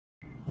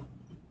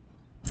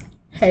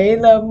Hey,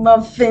 love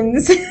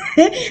muffins.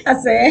 I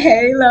said,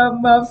 hey, love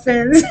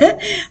muffins.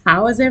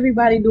 How is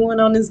everybody doing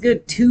on this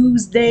good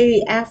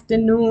Tuesday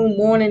afternoon,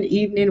 morning,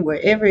 evening,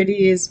 wherever it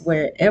is,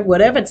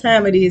 whatever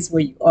time it is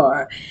where you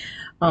are?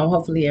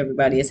 Hopefully,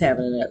 everybody is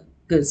having a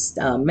good,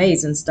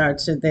 amazing start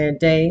to their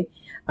day.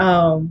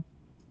 Um,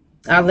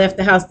 I left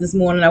the house this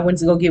morning. I went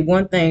to go get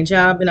one thing.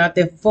 Child, I've been out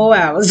there for 4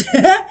 hours.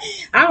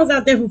 I was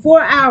out there for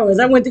 4 hours.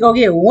 I went to go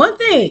get one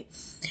thing.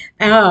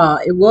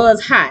 It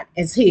was hot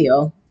as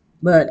hell,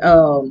 but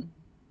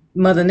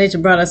Mother Nature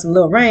brought us a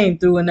little rain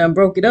through and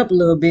broke it up a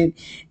little bit,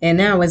 and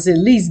now it's at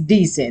least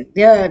decent.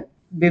 Yeah,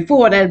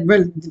 before that,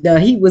 the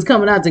heat was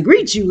coming out to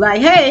greet you,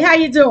 like, "Hey, how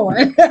you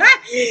doing?"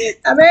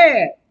 I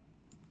mean,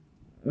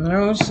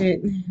 oh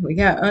shit, we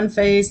got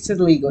unfazed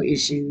to legal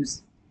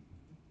issues.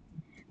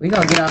 We're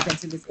gonna get off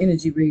into this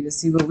energy read to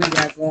see what we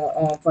got going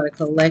on for the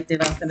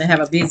collective. I'm gonna have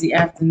a busy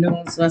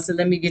afternoon, so I said,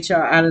 let me get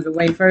y'all out of the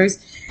way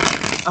first.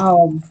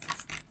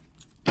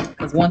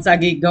 Because once I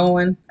get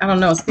going, I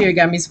don't know, Spirit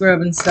got me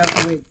scrubbing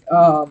stuff with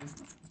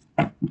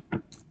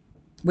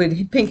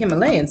pink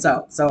Himalayan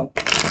salt. So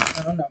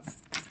I don't know.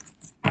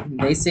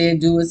 They said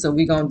do it, so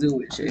we gonna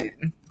do it. Shit.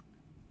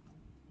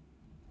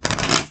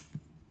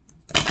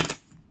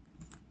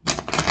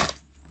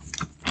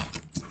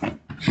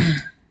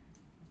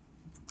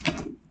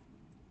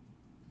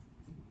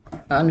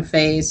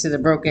 Unfazed to the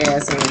broke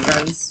ass in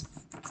reverse.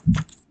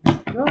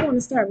 Do I want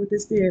to start with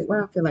this Spirit?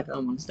 Well, I feel like I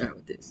don't want to start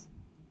with this.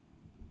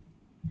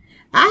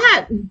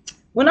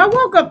 When I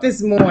woke up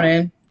this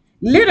morning,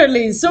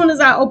 literally as soon as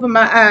I opened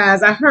my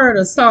eyes, I heard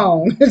a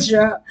song.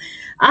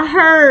 I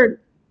heard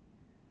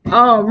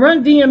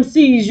Run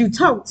DMC's "You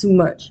Talk Too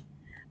Much."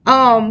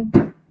 Um,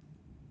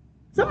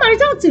 Somebody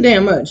talk too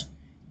damn much,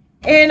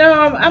 and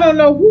I don't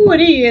know who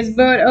it is,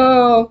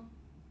 but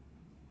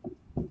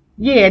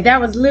yeah,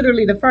 that was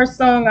literally the first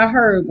song I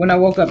heard when I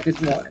woke up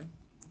this morning.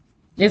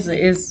 It's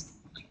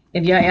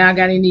if y'all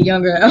got any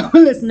younger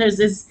listeners,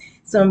 it's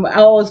some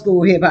old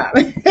school hip hop.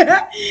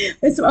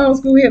 It's some old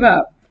school hip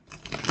hop.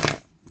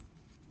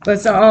 But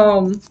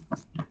so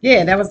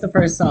yeah, that was the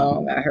first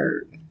song I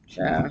heard.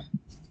 Child.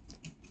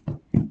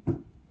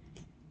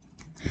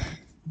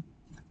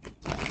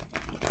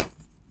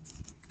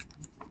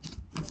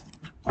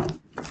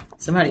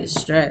 Somebody is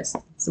stressed.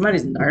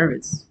 Somebody's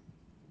nervous.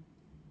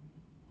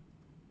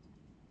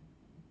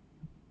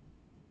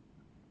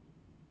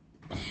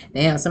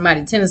 Damn,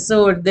 somebody ten of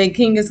swords, they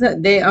king is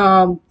they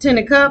ten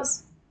of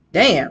cups.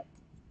 Damn.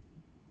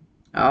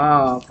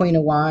 Oh, Queen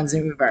of Wands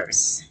in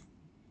reverse.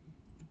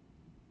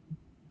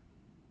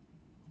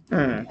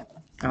 Hmm.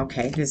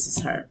 Okay, this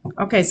is her.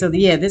 Okay, so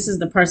yeah, this is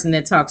the person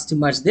that talks too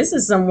much. This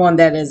is someone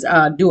that is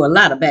do a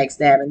lot of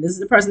backstabbing. This is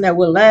the person that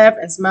will laugh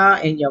and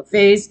smile in your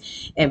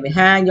face and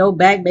behind your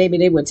back, baby,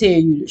 they will tear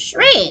you to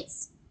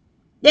shreds.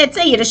 They'll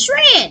tell you to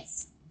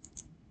shreds.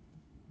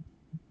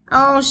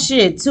 Oh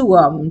shit, two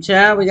of them,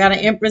 child. We got an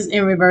Empress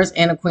in reverse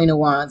and a Queen of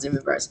Wands in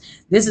reverse.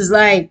 This is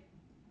like,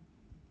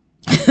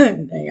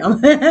 damn.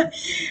 I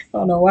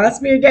don't know why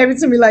Spirit gave it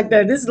to me like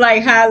that. This is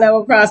like high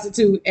level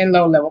prostitute and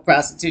low level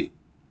prostitute.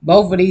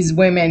 Both of these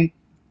women,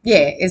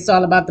 yeah, it's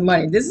all about the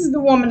money. This is the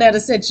woman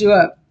that'll set you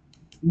up.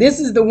 This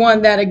is the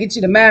one that'll get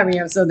you to marry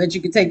him so that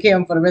you can take care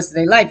of him for the rest of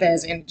their life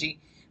as energy.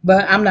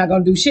 But I'm not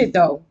gonna do shit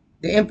though.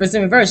 The Empress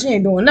in reverse, she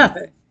ain't doing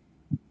nothing.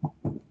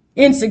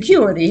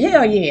 Insecurity,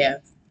 hell yeah.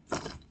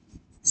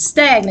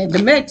 Stagnant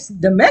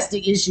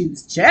domestic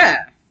issues,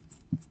 child.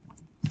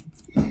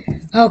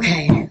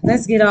 Okay,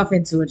 let's get off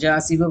into it, y'all.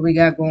 See what we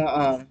got going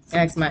on.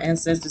 Ask my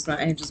ancestors, my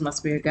angels, my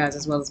spirit guides,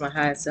 as well as my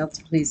higher self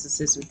to please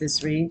assist with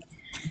this read.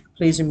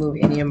 Please remove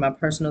any of my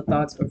personal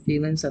thoughts or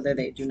feelings so that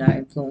they do not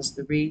influence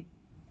the read.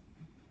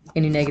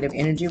 Any negative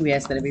energy, we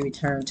ask that it be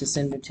returned to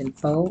sender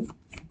tenfold.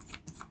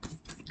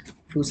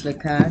 Pousse le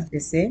cas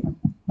d'essai.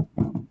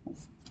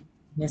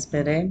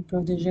 Espérez,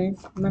 protéger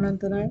mon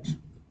entourage.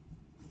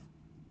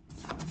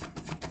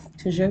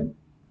 Toujours.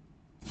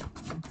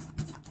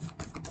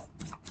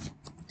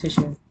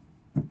 Tissue.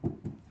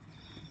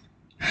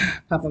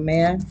 Papa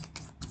Man.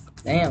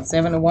 Damn,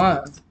 7 of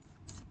Wands.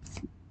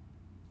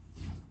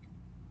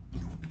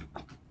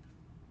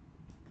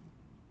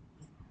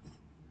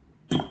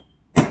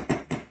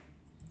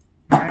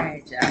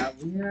 Alright, y'all.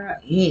 We are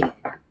in.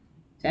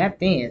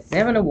 Tapped in.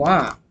 7 of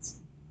Wands.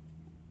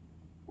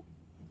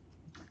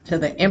 To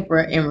the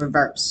Emperor in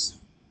reverse.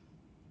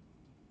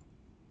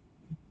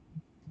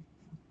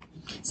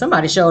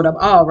 Somebody showed up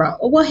all wrong.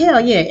 Oh, well, hell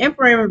yeah.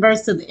 Emperor in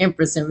reverse to the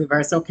Empress in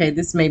reverse. Okay,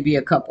 this may be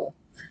a couple.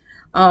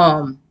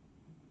 And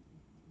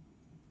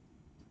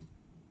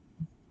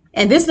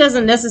this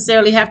doesn't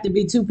necessarily have to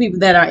be two people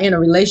that are in a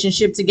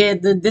relationship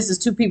together. This is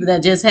two people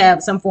that just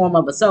have some form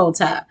of a soul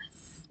tie.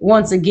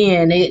 Once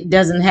again, it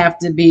doesn't have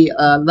to be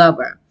a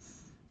lover.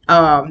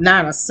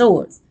 Nine of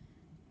Swords.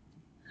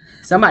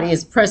 Somebody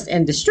is pressed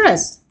and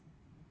distressed.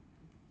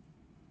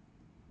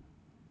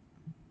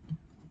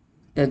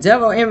 The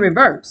Devil in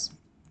reverse.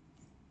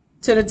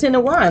 To the Ten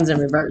of Wands in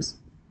reverse.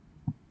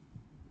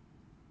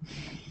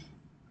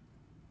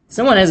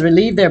 Someone has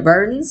relieved their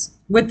burdens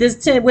with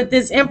this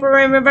Emperor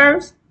in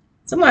reverse.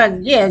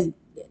 Someone, yeah,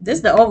 this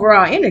the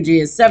overall energy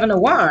is Seven of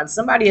Wands.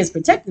 Somebody is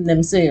protecting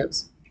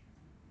themselves.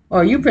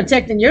 Or you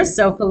protecting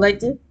yourself,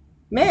 collective.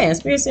 Man,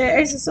 Spirit said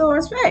Ace of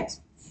Swords,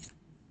 facts.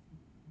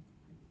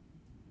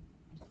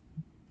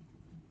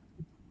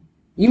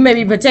 You may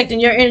be protecting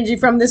your energy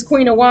from this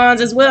Queen of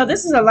Wands as well.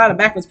 This is a lot of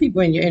backwards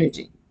people in your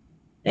energy.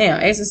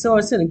 Damn, Ace of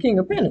Swords to the King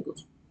of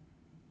Pentacles.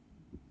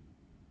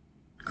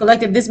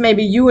 Collective, this may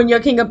be you and your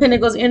King of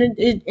Pentacles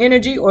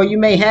energy, or you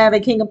may have a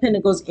King of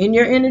Pentacles in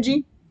your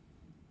energy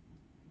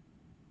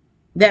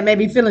that may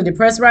be feeling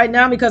depressed right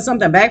now because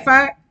something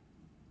backfired.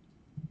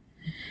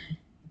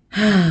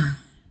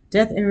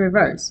 Death in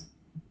reverse.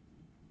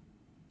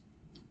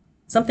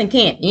 Something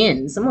can't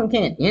end. Someone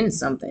can't end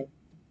something.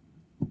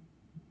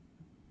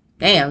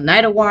 Damn,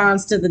 Knight of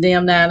Wands to the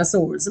damn Nine of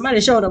Swords. Somebody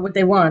showed up with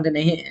their wand in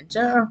their hand.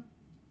 Child.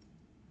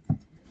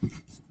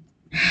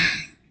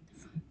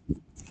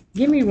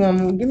 Give me one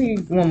more. Give me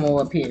one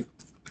more up here.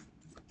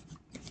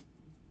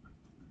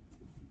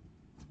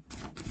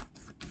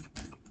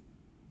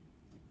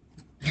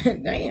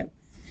 Damn.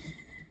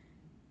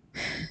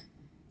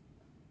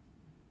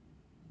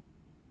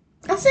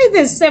 I say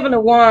this Seven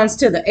of Wands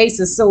to the Ace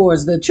of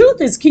Swords. The truth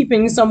is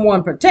keeping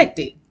someone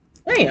protected.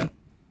 Damn.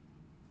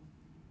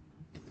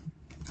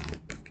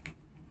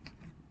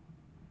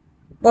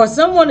 Or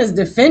someone is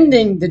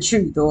defending the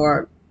truth,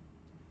 or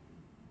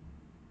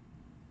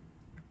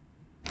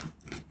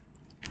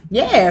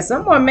yeah,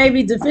 someone may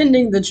be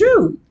defending the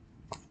truth.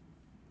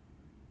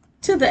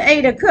 To the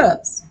Eight of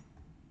Cups.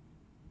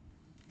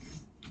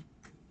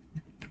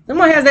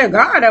 Someone has their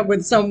guard up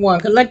with someone.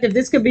 Collective,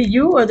 this could be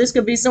you, or this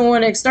could be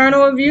someone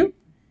external of you.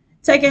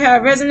 Take it how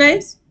it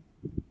resonates.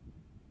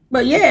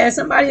 But yeah,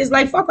 somebody is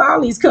like, fuck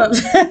all these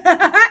cups.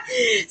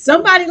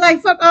 Somebody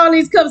like, fuck all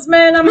these cups,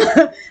 man.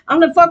 I'm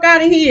the fuck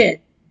out of here.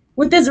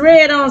 With this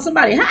red on,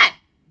 somebody hot.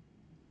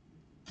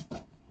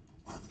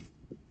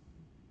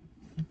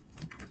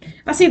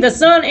 I see the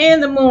sun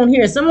and the moon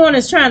here. Someone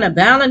is trying to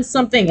balance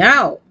something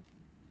out.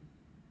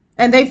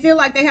 And they feel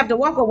like they have to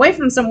walk away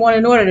from someone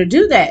in order to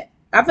do that.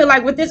 I feel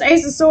like with this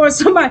Ace of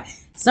Swords,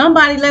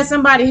 somebody let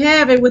somebody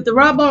have it with the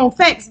raw bone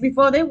facts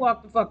before they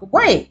walk the fuck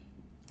away.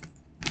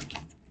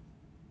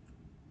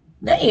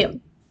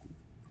 Damn.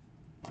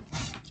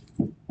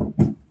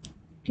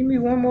 Give me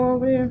one more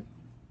over here.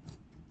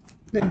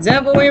 The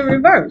Devil in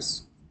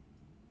reverse.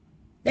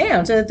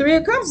 Damn, to the Three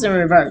of Cups in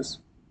reverse.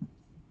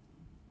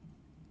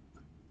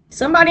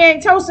 Somebody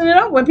ain't toasting it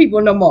up with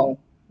people no more.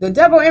 The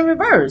Devil in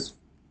reverse.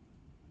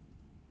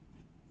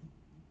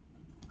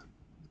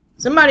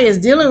 Somebody is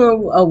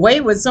dealing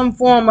away with some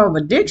form of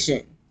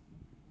addiction.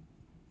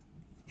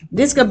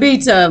 This could be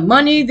to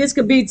money. This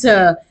could be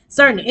to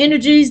certain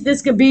energies.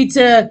 This could be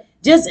to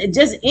just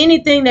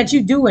anything that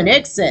you do in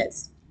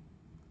excess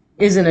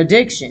is an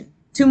addiction.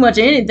 Too much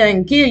of anything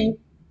can kill you.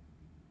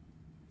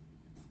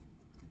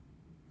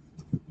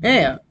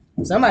 Yeah,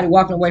 somebody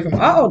walking away from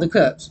all the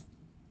cups.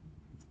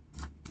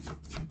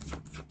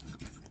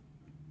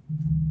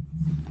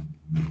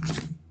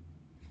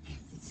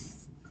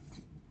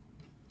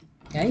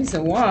 Ace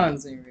of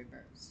Wands in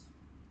reverse.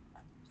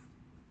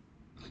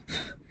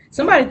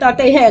 Somebody thought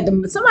they had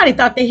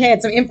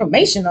some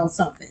information on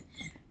something,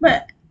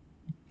 but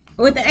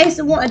with the Ace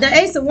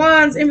of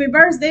Wands in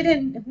reverse, they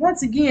didn't.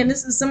 Once again,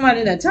 this is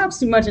somebody that talks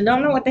too much and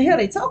don't know what the hell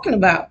they're talking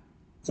about.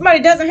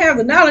 Somebody doesn't have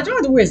the knowledge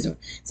or the wisdom.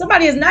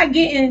 Somebody is not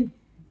getting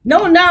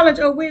no knowledge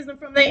or wisdom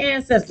from their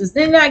ancestors.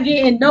 They're not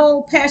getting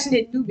no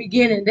passionate new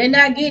beginning. They're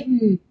not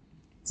getting.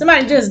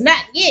 Somebody just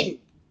not getting.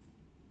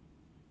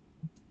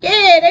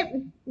 Yeah,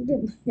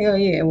 hell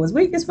yeah, it was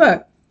weak as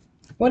fuck.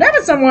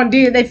 Whatever someone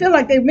did, they feel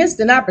like they missed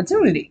an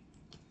opportunity.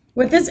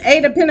 With this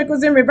Eight of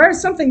Pentacles in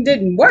reverse, something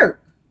didn't work.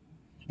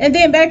 And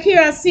then back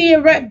here, I see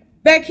it right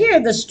back here,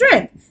 the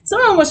strength.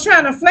 Someone was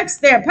trying to flex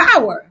their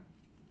power.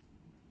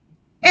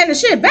 And the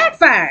shit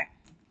backfired.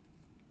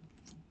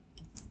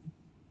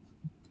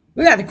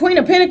 We got the Queen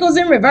of Pentacles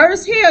in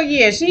reverse. Hell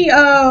yeah,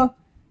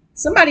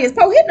 somebody is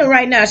hitting her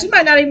right now. She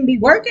might not even be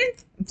working.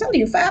 I'm telling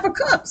you, Five of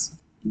Cups.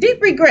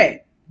 Deep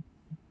regret.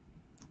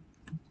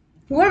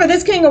 Whoever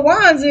this King of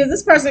Wands is,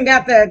 this person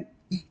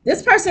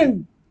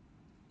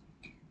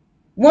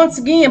once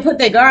again put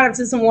their guard up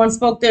to someone,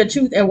 spoke their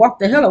truth, and walked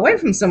the hell away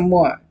from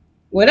someone.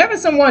 Whatever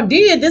someone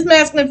did, this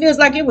masculine feels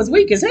like it was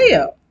weak as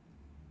hell.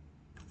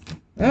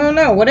 I don't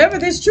know. Whatever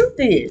this truth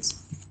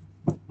is.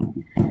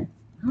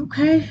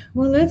 Okay,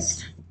 well,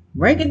 let's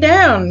break it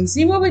down and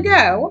see what we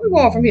got. Where we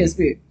going from here,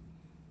 Spirit?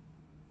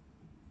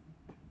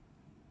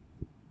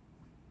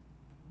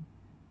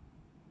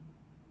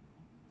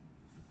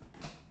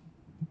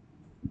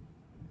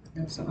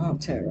 That's all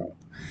tarot.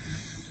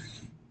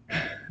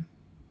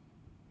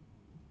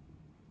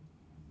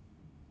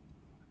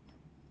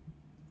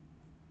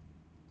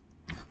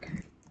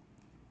 Okay.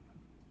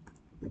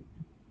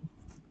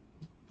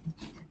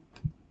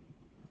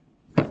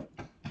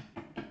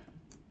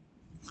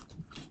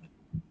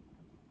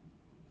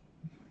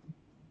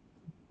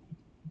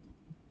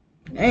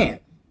 Man,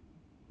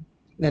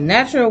 the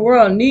natural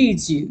world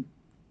needs you.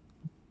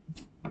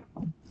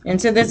 And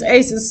to this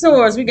Ace of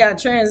Swords, we got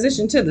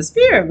transition to the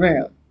spirit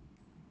realm.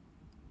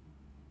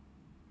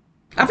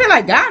 I feel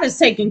like God is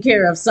taking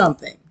care of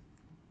something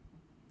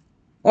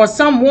or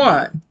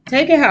someone.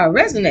 Take it how it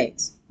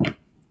resonates.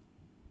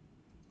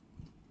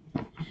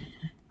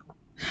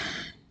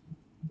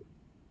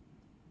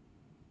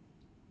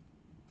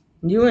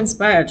 You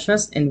inspire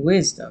trust and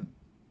wisdom.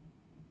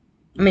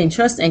 I mean,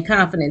 trust and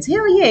confidence.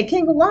 Hell yeah,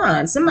 King of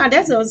Wands.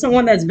 That's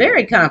someone that's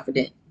very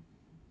confident.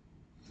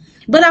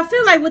 But I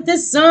feel like with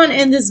this sun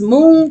and this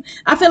moon,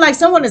 I feel like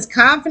someone is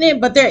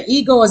confident, but their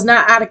ego is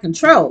not out of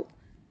control.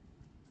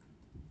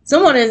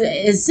 Someone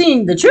is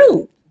seeing the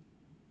truth.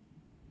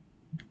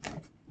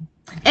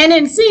 And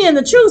in seeing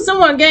the truth,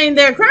 someone gained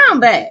their crown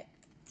back.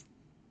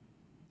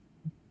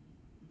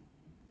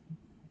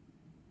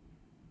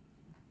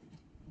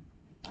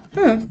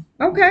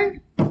 Okay.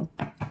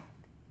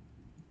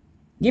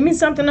 Give me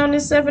something on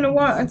this Seven of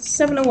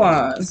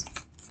Wands.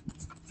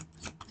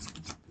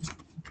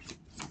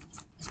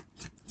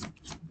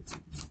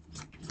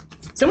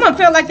 Someone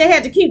felt like they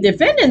had to keep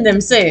defending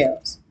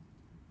themselves.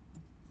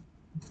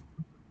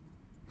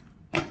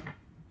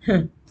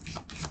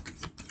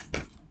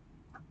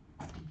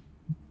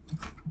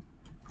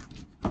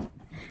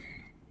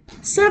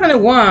 Seven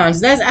of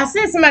Wands. I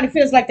said somebody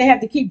feels like they have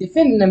to keep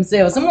defending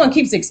themselves. Someone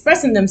keeps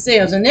expressing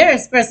themselves and they're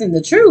expressing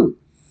the truth.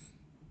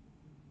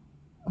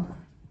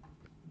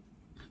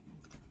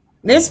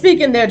 They're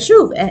speaking their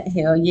truth.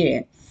 Hell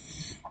yeah.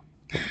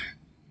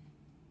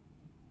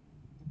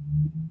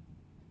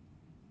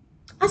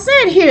 I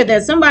said here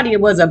that somebody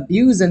was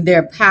abusing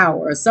their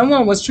power.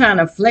 Someone was trying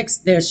to flex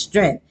their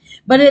strength.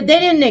 But they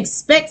didn't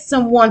expect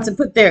someone to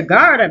put their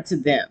guard up to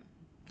them.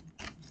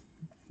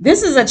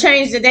 This is a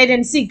change that they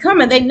didn't see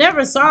coming. They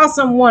never saw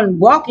someone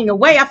walking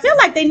away. I feel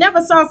like they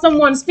never saw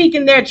someone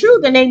speaking their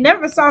truth, and they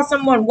never saw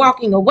someone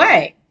walking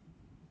away.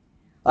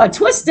 A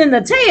twist in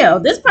the tail.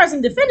 This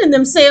person defending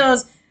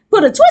themselves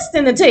put a twist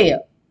in the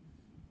tail.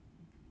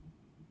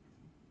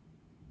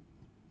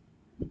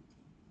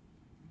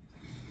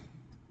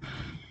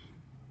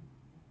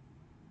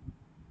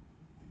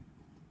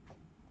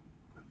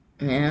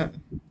 Yeah.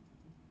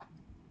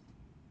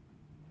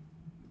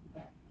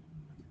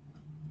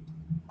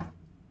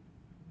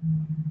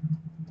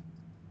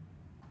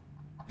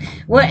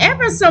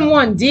 Whatever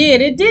someone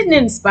did, it didn't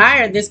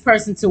inspire this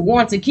person to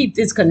want to keep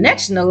this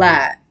connection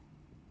alive.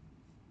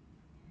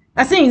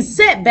 I seen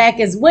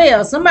setback as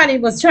well. Somebody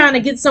was trying to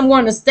get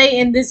someone to stay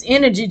in this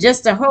energy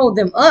just to hold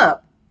them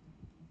up.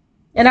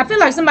 And I feel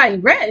like somebody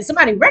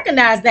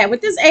recognized that.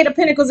 With this Eight of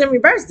Pentacles in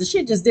reverse, the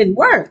shit just didn't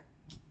work.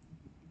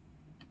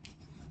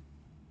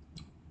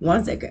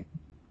 1 second.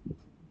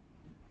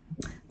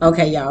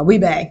 Okay, y'all, we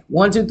back.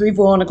 1, 2, 3,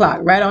 4 on the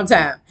clock, right on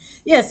time.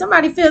 Yeah,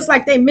 somebody feels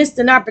like they missed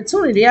an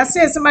opportunity. I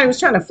said somebody was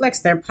trying to flex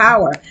their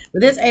power.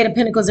 With this Eight of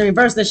Pentacles in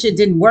reverse, that shit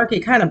didn't work. It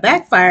kind of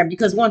backfired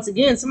because once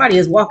again, somebody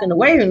is walking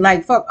away and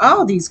like, fuck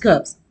all these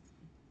cups.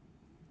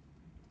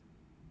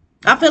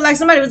 I feel like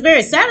somebody was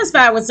very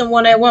satisfied with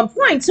someone at one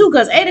point too,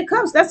 because Eight of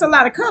Cups, that's a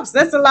lot of cups.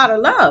 That's a lot of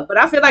love. But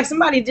I feel like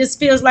somebody just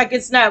feels like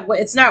it's not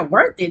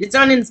worth it. It's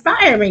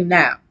uninspiring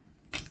now.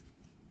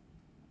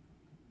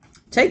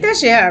 Take that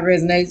shit how it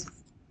resonates.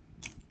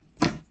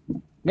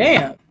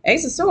 Damn.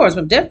 Ace of Swords.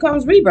 From death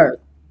comes rebirth.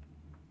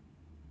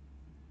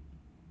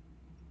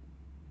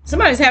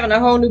 Somebody's having a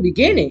whole new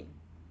beginning.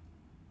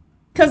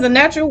 Because the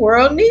natural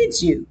world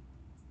needs you.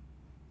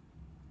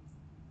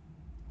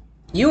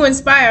 You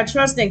inspire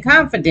trust and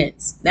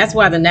confidence. That's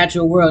why the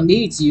natural world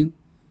needs you.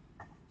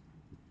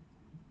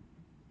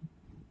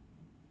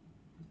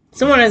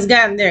 Someone has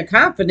gotten their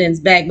confidence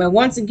back. But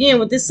once again,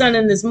 with this sun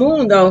and this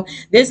moon, though,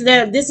 this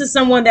is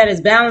someone that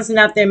is balancing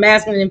out their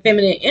masculine and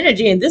feminine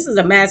energy. And this is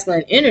a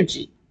masculine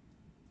energy.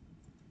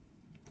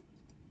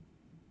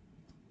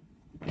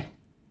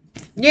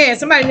 Yeah,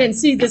 somebody didn't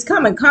see this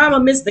coming. Calm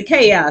amidst the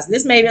chaos.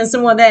 This may be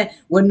someone that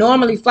would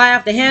normally fly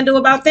off the handle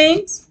about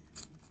things.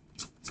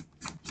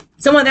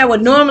 Someone that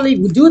would normally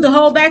do the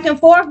whole back and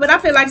forth. But I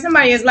feel like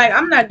somebody is like,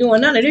 I'm not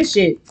doing none of this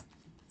shit.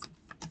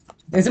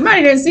 And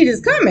somebody didn't see this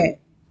coming.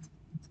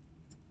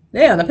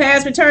 Yeah, the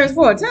past returns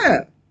for a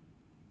time.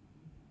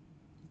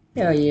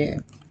 Hell yeah.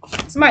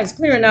 Somebody's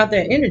clearing out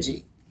their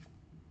energy.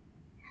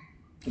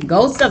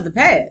 Ghost of the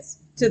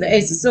past to the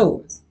Ace of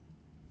Swords.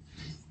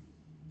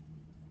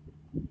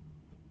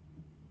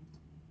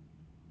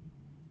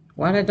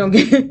 Why I don't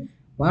get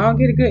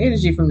a good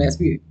energy from that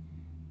spirit?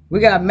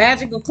 We got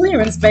magical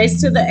clearance space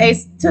to the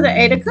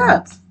Eight of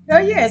Cups.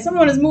 Hell yeah,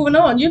 someone is moving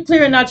on. You're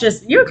clearing out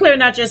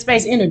your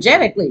space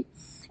energetically.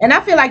 And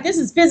I feel like this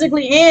is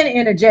physically and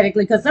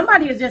energetically because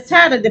somebody is just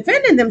tired of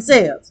defending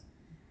themselves.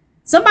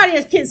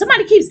 Somebody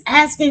keeps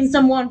asking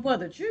someone for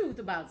the truth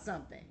about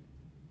something.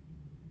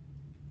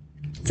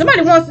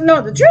 Somebody wants to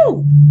know the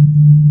truth.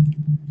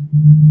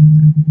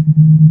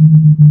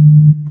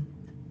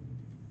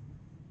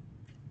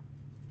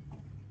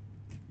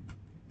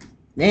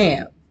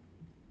 Damn.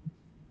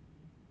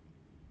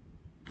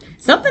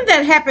 Something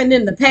that happened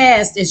in the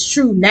past is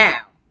true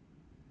now.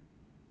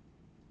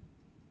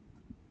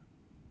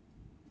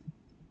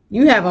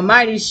 You have a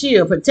mighty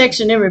shield,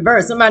 protection in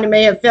reverse. Somebody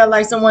may have felt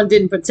like someone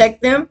didn't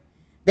protect them.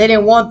 They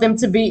didn't want them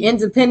to be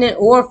independent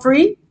or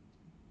free.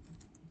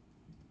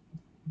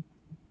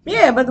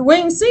 Yeah, but the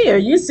winged seer,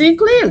 you see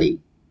clearly.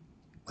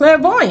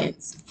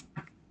 Clairvoyance.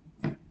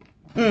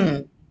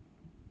 Mm.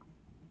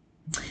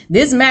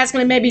 This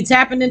masculine may be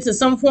tapping into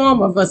some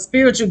form of a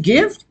spiritual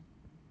gift.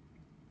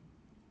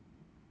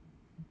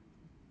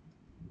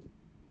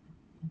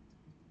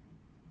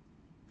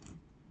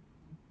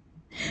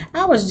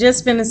 I was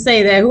just finna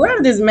say that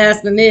whoever this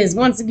masculine is,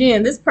 once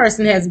again, this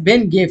person has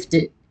been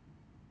gifted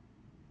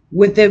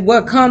with it.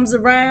 What comes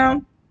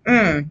around.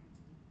 Mm.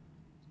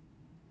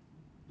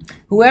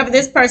 Whoever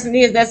this person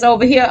is that's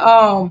over here,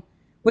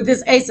 with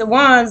this Ace of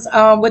Wands,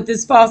 with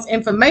this false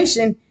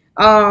information,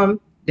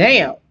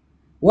 damn,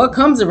 what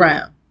comes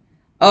around?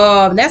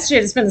 That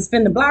shit is finna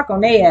spin the block on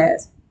their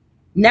ass.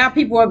 Now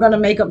people are gonna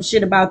make up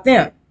shit about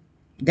them.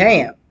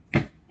 Damn.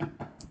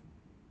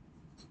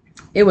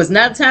 It was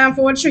not time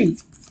for a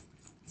treat.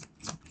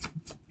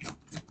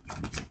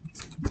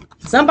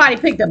 Somebody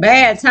picked a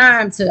bad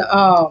time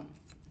to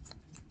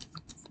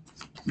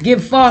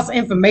give false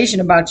information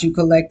about you,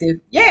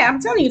 collective. Yeah,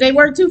 I'm telling you, they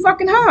work too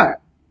fucking hard.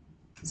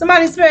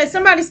 Somebody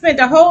spent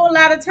a whole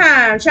lot of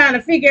time trying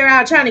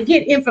to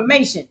get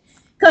information.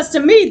 Cause to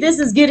me, this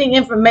is getting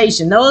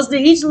information.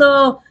 Each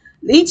little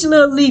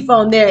leaf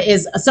on there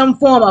is some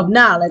form of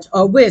knowledge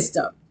or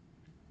wisdom.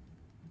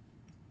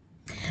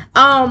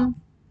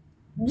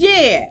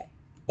 Yeah.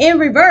 In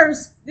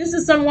reverse, this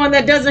is someone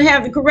that doesn't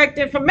have the correct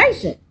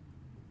information.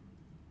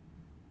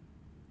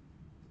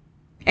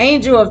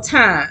 Angel of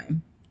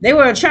Time. They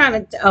were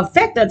trying to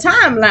affect a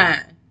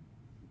timeline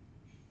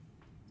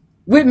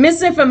with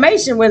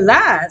misinformation, with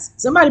lies.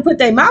 Somebody put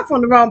their mouth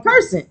on the wrong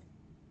person.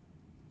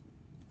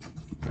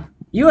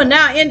 You are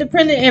now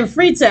independent and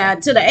free to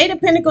the Eight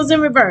of Pentacles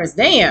in reverse.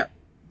 Damn.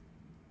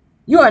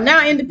 You are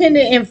now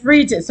independent and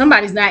free to.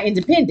 Somebody's not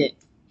independent.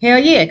 Hell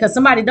yeah, because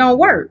somebody don't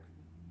work.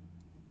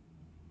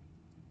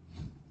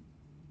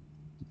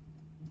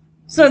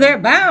 So they're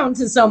bound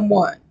to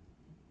someone.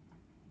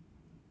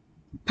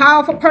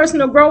 Powerful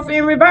personal growth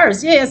in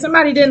reverse. Yeah,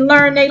 somebody didn't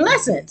learn their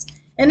lessons.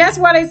 And that's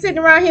why they sitting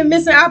around here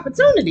missing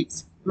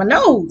opportunities. My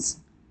nose.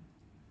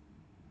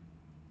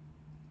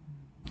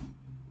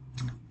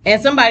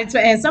 And somebody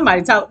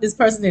talked this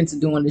person into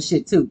doing this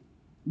shit too.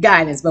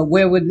 Guidance, but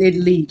where would it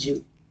lead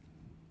you?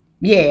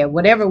 Yeah,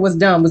 whatever was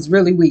done was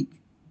really weak.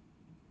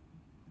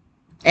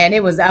 And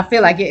it was, I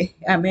feel like it,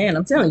 man,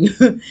 I'm telling you.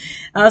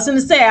 I was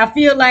gonna say, I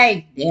feel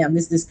like, damn,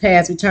 this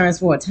past returns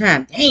for a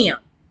time. Damn.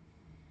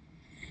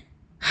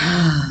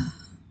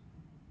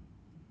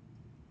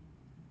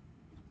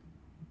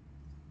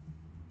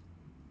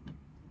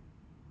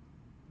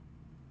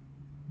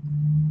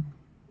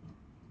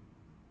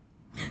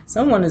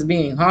 Someone is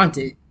being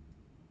haunted.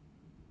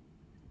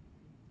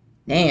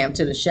 Damn,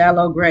 to the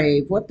shallow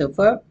grave. What the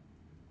fuck?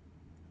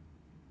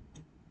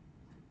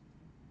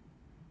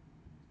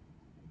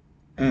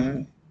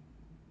 I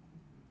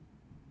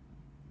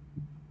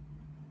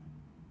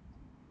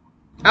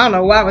don't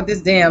know why with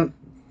this damn.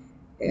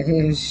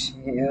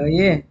 Hell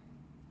yeah.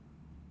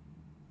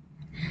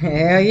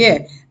 Hell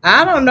yeah.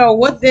 I don't know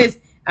what this.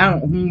 I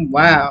don't.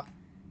 Wow.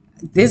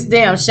 This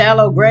damn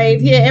shallow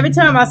grave here. Every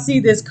time I see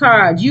this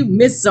card, you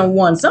miss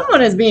someone.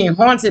 Someone is being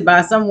haunted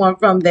by someone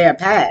from their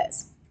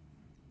past.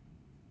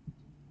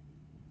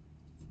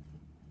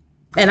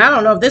 And I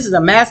don't know if this is a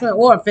masculine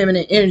or a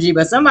feminine energy,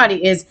 but somebody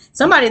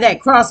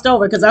that crossed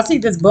over, because I see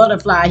this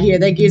butterfly here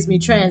that gives me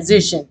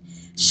transition.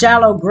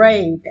 Shallow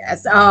grave.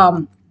 That's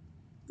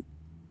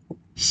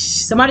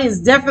somebody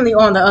is definitely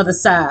on the other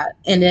side,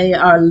 and they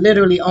are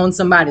literally on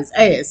somebody's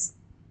ass.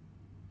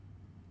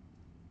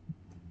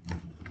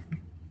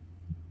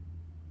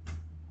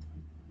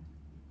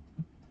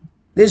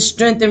 This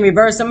strength in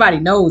reverse, somebody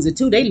knows it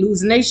too. They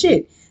losing their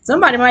shit.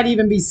 Somebody might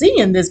even be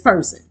seeing this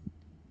person.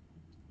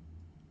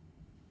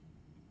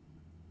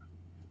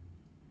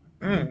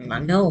 My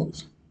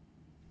nose.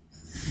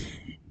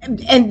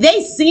 And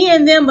they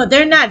seeing them, but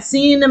they're not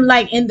seeing them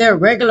like in their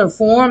regular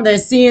form. They're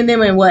seeing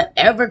them in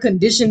whatever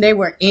condition they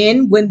were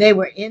in when they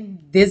were in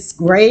this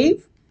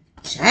grave.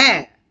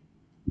 Chad.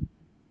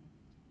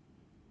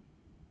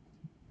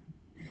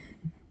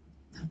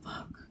 The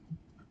fuck.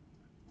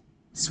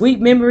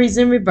 Sweet memories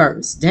in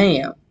reverse.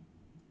 Damn.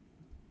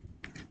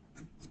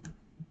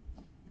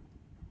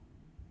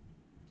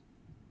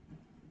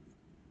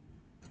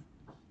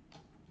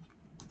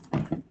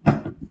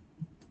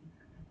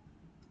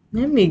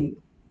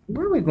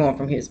 Where are we going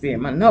from here, Spirit?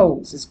 My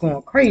nose is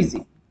going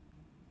crazy.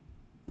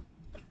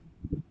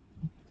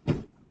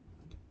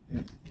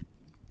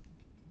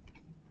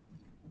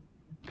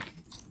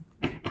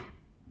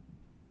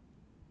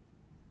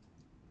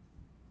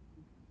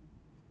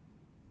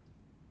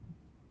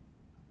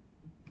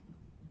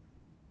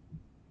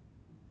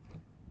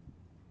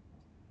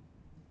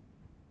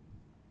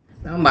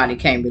 Somebody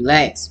can't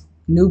relax.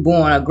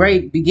 Newborn, a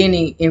great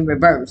beginning in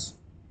reverse.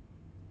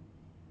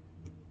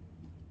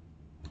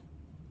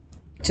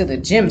 To the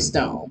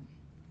gemstone.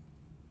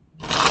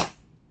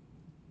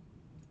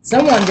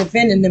 Someone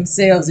defending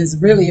themselves is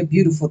really a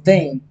beautiful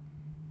thing.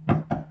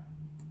 And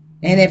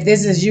if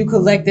this is you,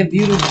 collective,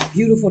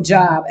 beautiful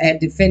job at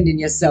defending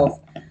yourself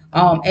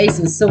Ace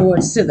of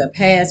Swords to the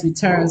past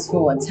returns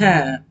for a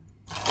time.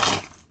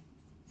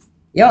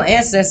 Your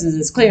ancestors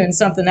is clearing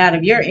something out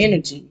of your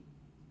energy.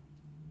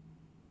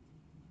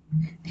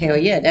 Hell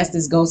yeah, that's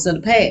this ghost of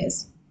the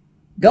past.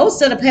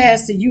 Ghost of the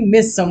past till you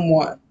miss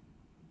someone.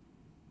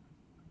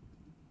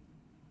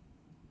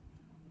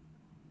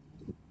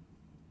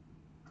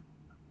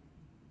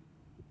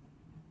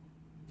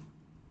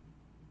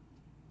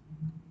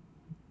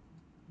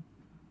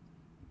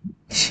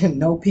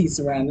 No peace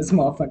around this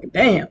motherfucker.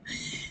 Damn.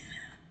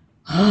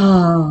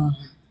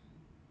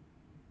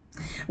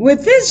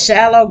 With this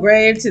shallow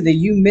grave to the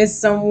you miss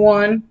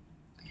someone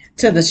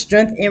to the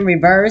strength in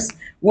reverse,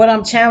 what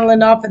I'm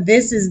channeling off of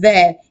this is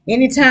that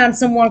anytime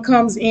someone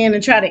comes in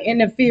and try to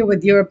interfere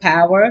with your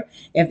power,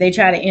 if they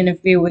try to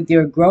interfere with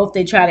your growth,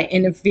 they try to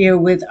interfere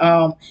with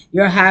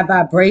your high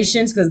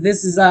vibrations, because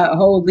this is a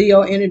whole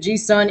Leo energy,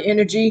 sun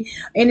energy.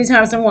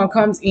 Anytime someone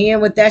comes in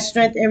with that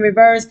strength in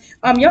reverse,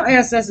 your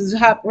ancestors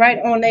hop right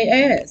on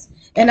their ass.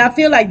 And I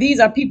feel like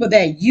these are people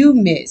that you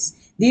miss.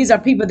 These are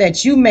people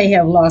that you may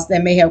have lost,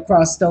 that may have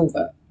crossed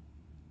over.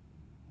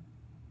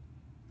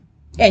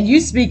 And you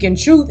speak in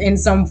truth in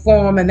some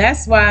form, and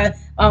that's why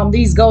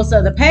these ghosts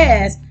of the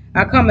past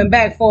are coming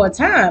back for a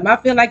time. I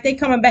feel like they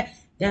coming back.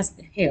 That's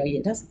the hell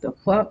yeah, that's the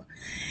fuck.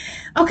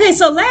 Okay,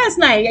 so last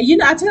night,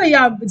 I tell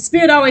y'all,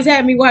 Spirit always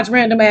had me watch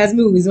random ass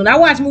movies. When I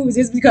watch movies,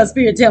 it's because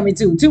Spirit tell me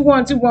to.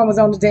 2121 was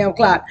on the damn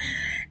clock.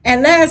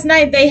 And last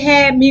night they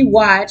had me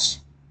watch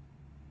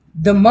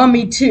The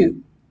Mummy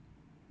 2.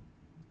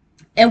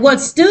 And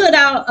what stood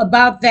out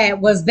about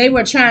that was they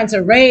were trying to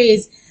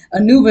raise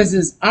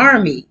Anubis's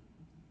army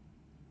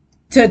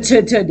to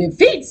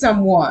defeat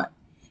someone.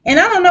 And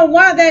I don't know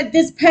why that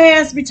this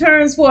past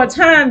returns for a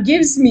time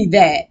gives me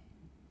that.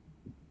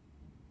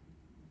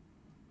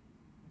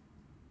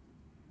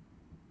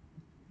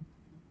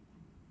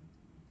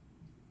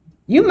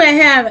 You may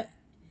have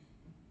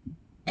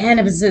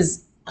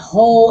Anubis's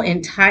whole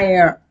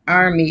entire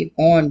army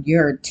on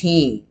your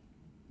team.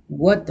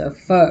 What the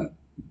fuck?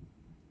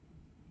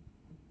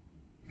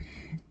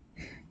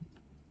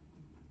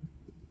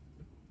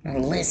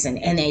 And listen,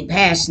 and they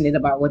passionate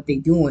about what they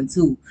doing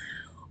too.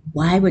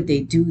 Why would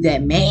they do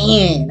that,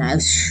 man?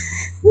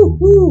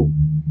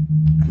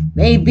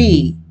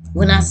 Maybe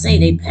when I say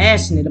they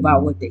passionate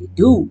about what they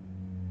do.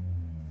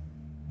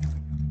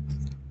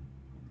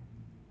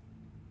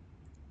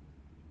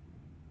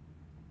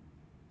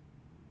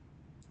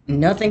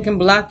 Nothing can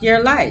block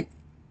your light.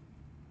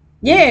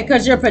 Yeah,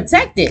 because you're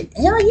protected.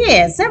 Hell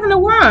yeah. 7 of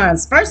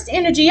Wands. First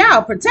energy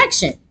out.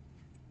 Protection.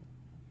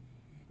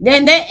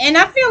 And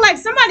I feel like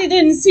somebody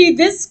didn't see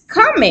this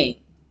coming.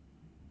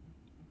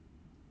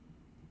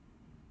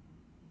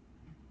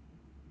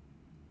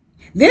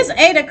 This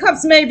 8 of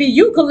Cups may be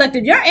you,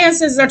 collective. Your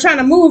ancestors are trying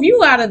to move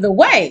you out of the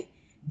way.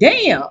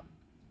 Damn.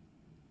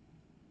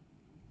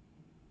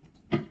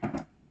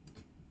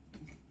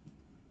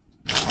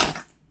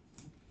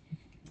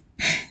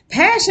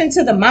 Passion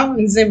to the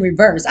mountains in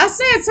reverse. I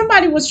said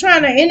someone was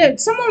trying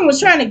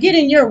to get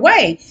in your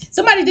way.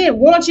 Somebody didn't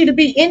want you to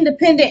be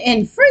independent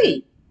and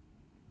free.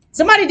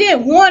 Somebody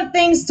didn't want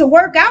things to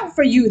work out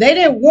for you. They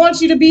didn't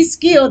want you to be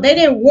skilled. They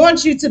didn't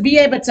want you to be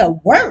able to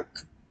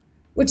work,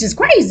 which is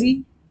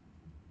crazy.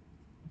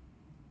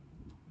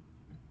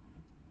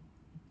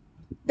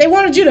 They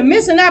wanted you to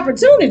miss an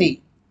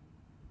opportunity.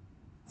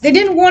 They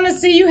didn't want to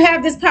see you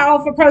have this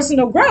powerful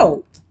personal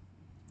growth.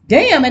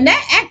 Damn, and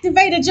that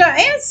activated your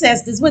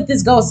ancestors with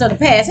this ghost of the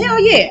past. Hell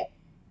yeah.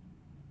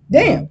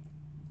 Damn.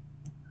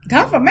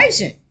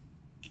 Confirmation.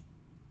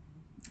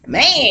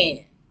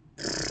 Man.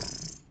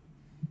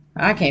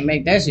 I can't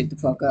make that shit the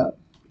fuck up.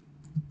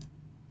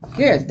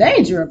 There's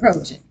danger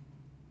approaching.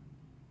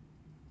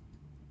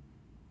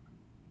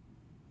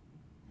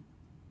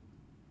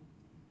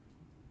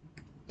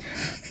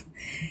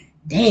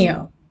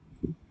 Damn.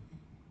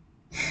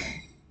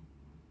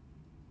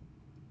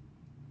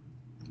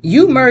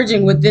 You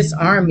merging with this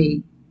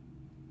army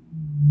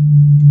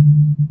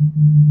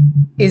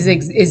is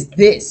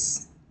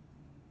this.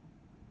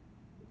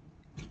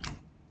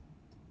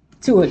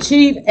 To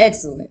achieve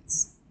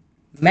excellence.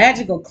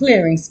 Magical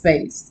clearing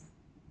space.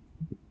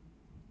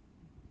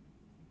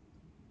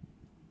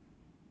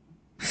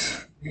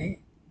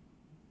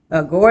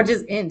 A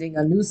gorgeous ending.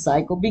 A new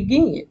cycle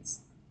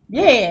begins.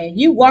 Yeah,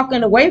 you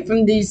walking away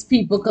from these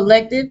people,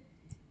 collective.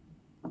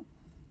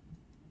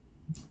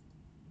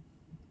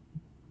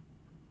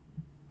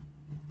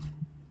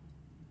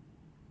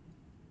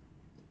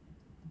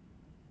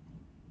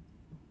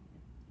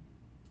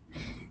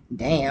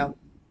 Damn.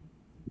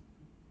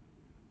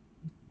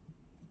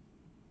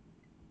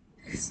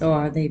 So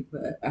are they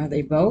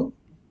both?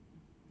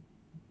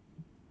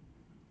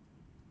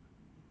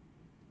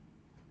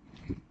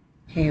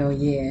 Hell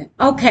yeah.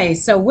 Okay,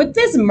 so with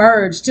this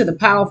merge to the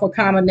powerful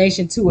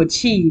combination to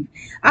achieve,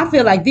 I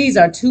feel like these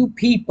are two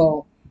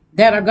people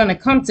that are going to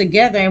come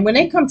together. And when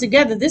they come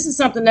together, this is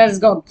something that is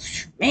going,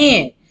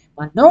 man,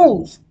 my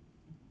nose.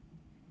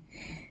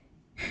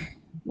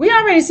 We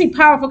already see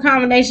powerful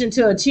combination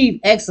to achieve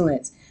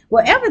excellence.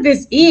 Whatever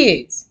this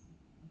is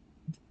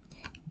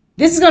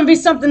This is going to be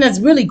something that's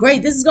really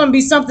great. This is going to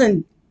be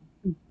something.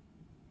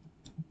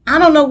 I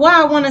don't know why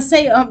I want to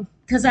say,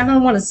 because I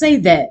don't want to say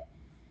that.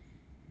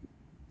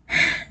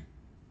 I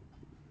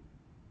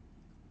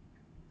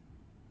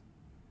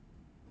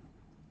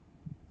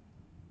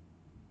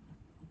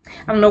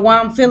don't know why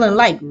I'm feeling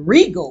like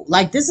regal.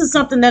 Like this is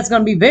something that's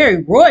going to be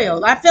very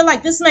royal. I feel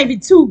like this may be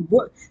two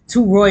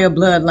royal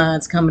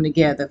bloodlines coming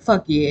together.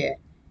 Fuck yeah.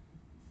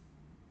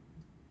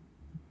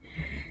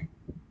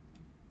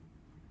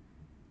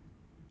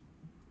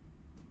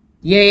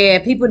 Yeah,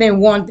 people didn't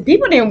want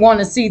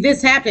to see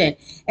this happen.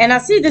 And I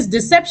see this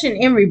deception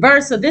in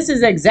reverse. So this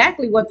is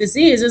exactly what this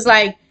is. It's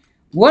like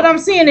what I'm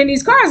seeing in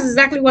these cards is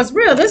exactly what's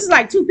real. This is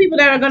like two people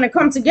that are going to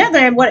come together,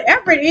 and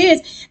whatever it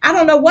is, I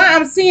don't know why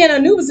I'm seeing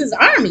Anubis's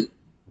army.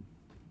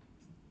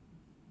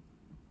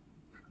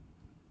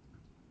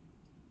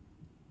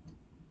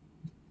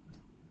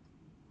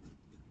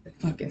 The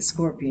fucking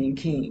Scorpion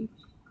King.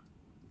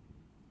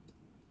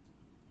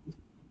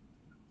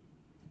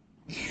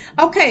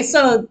 Okay,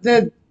 so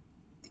the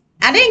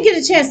I didn't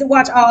get a chance to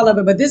watch all of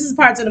it, but this is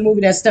parts of the movie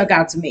that stuck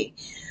out to me.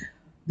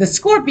 The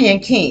Scorpion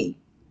King.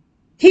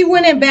 He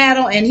went in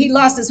battle and he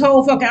lost his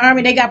whole fucking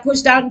army. They got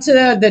pushed out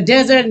into the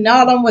desert and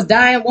all of them was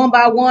dying one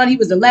by one. He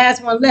was the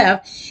last one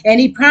left. And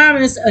he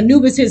promised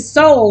Anubis his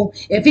soul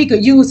if he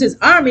could use his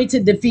army to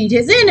defeat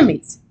his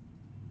enemies.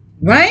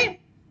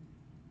 Right?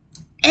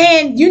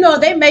 And,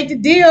 they make the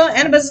deal.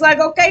 Anubis is like,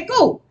 okay,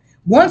 cool.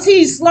 Once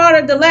he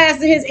slaughtered the last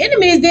of his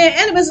enemies, then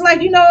Anubis is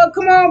like,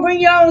 come on,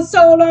 bring your own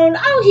soul on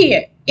out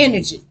here.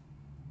 Energy.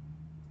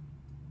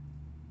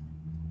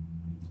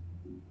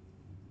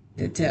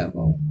 The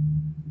devil.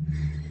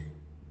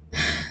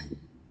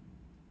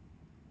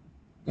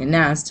 And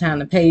now it's time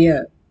to pay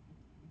up.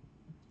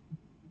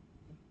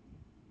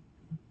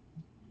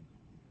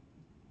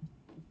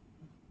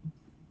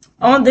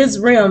 On this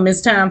realm,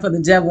 it's time for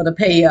the devil to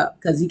pay up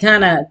because he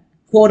kind of,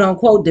 quote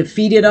unquote,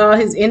 defeated all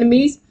his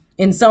enemies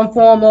in some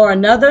form or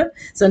another.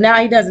 So now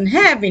he doesn't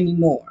have any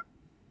more.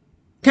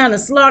 Kind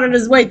of slaughtered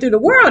his way through the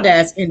world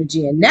as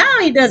energy. And now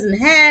he doesn't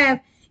have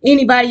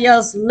anybody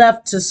else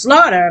left to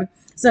slaughter.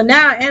 So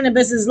now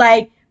Anubis is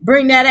like,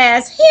 bring that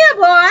ass here,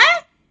 boy.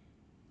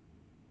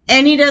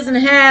 And he doesn't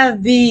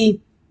have the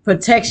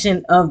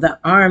protection of the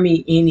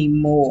army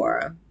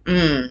anymore.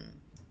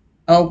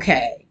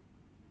 Okay.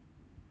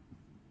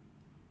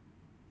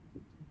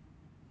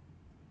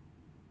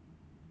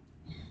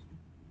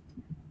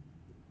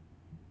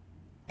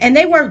 And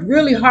they worked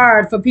really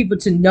hard for people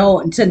to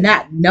know and to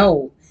not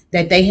know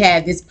that they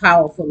had this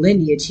powerful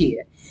lineage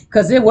here.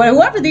 Because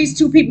whoever these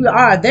two people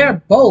are, they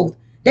both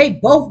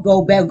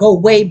go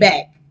way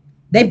back.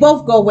 They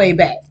both go way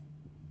back.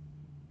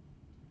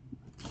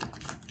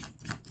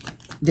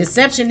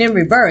 Deception in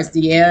reverse.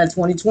 Yeah,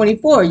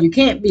 2024. You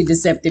can't be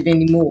deceptive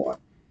anymore.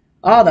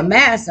 All the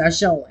masks are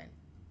showing.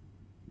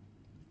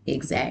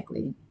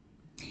 Exactly.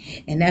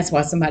 And that's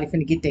why somebody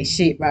finna get their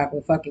shit right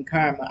with fucking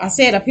karma. I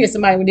said up here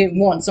somebody didn't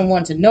want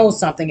someone to know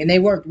something, and they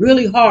worked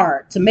really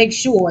hard to make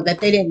sure that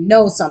they didn't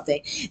know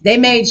something. They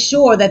made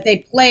sure that they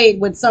played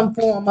with some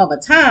form of a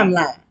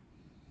timeline.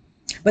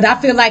 But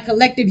I feel like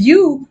collective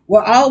you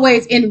were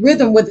always in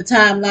rhythm with the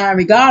timeline,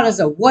 regardless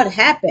of what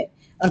happened.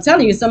 I'm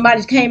telling you,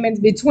 somebody came in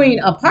between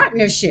a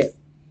partnership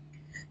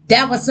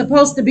that was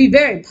supposed to be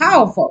very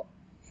powerful.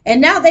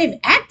 And now they've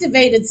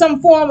activated some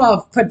form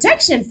of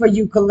protection for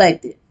you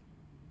collective.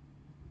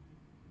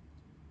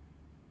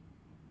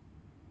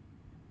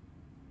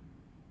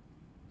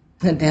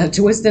 They're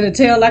twisting the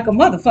tail like a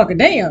motherfucker.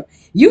 Damn.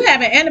 You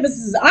having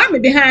Anubis's army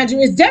behind you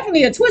is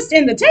definitely a twist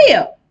in the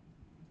tail.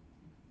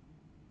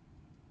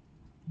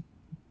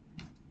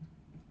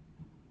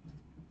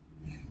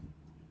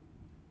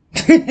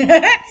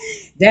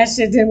 That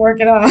shit didn't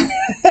work at all.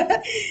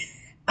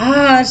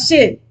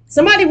 Shit.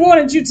 Somebody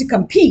wanted you to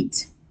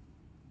compete.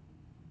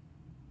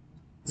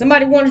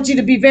 Somebody wanted you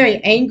to be very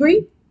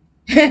angry.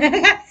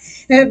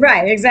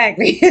 Right,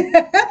 exactly.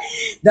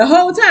 The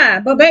whole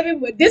time. But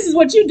baby, this is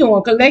what you're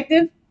doing,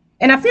 collective.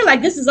 And I feel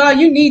like this is all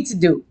you need to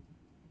do.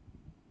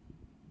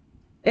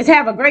 Is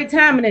have a great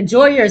time and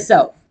enjoy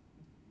yourself.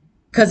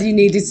 Because you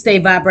need to stay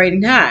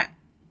vibrating high.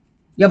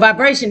 Your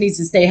vibration needs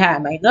to stay high,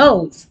 man.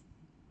 Those.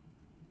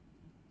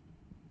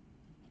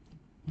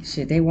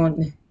 Shit, they want,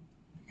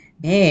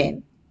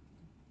 man,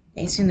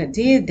 they shouldn't have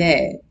did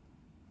that.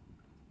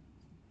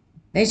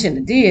 They shouldn't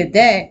have did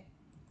that.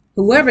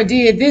 Whoever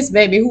did this,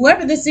 baby,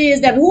 whoever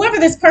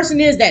this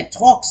person is that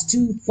talks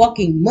too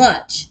fucking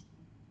much,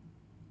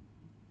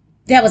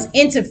 that was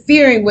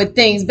interfering with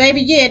things,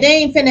 baby, yeah, they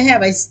ain't finna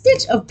have a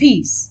stitch of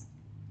peace.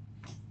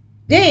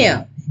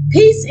 Damn.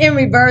 Peace in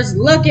reverse,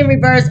 luck in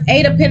reverse,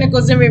 Eight of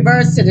Pentacles in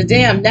reverse to the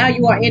damn. Now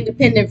you are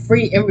independent,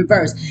 free in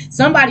reverse.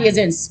 Somebody is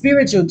in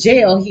spiritual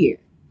jail here.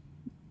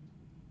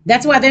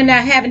 That's why they're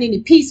not having any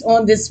peace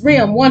on this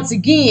realm. Once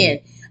again,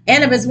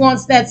 Anubis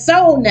wants that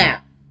soul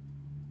now.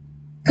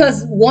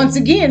 Because once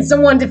again,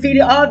 someone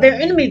defeated all their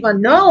enemies. But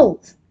no.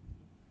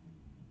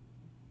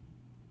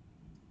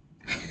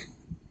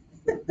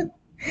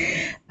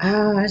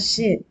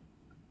 Shit.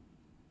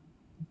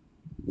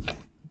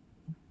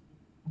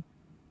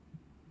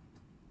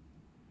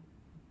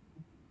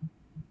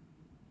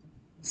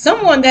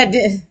 Someone that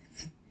did.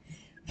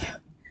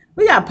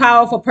 We got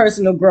powerful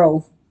personal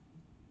growth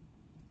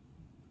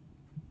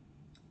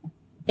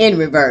in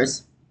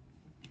reverse.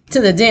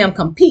 To the damn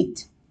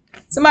compete.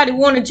 Somebody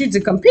wanted you to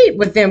compete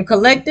with them,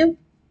 collective.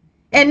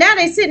 And now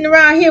they sitting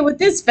around here with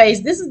this face.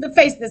 This is the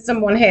face that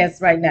someone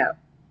has right now.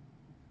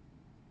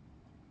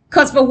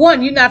 Because for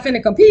one, you're not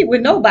finna compete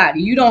with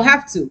nobody. You don't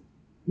have to.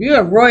 You're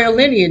a royal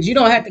lineage. You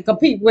don't have to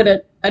compete with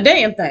a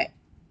damn thing.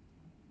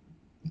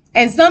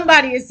 And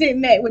somebody is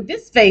sitting there with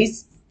this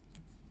face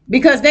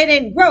because they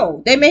didn't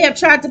grow. They may have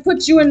tried to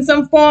put you in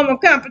some form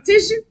of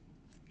competition.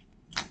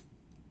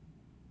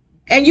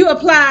 And you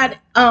applied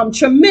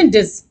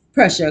tremendous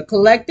pressure,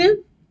 collective.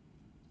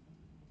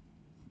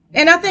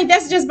 And I think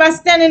that's just by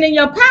standing in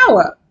your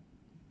power.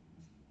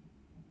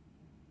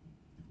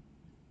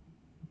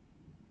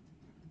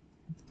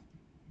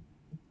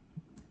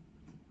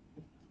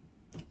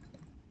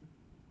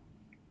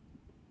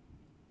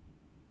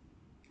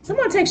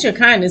 Someone takes your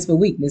kindness for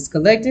weakness,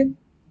 collective.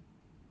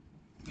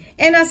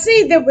 And I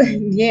see that,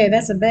 yeah,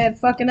 that's a bad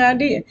fucking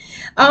idea.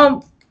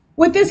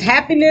 With this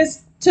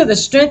happiness to the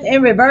strength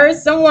in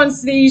reverse, someone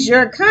sees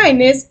your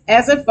kindness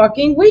as a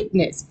fucking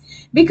weakness.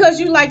 Because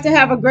you like to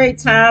have a great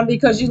time,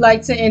 because you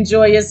like to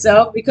enjoy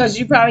yourself, because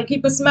you probably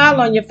keep a smile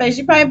on your face.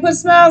 You probably put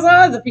smiles on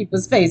other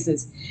people's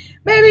faces.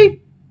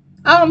 Maybe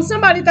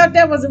somebody thought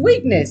that was a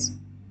weakness.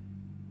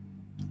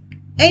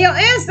 And your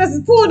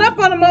ancestors pulled up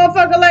on a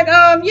motherfucker like,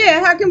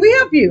 yeah, how can we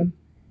help you?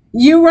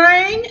 You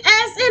rain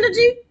ass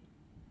energy?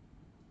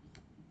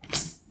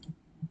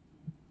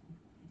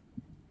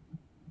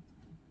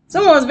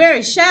 Someone's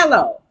very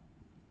shallow.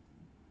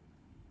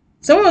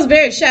 Someone's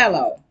very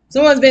shallow.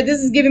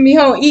 This is giving me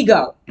whole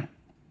ego.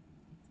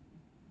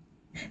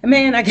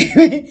 Man, I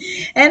can't.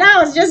 And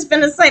I was just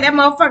finna say that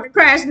motherfucker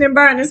crashing and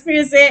burning. The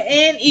spirit said,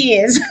 and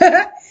is.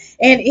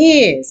 And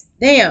is.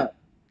 Damn.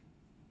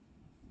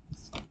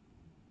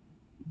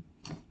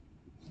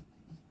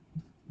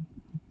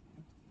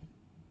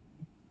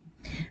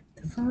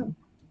 The fuck?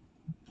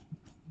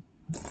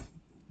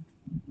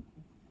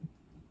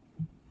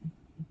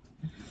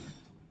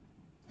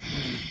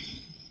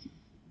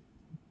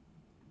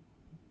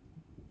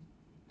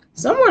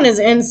 Someone is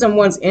in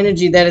someone's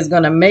energy that is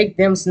going to make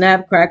them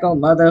snap, crackle,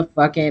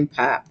 motherfucking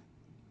pop.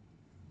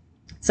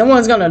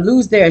 Someone's going to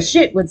lose their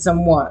shit with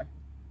someone.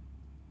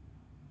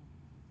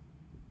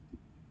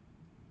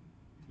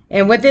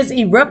 And with this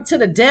erupt to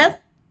the death,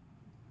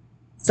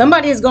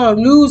 somebody's going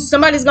to lose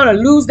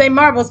their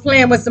marbles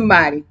playing with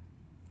somebody.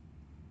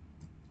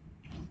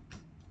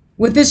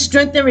 With this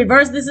strength in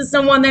reverse, this is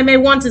someone that may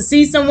want to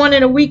see someone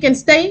in a weakened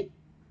state.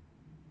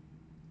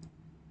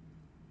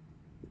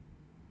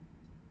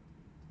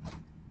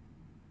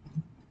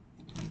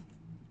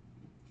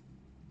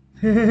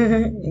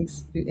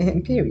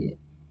 Period.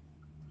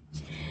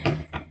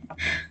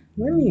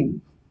 Let me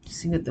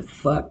see what the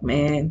fuck,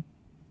 man.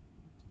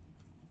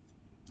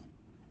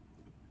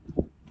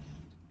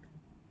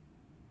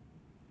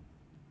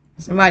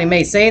 Somebody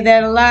may say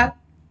that a lot.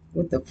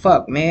 What the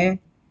fuck, man?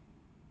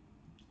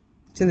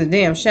 To the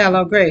damn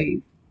shallow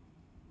grave.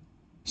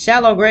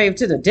 Shallow grave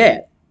to the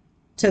death.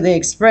 To the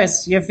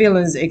express your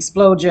feelings,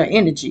 explode your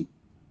energy.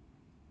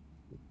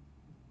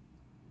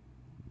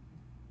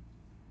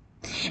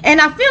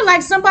 And I feel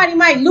like somebody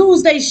might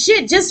lose their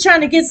shit just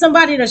trying to get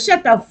somebody to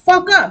shut the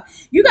fuck up.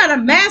 You got a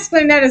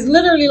masculine that is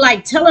literally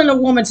like telling a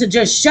woman to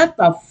just shut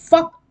the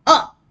fuck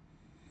up.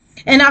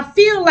 And I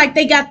feel like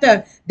they got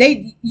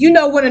you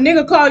know when a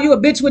nigga call you a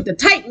bitch with the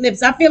tight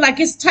lips, I feel like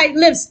it's tight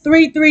lips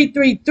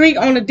 3333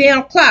 on the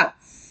damn clock.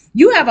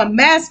 You have a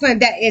masculine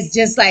that is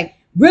just like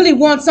really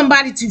want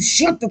somebody to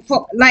shut the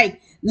fuck,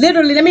 like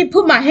literally, let me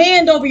put my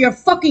hand over your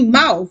fucking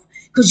mouth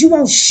because you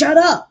won't shut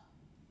up.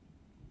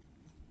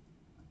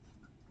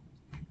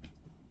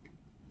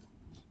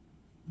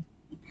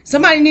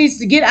 Somebody needs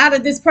to get out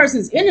of this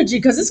person's energy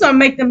because it's going to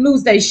make them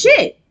lose their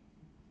shit.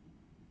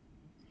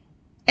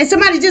 And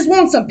somebody just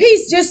wants some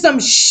peace, just some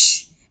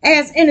shh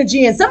ass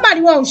energy. And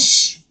somebody wants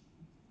shh.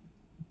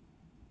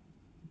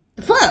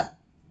 The fuck?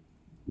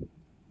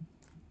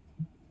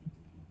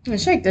 And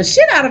shake the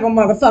shit out of a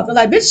motherfucker.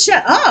 Like, bitch,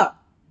 shut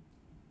up.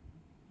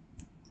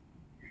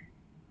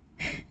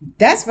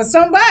 That's for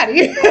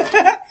somebody.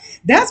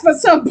 That's for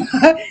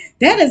somebody.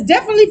 That is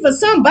definitely for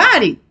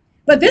somebody.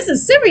 But this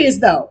is serious,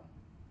 though.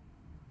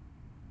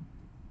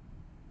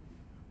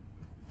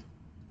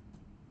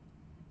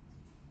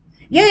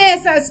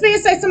 Yeah, so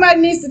Spirit say somebody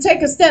needs to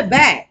take a step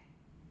back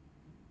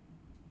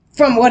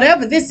from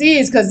whatever this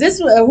is, because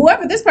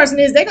whoever this person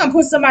is, they're gonna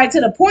put somebody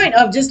to the point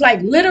of just like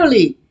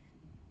literally,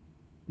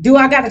 do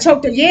I gotta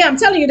choke the? Yeah, I'm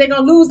telling you, they're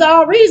gonna lose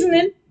all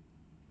reasoning.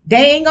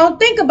 They ain't gonna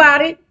think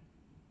about it.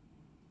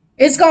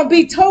 It's gonna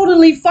be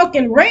totally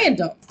fucking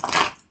random.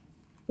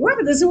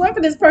 Whoever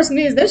this person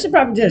is, they should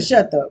probably just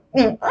shut the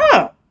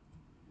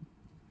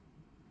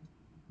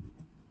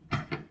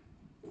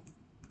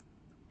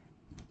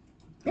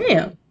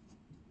Damn.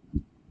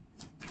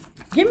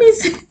 Give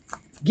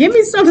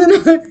me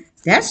something.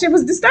 That shit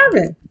was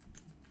disturbing.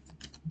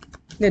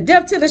 The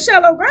death to the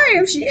shallow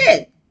grave,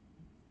 shit.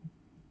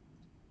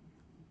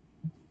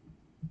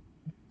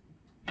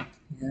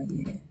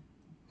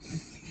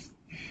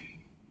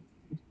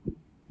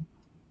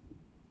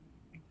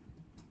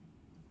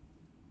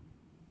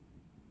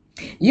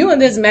 You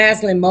and this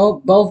masculine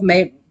both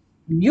may,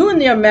 you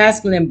and your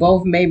masculine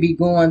both may be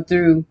going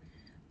through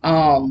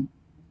um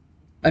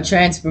a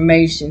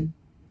transformation.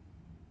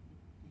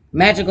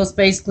 Magical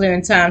space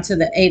clearing time to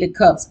the 8 of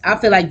Cups. I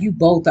feel like you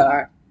both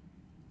are.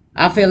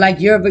 I feel like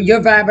you're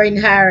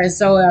vibrating higher, and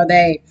so are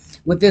they.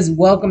 With this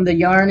welcome the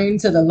yearning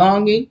to the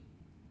longing.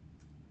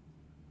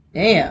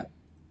 Damn.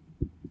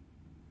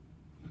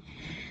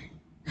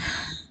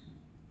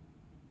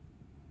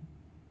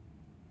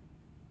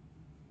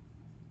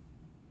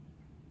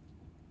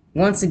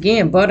 Once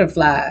again,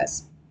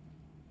 butterflies.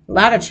 A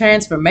lot of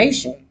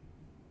transformation.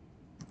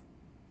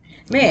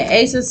 Man,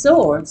 Ace of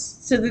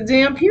Swords to the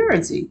damn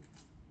purity.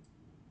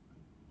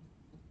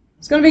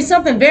 It's going to be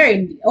something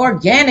very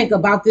organic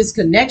about this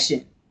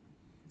connection.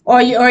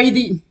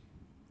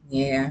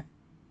 Yeah.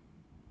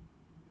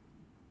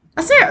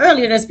 I said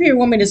earlier that spirit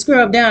want me to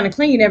scrub down and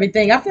clean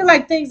everything. I feel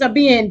like things are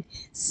being,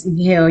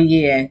 hell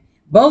yeah.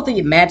 Both of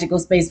your magical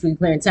space between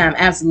clearing time,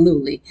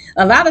 absolutely.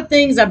 A lot of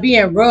things are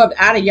being rubbed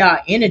out of y'all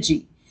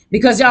energy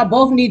because y'all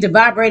both need to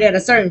vibrate at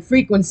a certain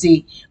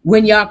frequency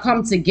when y'all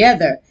come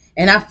together.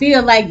 And I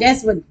feel like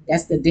that's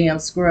the damn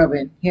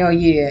scrubbing. Hell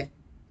yeah.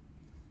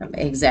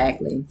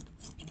 Exactly.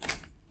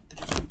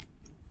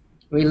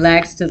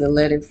 Relax to the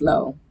let it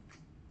flow.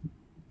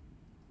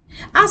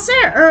 I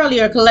said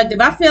earlier, collective,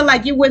 I feel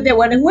like you were there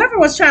when whoever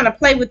was trying to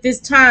play with this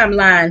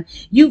timeline,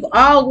 you've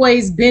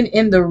always been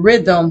in the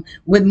rhythm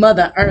with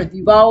Mother Earth.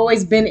 You've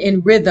always been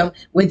in rhythm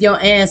with your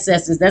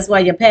ancestors. That's why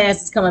your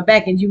past is coming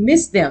back and you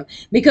miss them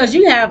because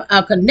you have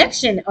a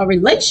connection, a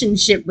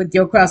relationship with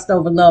your crossed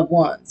over loved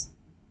ones.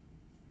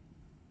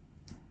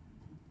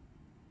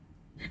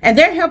 And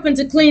they're helping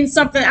to clean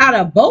something out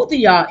of both of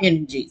y'all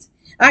energies.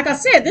 Like I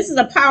said, this is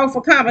a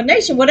powerful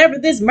combination. Whatever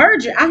this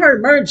merger, I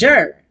heard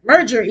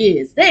merger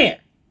is. Damn.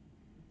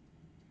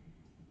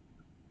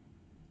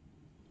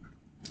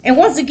 And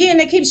once again,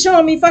 they keep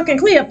showing me fucking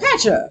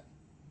Cleopatra.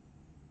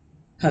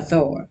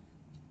 Hathor.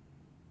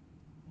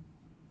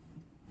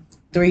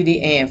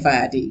 3D and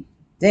 5D.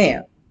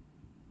 Damn.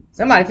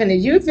 Somebody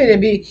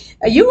finna be,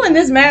 you and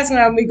this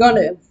masculine are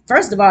gonna,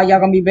 first of all, y'all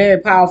gonna be very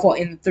powerful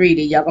in the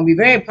 3D. Y'all gonna be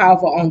very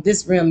powerful on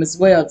this realm as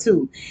well,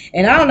 too.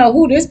 And I don't know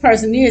who this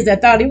person is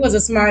that thought it was a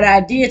smart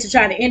idea to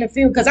try to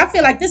interfere because I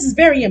feel like this is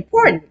very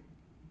important.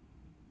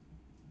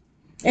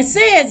 It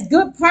says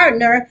good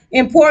partner,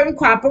 important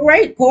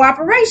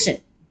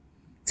cooperation.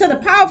 To the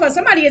powerful,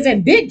 somebody is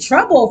in big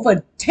trouble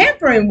for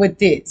tampering with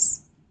this.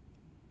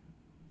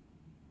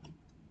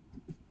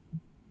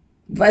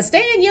 But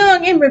staying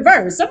young in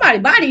reverse,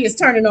 somebody's body is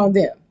turning on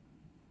them.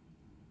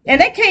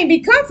 And they can't be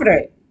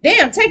comforted.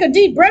 Damn, take a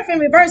deep breath in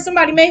reverse.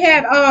 Somebody may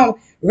have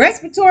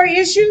respiratory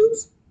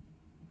issues.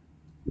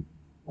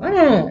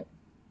 Mm.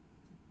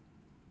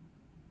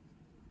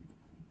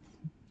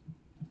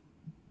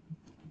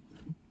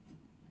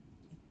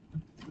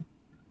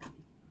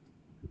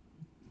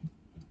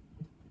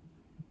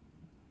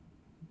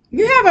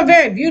 You have a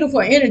very beautiful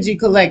energy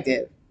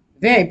collective.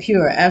 Very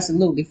pure,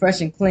 absolutely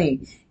fresh and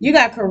clean. You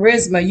got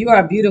charisma. You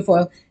are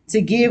beautiful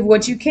to give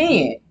what you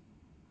can.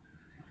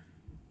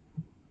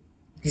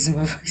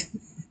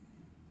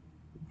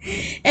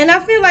 And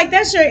I feel like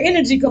that's your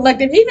energy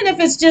collective, even if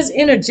it's just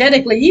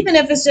energetically, even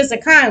if it's just a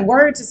kind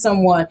word to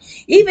someone,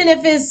 even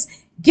if it's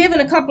giving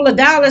a couple of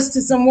dollars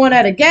to someone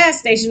at a gas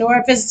station, or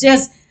if it's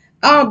just,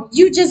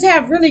 you just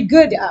have really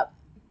good,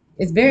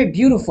 it's very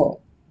beautiful.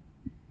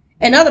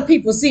 And other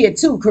people see it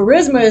too.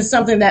 Charisma is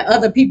something that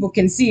other people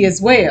can see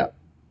as well.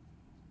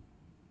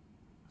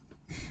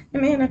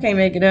 Man, I can't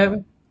make it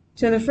up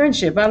to the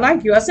friendship. I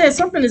like you. I said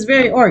something is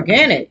very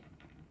organic.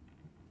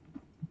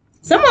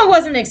 Someone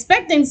wasn't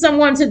expecting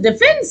someone to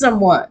defend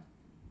someone.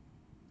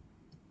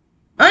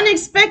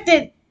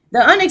 Unexpected, the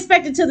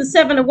unexpected to the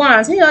 7 of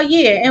Wands. Hell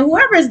yeah. And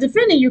whoever is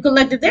defending you,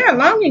 collective, they're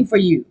longing for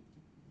you.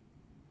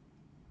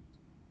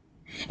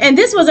 And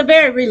this was a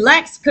very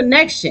relaxed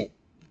connection.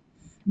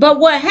 But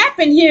what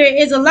happened here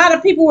is a lot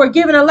of people were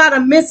given a lot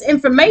of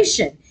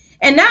misinformation.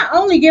 And not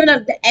only giving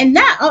up, and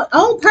not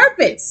on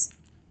purpose.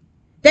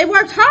 They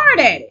worked hard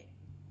at it.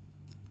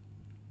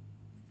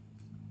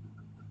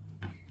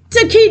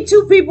 To keep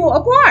two people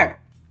apart.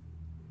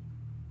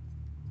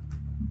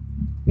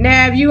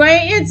 Now, if you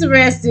ain't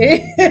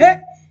interested,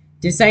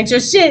 this ain't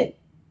your shit.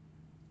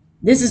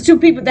 This is two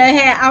people that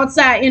had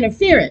outside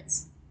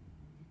interference.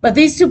 But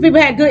these two people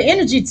had good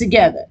energy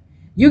together.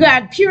 You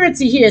got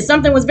purity here.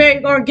 Something was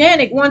very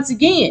organic once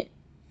again.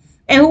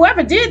 And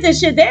whoever did this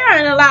shit, they are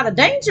in a lot of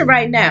danger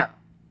right now.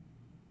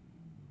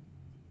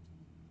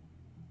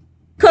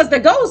 Because the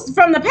ghost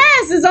from the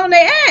past is on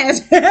their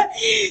ass.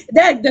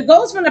 The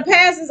ghost from the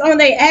past is on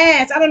their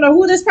ass. I don't know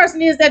who this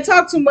person is that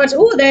talk too much.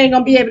 Ooh, they ain't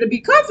going to be able to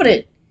be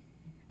comforted.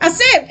 I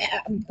said,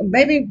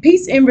 maybe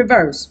peace in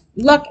reverse.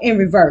 Luck in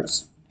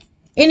reverse.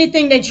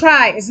 Anything they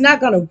try is not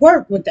going to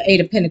work with the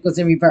 8 of Pentacles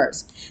in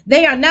reverse.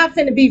 They are not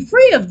going to be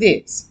free of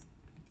this.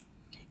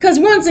 Because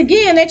once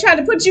again, they try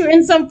to put you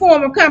in some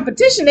form of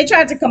competition. They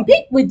try to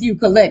compete with you,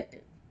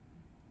 collective.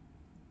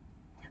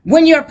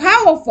 When you're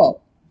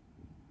powerful.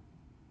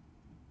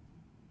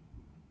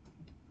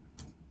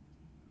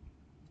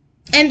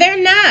 And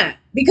they're not,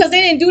 because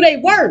they didn't do their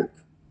work.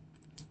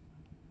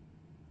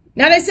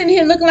 Now they're sitting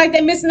here looking like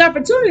they're missing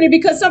opportunity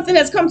because something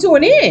has come to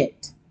an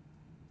end.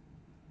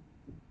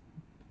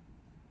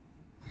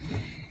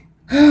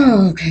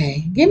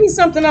 Okay, give me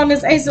something on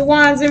this Ace of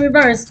Wands in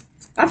reverse.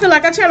 I feel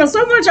like I channeled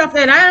so much off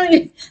that I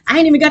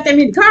ain't even got that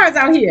many cards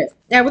out here.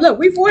 Now look,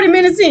 we 40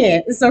 minutes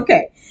in. It's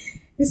okay.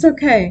 It's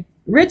okay.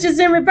 Riches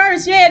in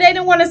reverse. Yeah, they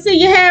don't want to see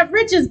you have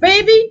riches,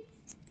 baby.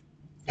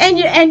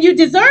 And you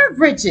deserve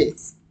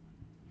riches.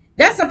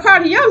 That's a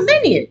part of your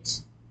lineage.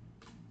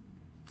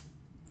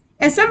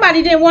 And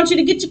somebody didn't want you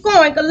to get your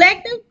coin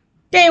collective.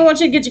 They didn't want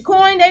you to get your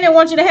coin. They didn't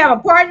want you to have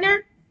a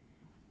partner.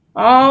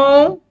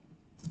 Oh.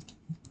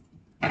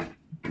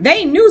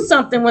 They knew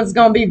something was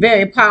going to be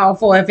very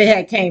powerful if it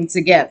had came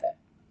together.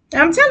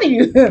 I'm telling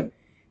you,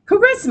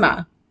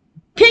 charisma.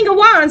 King of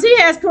Wands, he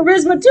has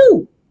charisma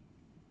too.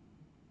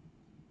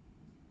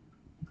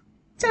 I'm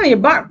telling you,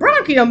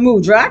 bronchial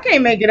mudra. I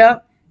can't make it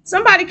up.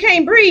 Somebody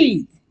can't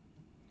breathe.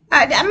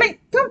 I mean,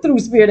 come through,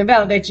 spirit, and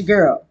validate your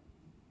girl.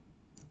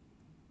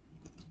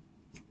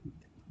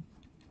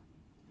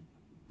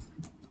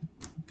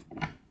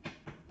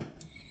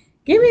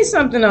 Give me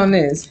something on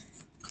this.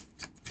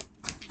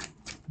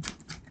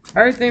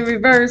 Earth in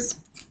reverse.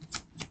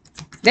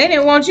 They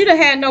didn't want you to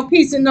have no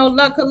peace and no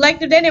luck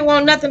collective. They didn't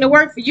want nothing to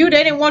work for you.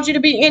 They didn't want you to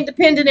be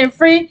independent and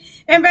free.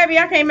 And baby,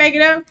 I can't make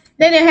it up.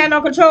 They didn't have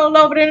no control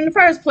over it in the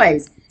first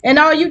place. And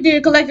all you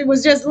did collective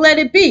was just let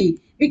it be,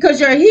 because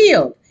you're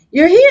healed.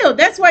 You're healed.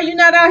 That's why you're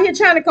not out here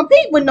trying to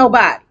compete with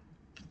nobody.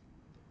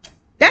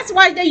 That's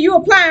why you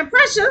applying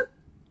pressure.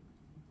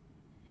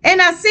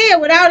 And I said,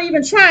 without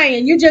even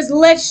trying, you just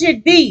let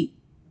shit be.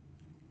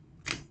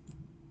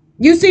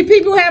 You see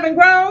people having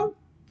grown,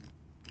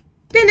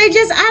 then they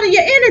just out of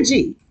your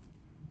energy.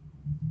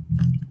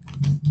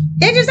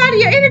 They're just out of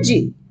your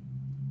energy.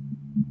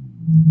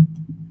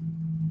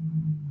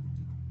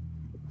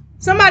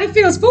 Somebody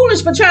feels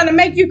foolish for trying to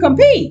make you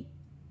compete.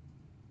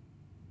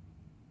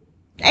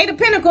 Eight of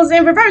Pentacles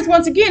in reverse.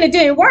 Once again, it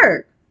didn't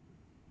work.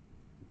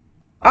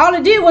 All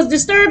it did was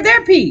disturb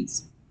their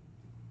peace.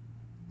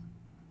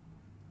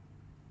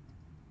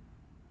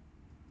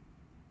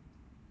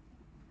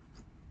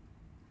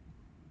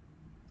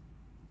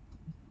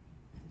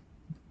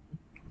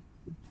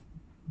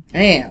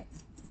 Damn.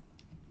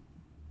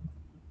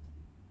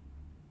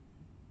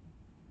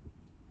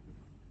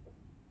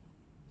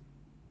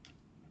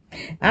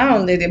 I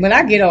don't let it. When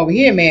I get over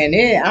here, man,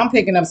 I'm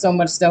picking up so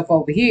much stuff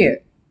over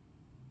here.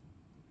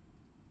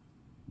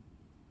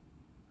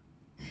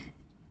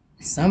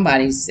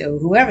 Somebody, so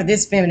whoever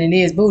this feminine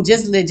is, boo,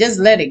 just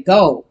let it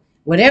go.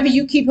 Whatever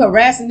you keep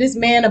harassing this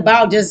man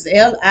about, just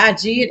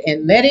LIG it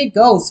and let it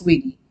go,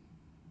 sweetie.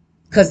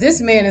 Because this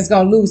man is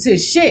going to lose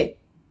his shit.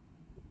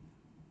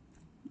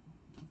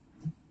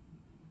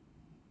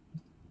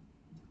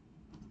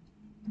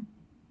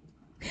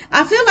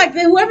 I feel like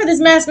that whoever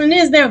this masculine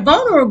is, they're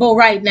vulnerable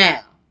right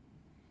now.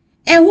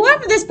 And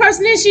whoever this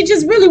person is, she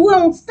just really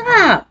won't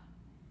stop.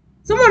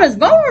 Someone is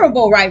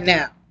vulnerable right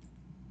now.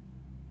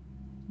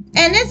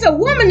 And it's a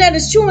woman that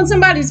is chewing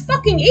somebody's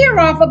fucking ear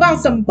off about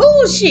some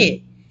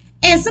bullshit.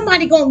 And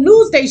somebody gonna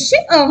lose their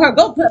shit on her.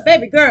 Go put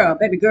baby girl,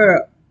 baby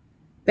girl,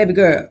 baby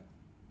girl.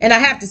 And I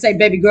have to say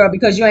baby girl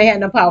because you ain't had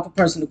no powerful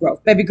personal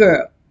growth. Baby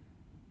girl.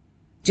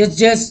 Just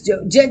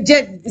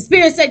the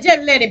spirit said,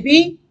 just let it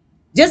be.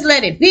 Just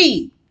let it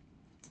be.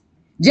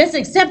 Just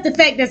accept the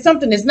fact that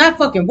something is not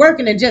fucking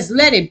working and just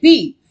let it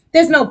be.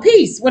 There's no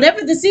peace.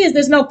 Whatever this is,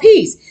 there's no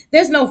peace.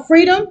 There's no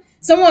freedom.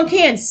 Someone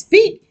can't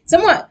speak.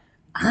 Somebody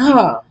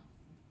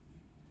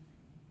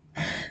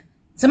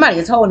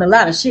is holding a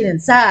lot of shit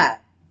inside.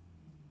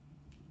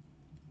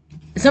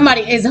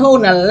 Somebody is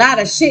holding a lot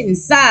of shit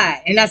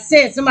inside. And I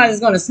said somebody's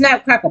going to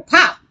snap, crackle,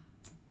 pop.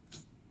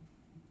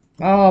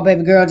 Oh,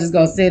 baby girl, just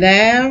go sit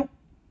down.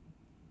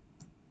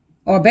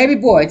 Or baby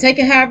boy, take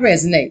it how it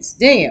resonates.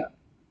 Damn.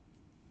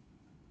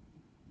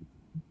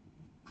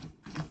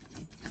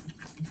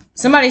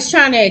 Somebody's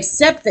trying to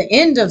accept the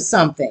end of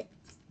something.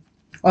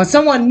 Or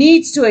someone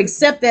needs to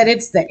accept that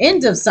it's the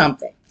end of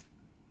something.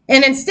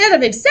 And instead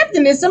of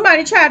accepting it,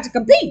 somebody tried to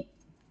compete.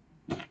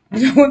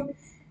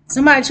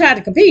 Somebody tried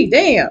to compete.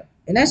 Damn.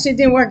 And that shit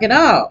didn't work at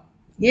all.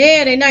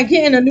 Yeah, they're not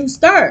getting a new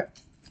start.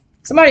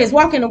 Somebody is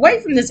walking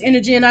away from this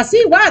energy. And I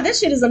see why.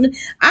 This shit is...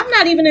 I'm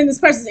not even in this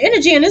person's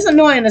energy. And it's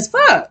annoying as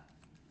fuck.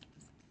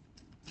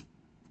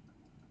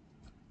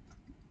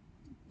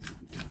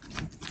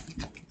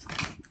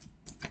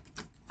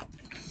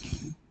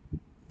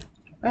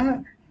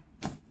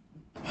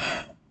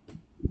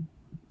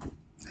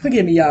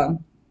 Forgive me,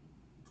 y'all.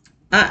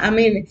 I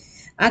mean,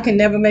 I can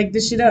never make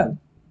this shit up.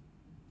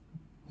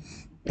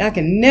 I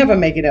can never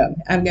make it up.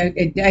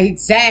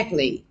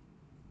 Exactly.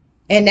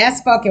 And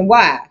that's fucking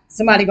why.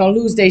 Somebody gonna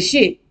lose their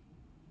shit.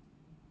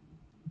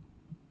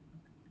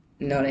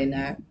 No, they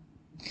not.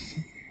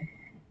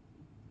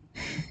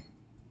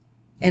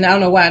 And I don't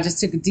know why I just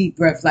took a deep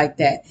breath like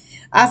that.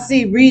 I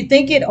see,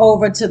 rethink it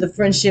over to the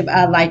friendship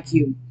I like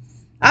you.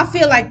 I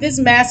feel like this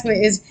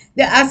masculine is...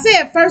 I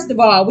said, first of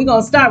all, we're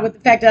going to start with the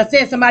fact that I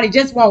said somebody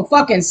just won't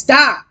fucking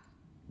stop.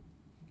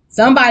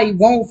 Somebody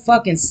won't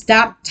fucking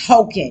stop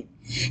talking.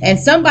 And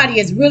somebody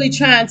is really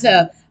trying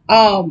to,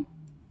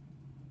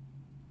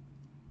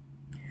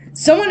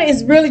 someone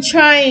is really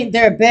trying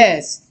their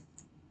best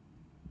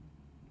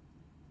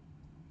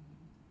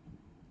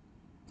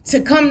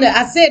to come to,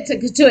 I said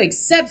to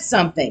accept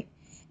something.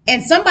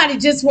 And somebody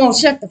just won't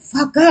shut the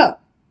fuck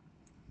up.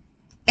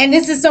 And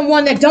this is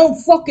someone that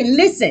don't fucking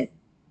listen.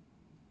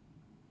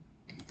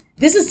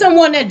 This is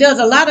someone that does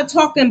a lot of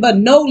talking but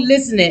no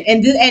listening.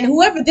 And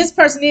whoever this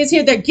person is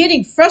here, they're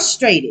getting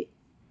frustrated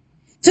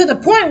to the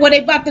point where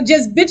they about to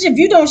just, bitch, if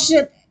you don't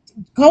shit,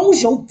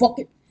 close your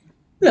fucking,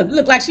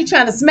 look like she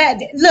trying to smack,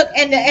 look,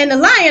 and the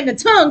lion, the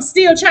tongue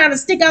still trying to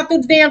stick out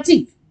through the damn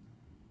teeth.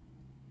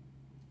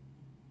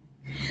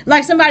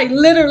 Like somebody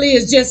literally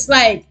is just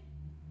like,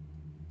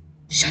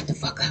 shut the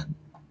fuck up.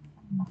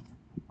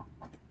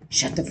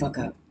 Shut the fuck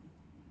up.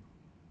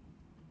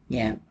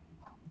 Yeah.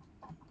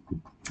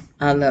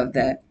 I love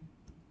that.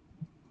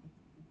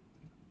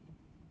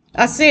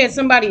 I said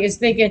somebody is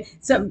thinking,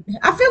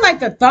 I feel like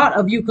the thought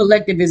of you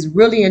collective is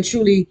really and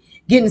truly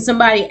getting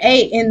somebody,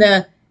 A, in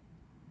the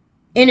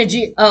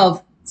energy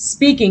of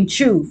speaking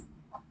truth,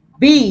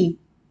 B,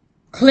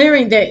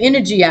 clearing their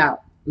energy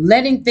out,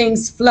 letting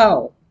things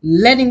flow,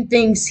 letting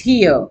things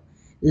heal,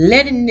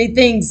 letting the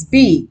things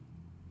be.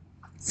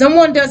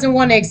 Someone doesn't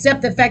want to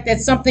accept the fact that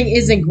something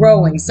isn't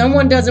growing.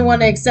 Someone doesn't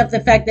want to accept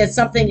the fact that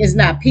something is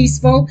not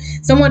peaceful.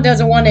 Someone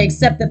doesn't want to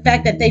accept the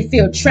fact that they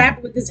feel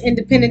trapped with this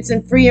independence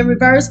and free in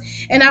reverse.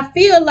 And I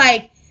feel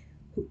like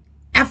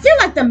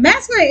the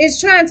masculine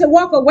is trying to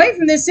walk away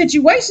from this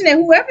situation,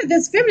 and whoever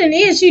this feminine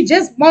is, she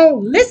just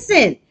won't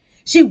listen.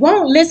 She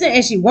won't listen,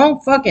 and she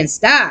won't fucking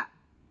stop.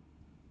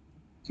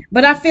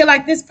 But I feel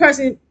like this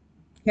person,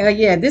 hell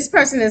yeah, this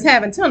person is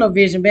having tunnel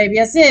vision, baby.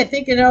 I said,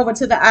 thinking it over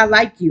to the I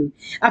like you.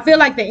 I feel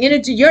like the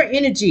energy, your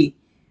energy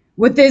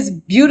with this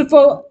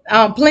beautiful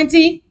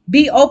plenty,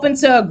 be open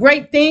to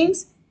great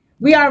things.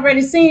 We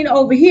already seen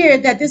over here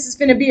that this is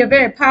going to be a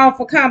very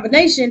powerful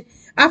combination.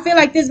 I feel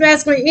like this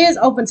masculine is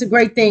open to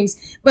great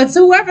things. But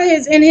whoever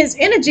is in his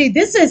energy,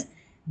 this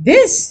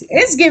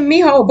is giving me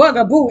whole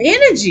bugaboo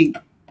energy.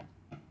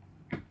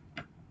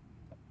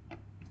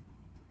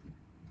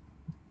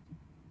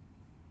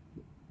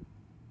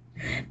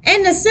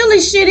 And the silly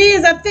shit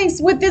is, I think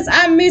with this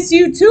I miss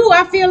you too,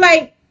 I feel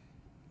like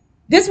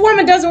this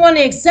woman doesn't want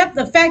to accept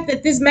the fact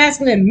that this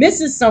masculine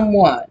misses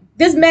someone.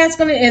 This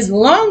masculine is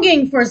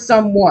longing for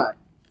someone.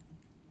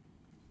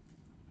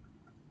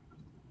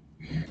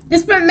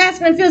 This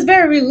masculine feels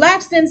very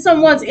relaxed in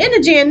someone's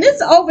energy. And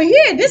this over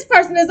here, this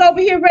person is over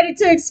here ready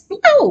to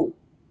explode.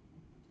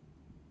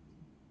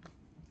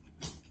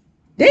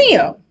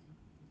 Damn.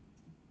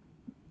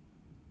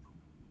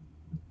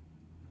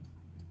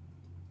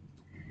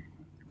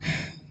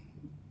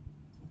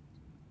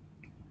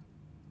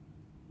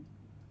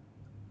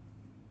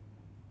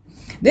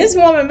 This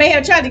woman may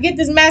have tried to get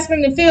this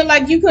masculine to feel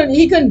like he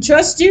couldn't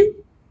trust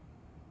you.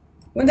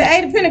 When the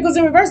Eight of Pentacles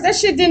in reverse, that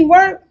shit didn't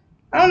work.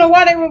 I don't know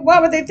why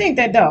would they think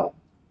that though?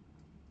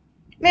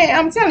 Man,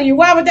 I'm telling you,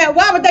 why would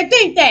they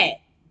think that?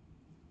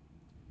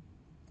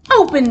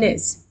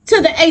 Openness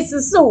to the Ace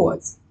of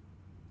Swords.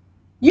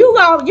 You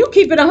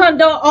keep it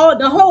 100 all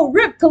the whole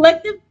rip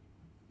collective.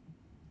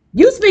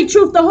 You speak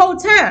truth the whole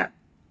time.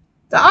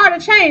 The art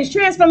of change,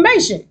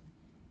 transformation.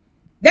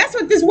 That's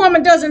what this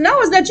woman doesn't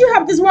know, is that you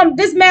help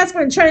this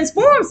masculine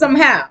transform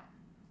somehow.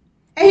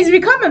 And he's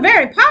becoming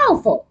very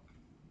powerful.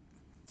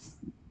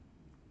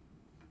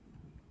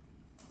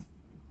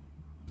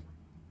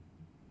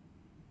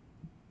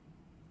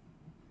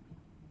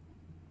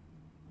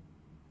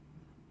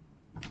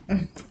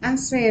 I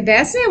said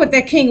that. I said with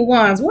that King of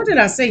Wands. What did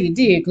I say you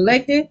did,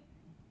 collective?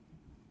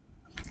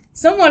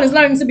 Someone is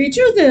learning to be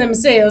true to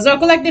themselves. Or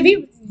collective,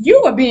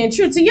 you are being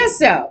true to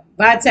yourself.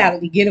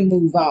 Vitality, get a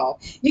move on.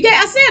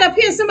 I said up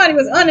here somebody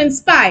was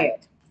uninspired.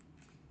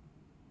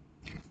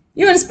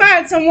 You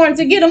inspired someone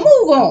to get a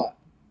move on.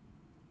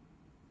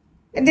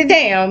 And the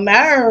damn,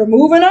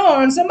 moving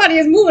on. Somebody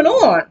is moving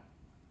on.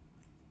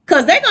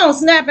 Because they're going to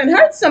snap and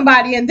hurt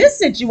somebody in this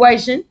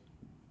situation.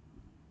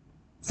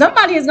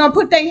 Somebody is going to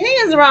put their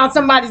hands around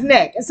somebody's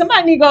neck. And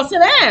somebody need to go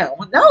sit down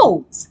with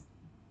those.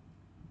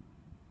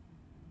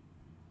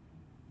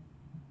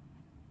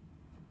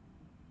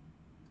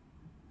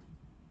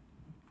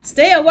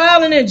 Stay a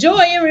while and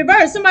enjoy in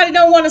reverse. Somebody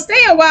don't want to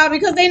stay a while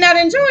because they're not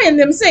enjoying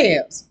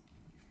themselves.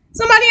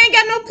 Somebody ain't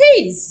got no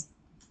peace.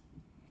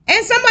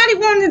 And somebody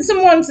wanted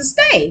someone to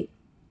stay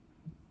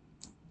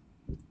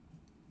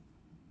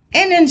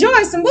and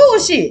enjoy some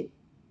bullshit.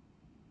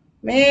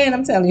 Man,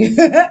 I'm telling you.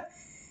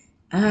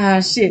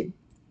 Shit.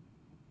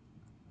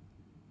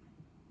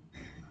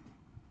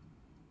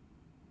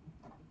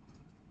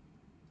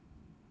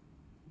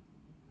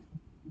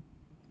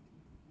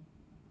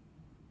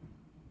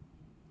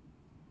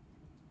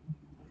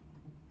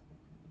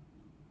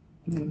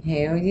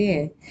 Hell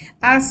yeah.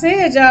 I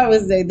said y'all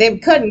they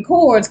cutting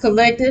cords,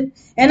 collected.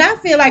 And I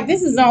feel like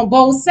this is on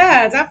both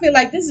sides. I feel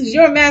like this is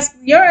your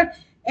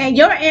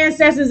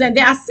ancestors. And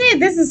I said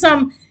this is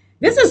some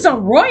This is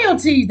some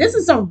royalty. This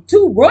is some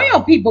two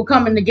royal people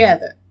coming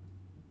together.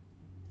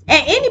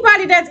 And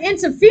anybody that's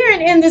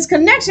interfering in this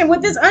connection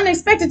with this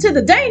unexpected to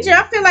the danger,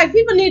 I feel like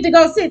people need to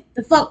go sit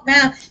the fuck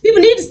down.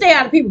 People need to stay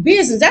out of people's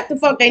business. That's the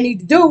fuck they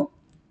need to do.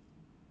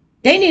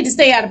 They need to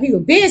stay out of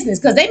people's business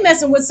because they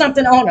messing with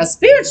something on a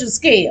spiritual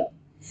scale.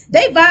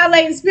 They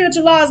violating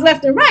spiritual laws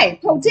left and right,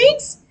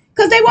 potinks,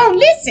 because they won't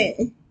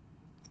listen.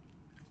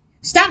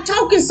 Stop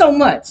talking so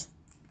much.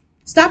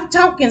 Stop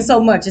talking so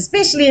much,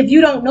 especially if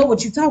you don't know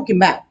what you're talking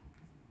about.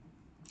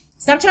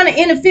 Stop trying to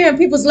interfere in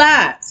people's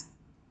lives,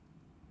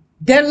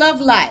 their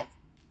love life.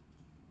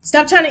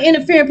 Stop trying to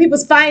interfere in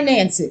people's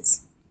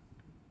finances.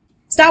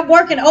 Stop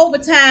working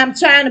overtime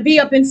trying to be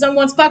up in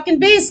someone's fucking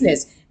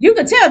business. You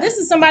can tell this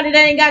is somebody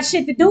that ain't got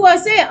shit to do. I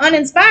said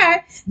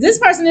uninspired. This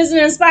person isn't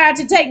inspired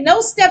to take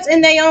no steps in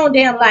their own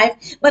damn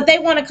life, but they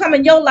want to come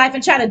in your life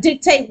and try to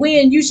dictate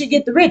when you should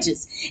get the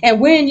riches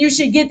and when you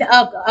should get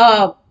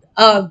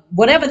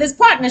whatever this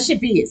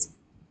partnership is.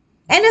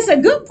 And it's a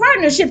good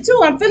partnership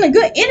too. I'm feeling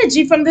good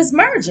energy from this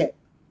merger.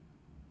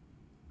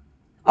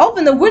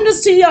 Open the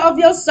windows of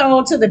your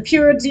soul to the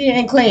purity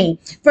and clean,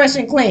 fresh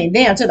and clean,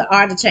 down to the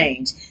art of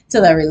change, to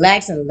the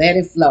relax and let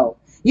it flow.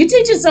 You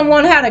teaching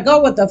someone how to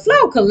go with the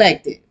flow,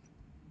 collective.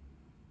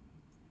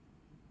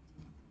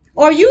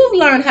 Or you've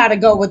learned how to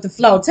go with the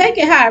flow. Take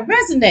it how it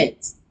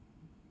resonates.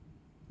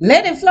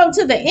 Let it flow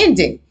to the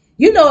ending.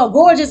 You know, a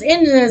gorgeous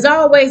ending is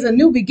always a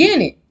new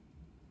beginning.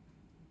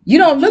 You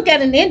don't look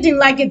at an ending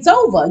like it's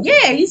over.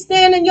 Yeah, you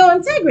stand in your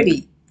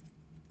integrity.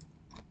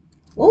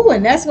 Oh,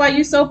 and that's why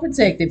you're so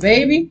protected,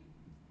 baby.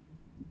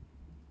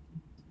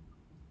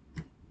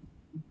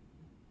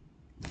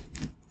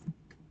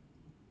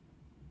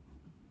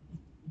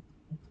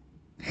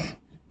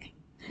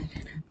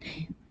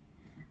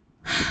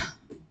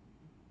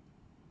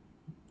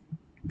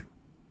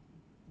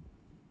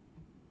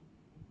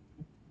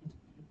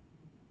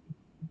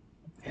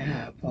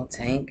 Ah, poor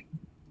Tank.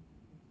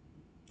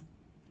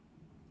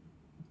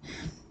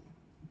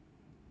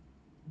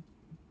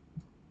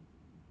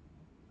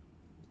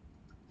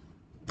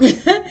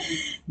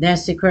 That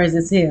shit crazy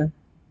as hell.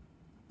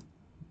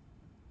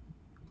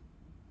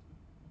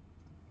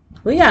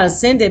 We got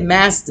ascended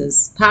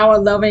masters, power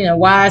loving and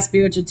wise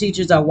spiritual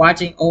teachers are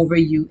watching over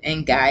you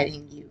and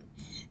guiding you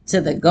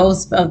to the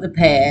ghosts of the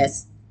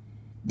past.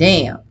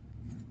 Damn.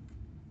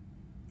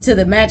 To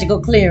the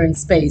magical clearing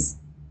space.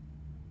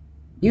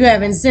 You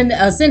have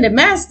ascended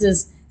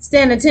masters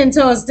standing 10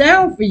 toes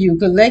down for you,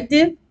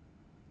 collective.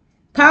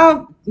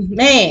 Power,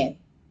 man.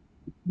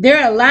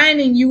 They're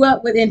aligning you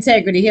up with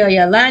integrity. Hell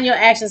yeah. Align your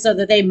actions so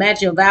that they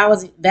match your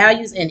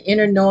values and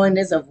inner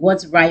knowingness of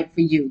what's right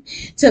for you.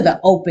 To the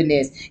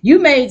openness. You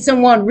made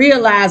someone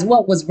realize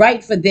what was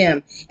right for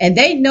them. And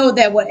they know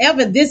that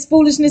whatever this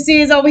foolishness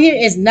is over here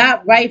is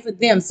not right for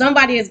them.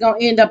 Somebody is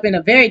going to end up in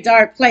a very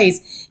dark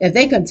place if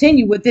they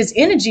continue with this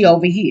energy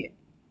over here.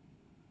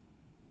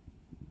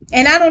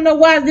 And I don't know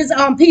why this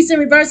peace in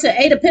reverse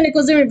to Eight of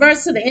Pentacles in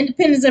reverse to the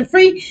independence and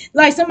free.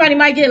 Like somebody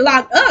might get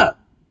locked up.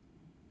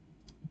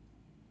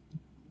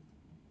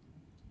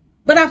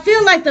 But I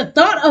feel like the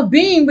thought of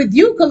being with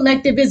you,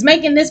 collective, is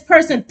making this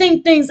person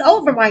think things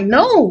over. I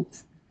know.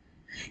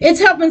 It's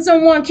helping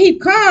someone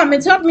keep calm.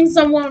 It's helping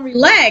someone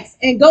relax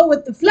and go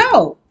with the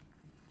flow.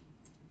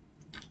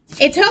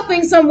 It's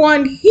helping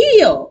someone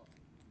heal.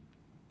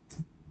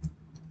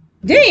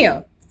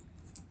 Damn.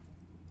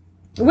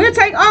 We'll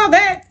take all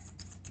that.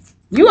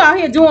 You out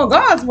here doing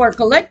God's work,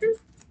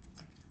 collective.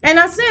 And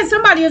I said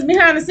somebody is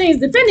behind the scenes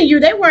defending you.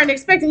 They weren't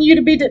expecting you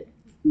to be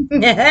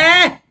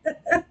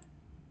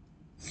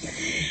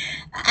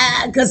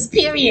cause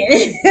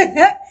period.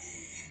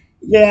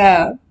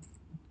 Yeah.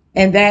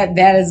 And that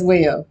as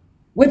well.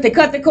 With the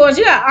cut the cords,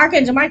 you got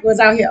Archangel Michael is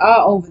out here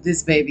all over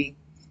this, baby.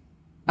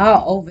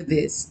 All over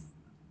this.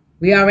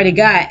 We already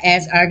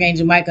asked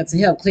Archangel Michael to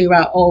help clear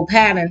out old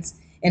patterns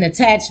and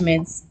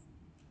attachments,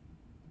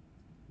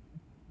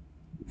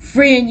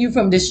 freeing you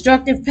from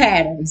destructive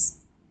patterns.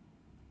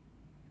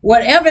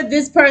 Whatever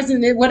this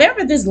person,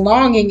 whatever this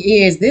longing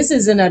is, this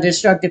isn't a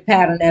destructive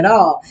pattern at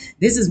all.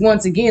 This is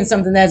once again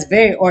something that's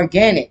very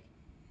organic.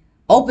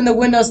 Open the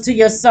windows to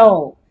your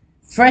soul,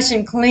 fresh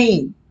and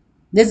clean.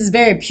 This is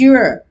very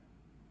pure.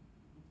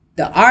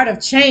 The art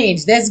of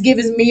change, that's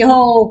giving me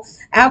whole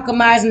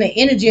alchemizing the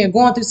energy and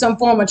going through some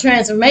form of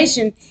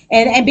transformation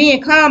and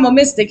being calm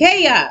amidst the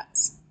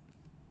chaos.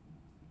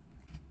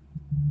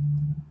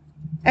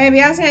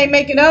 Maybe I can't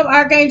make it up.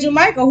 Archangel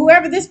Michael,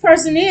 whoever this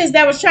person is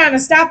that was trying to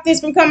stop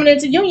this from coming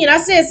into union. I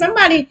said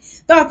somebody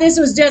thought this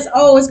was just,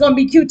 oh, it's going to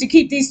be cute to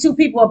keep these two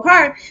people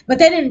apart. But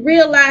they didn't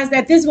realize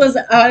that this was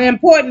an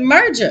important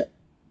merger.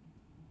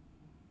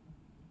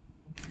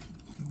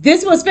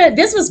 This was going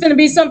to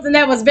be something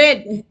that was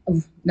very,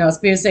 no,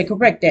 Spirit said,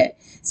 correct that.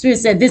 Spirit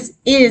said this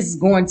is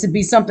going to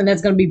be something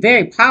that's going to be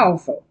very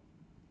powerful.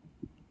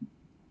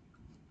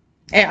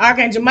 And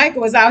Archangel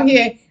Michael is out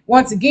here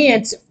once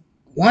again,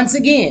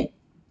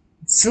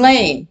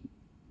 slaying.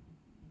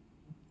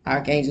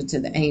 Archangel to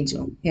the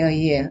angel. Hell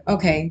yeah.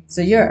 Okay.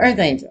 So you're an earth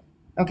angel.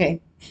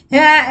 Okay.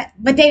 But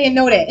they didn't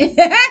know that.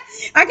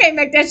 I can't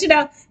make that shit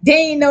up. They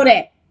didn't know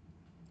that.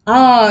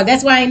 Oh,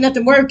 that's why ain't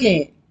nothing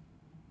working.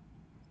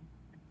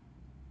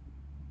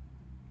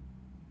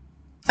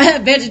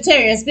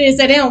 Vegetarian spirit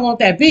said they don't want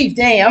that beef.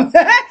 Damn.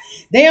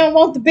 They don't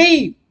want the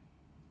beef.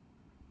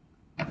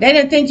 They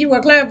didn't think you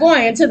were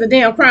clairvoyant to the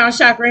damn crown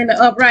chakra in the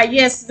upright.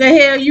 Yes, the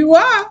hell you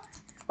are.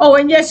 Oh,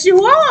 and yes,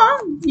 you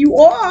are. You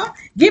are.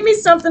 Give me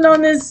something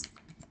on this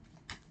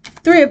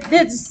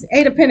this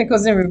Eight of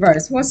Pentacles in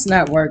reverse. What's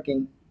not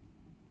working?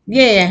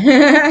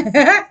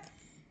 Yeah.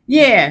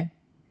 Yeah.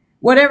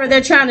 Whatever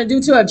they're trying to do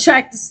to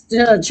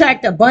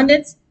attract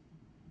abundance.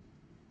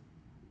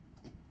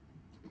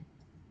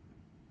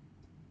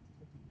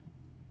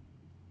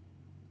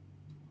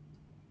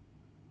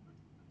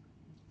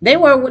 They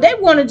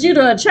wanted you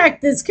to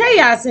attract this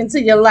chaos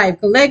into your life,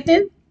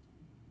 collective.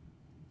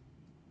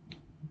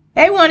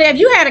 They wanted, if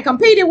you had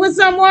competed with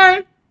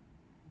someone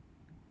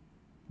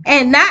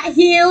and not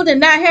healed and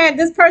not had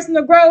this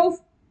personal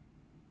growth,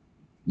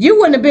 you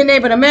wouldn't have been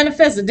able to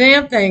manifest a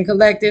damn thing,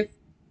 collective.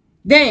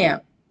 Damn.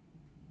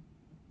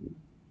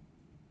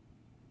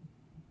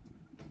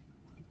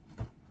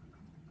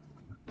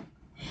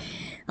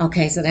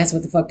 Okay, so that's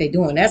what the fuck they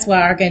doing. That's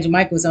why Archangel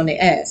Michael was on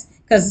their ass.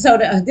 Because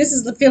this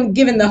is the film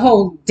giving the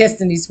whole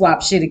destiny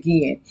swap shit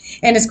again.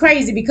 And it's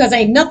crazy because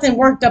ain't nothing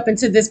worked up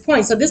until this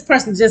point. So this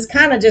person just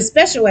kind of just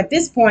special at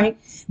this point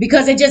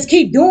because they just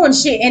keep doing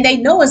shit and they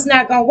know it's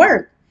not going to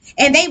work.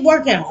 And they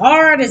working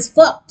hard as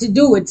fuck to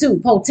do it too.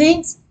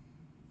 Potinks.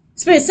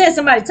 Spirit said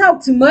somebody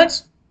talk too much.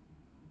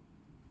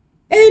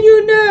 And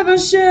you never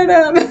shut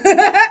up.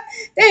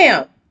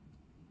 Damn.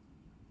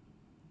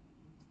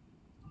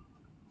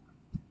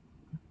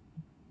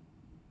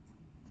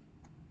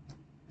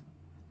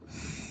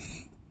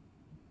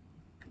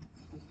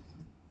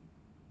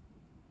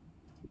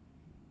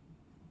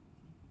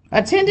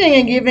 Attending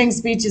and giving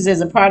speeches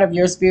is a part of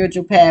your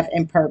spiritual path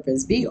and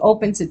purpose. Be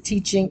open to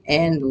teaching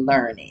and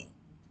learning.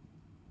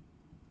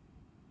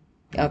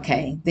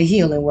 Okay, the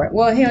healing work.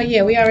 Well, hell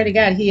yeah, we already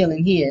got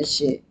healing here.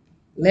 Shit.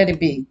 Let it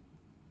be.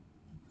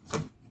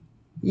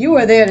 You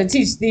were there to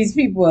teach these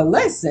people a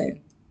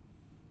lesson.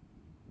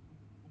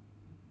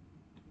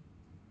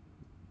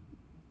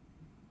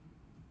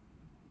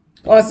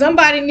 Or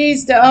somebody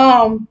needs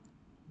to,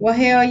 well,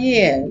 hell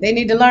yeah. They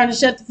need to learn to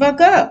shut the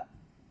fuck up.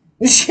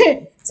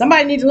 Shit.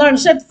 Somebody need to learn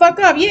to shut the fuck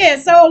up. Yeah,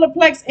 solar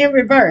plex in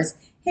reverse.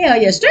 Hell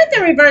yeah. Strength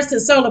in reverse to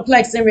solar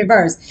plex in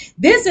reverse.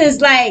 This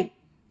is like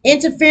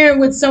interfering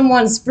with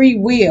someone's free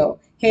will.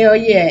 Hell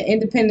yeah.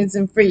 Independent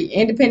and free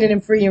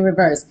in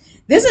reverse.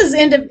 This is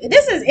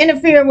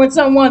interfering with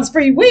someone's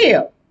free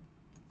will.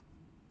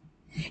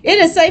 It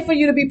is safe for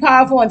you to be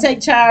powerful and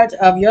take charge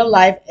of your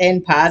life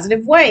in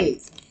positive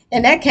ways.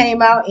 And that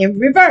came out in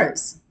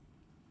reverse.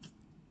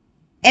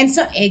 And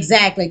so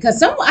exactly,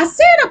 because I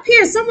said up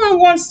here, someone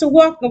wants to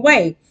walk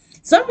away.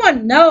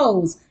 Someone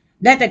knows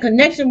that the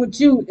connection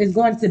with you is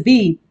going to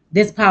be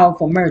this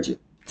powerful merger.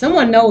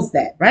 Someone knows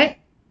that, right?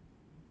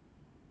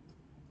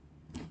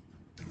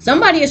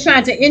 Somebody is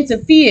trying to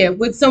interfere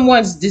with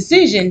someone's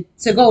decision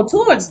to go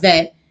towards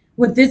that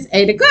with this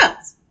Eight of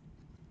Cups.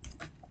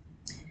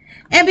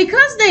 And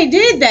because they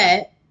did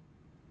that,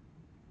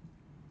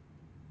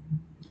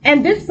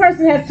 and this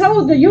person has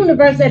told the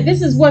universe that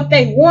this is what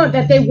they want,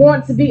 that they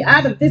want to be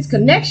out of this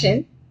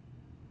connection,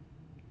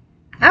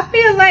 I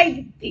feel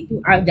like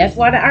that's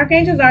why the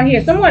archangels are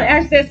here. Someone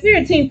asked their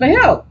spirit team for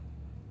help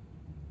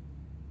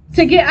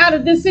to get out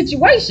of this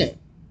situation.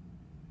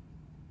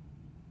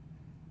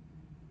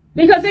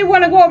 Because they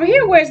want to go over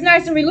here where it's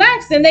nice and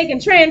relaxed and they can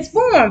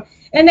transform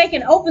and they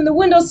can open the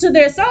windows to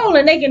their soul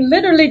and they can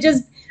literally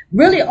just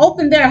really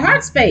open their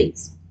heart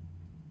space.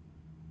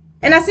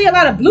 And I see a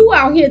lot of blue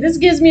out here. This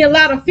gives me a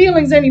lot of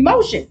feelings and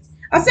emotions.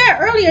 I said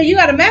earlier, you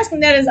got a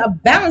masculine that is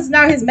balancing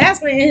out his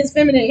masculine and his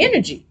feminine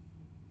energy.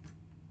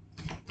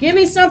 Give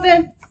me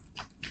something.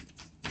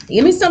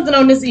 Give me something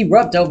on this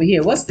erupt over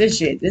here. What's this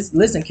shit? This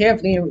listen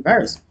carefully in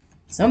reverse.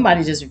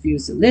 Somebody just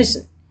refused to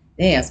listen.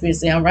 Damn, Spirit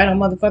say I'm right on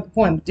motherfucking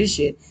point with this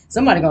shit.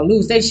 Somebody gonna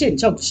lose their shit and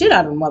choke the shit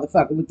out of a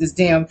motherfucker with this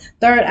damn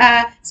third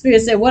eye.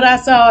 Spirit said what I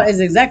saw is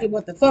exactly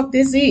what the fuck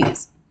this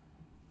is.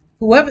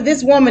 Whoever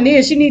this woman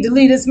is, she need to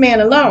leave this man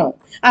alone.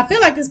 I feel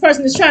like this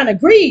person is trying to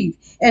grieve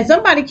and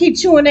somebody keep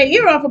chewing their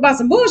ear off about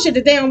some bullshit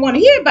that they don't want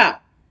to hear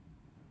about.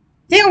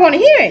 They don't want to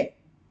hear it.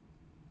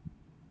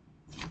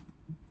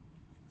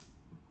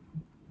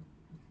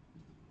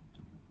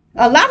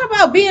 A lot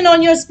about being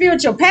on your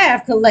spiritual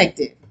path,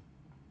 collective.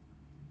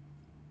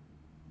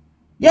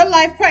 Your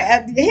life,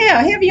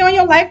 heavy on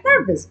your life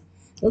purpose.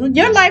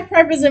 Your life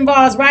purpose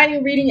involves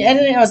writing, reading,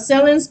 editing, or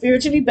selling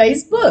spiritually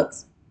based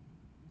books.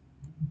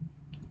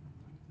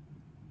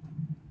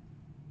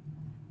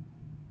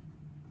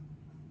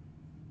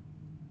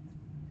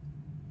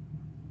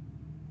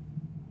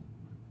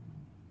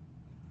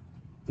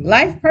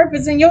 Life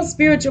purpose in your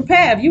spiritual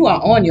path. You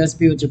are on your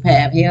spiritual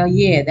path. Hell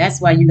yeah. That's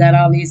why you got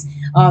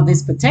all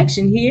this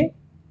protection here.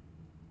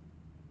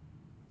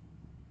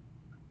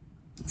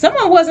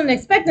 Someone wasn't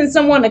expecting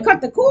someone to cut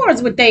the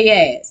cords with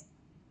their ass.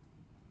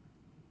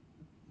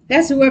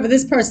 That's whoever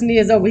this person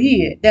is over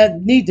here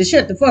that need to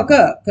shut the fuck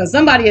up. Because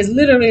somebody is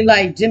literally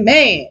like,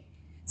 man,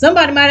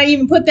 somebody might have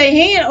even put their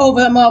hand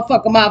over a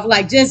motherfucker mouth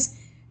like, just,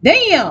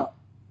 damn.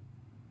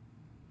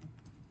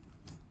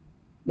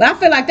 But I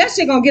feel like that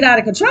shit gonna get out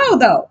of control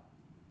though.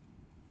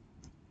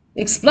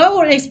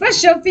 Explode,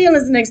 express your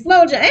feelings and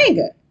explode your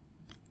anger.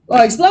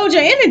 Or explode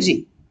your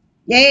energy.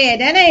 Yeah,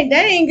 that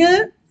ain't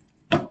good.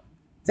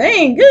 That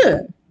ain't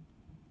good.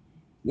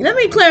 Let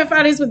me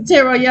clarify this with the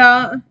tarot,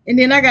 y'all. And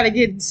then I gotta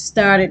get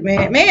started,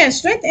 man. Man,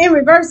 strength in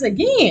reverse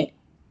again.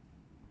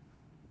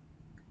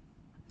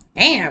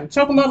 Damn,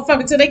 choke a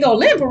motherfucker till they go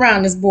limp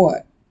around this boy.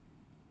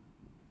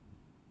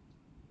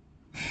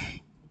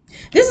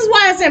 This is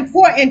why it's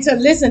important to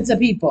listen to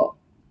people.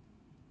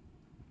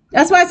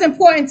 That's why it's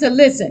important to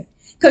listen.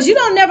 Because you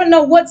don't never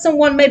know what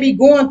someone may be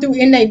going through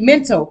in their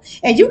mental.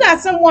 And you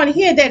got someone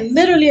here that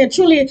literally and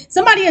truly,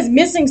 somebody is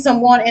missing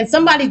someone and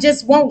somebody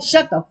just won't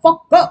shut the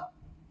fuck up.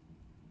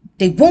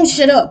 They won't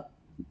shut up.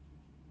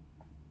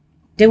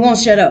 They won't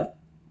shut up.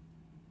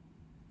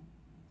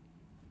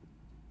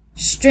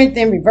 Strength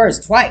in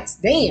reverse twice.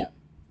 Damn.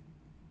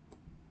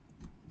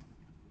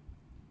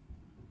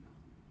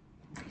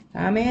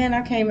 Ah, man,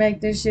 I can't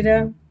make this shit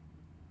up.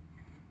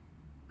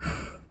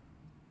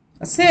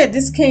 I said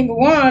this King of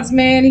Wands,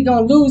 man, he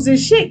gonna lose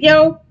his shit,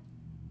 yo.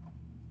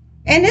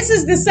 And this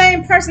is the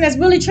same person that's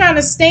really trying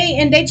to stay,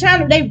 and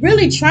they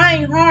really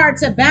trying hard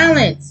to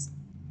balance.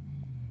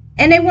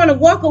 And they want to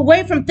walk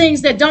away from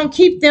things that don't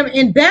keep them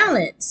in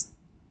balance.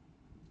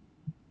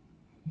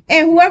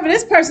 And whoever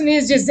this person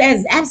is just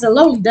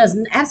absolutely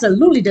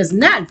does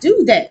not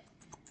do that.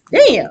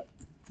 Damn.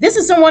 This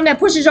is someone that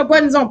pushes your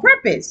buttons on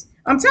purpose.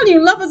 I'm telling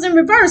you, lovers in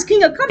reverse,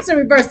 King of Cups in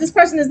reverse. This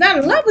person is not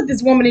in love with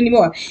this woman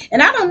anymore.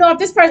 And I don't know if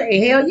this person,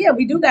 hell yeah,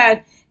 we do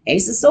got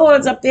Ace of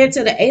Swords up there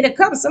to the Eight of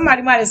Cups.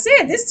 Somebody might have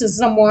said this to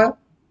someone.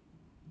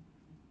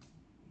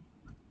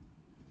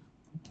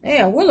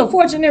 And Wheel of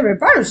Fortune in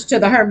reverse to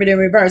the Hermit in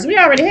reverse. We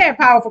already had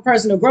powerful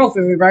personal growth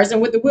in reverse.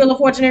 And with the Wheel of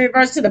Fortune in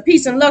reverse to the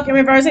Peace and Luck in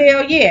reverse,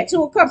 hell yeah.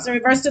 Two of Cups in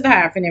reverse to the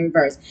Hierophant in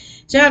reverse.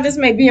 Child, this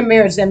may be a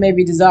marriage that may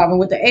be dissolving.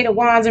 With the Eight of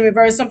Wands in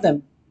reverse,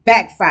 something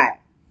backfired.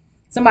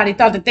 Somebody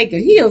thought that they could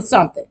heal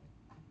something.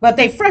 But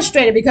they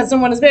frustrated because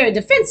someone is very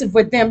defensive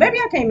with them. Baby,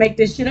 I can't make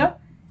this shit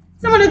up.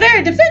 Someone is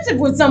very defensive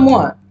with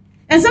someone.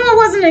 And someone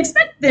wasn't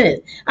expecting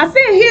it. I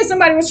feel here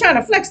somebody was trying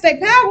to flex their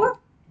power.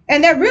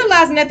 And they're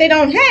realizing that they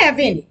don't have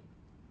any.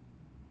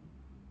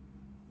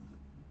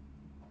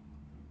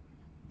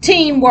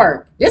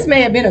 Teamwork. This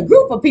may have been a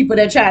group of people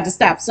that tried to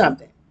stop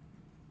something.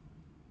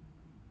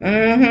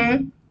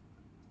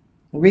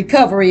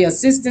 Recovery,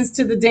 assistance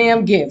to the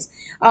damn gifts.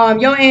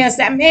 Your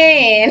ancestor,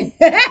 man.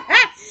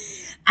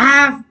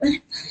 I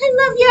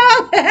love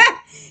y'all.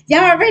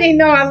 Y'all already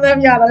know I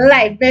love y'all to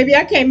life, baby.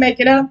 I can't make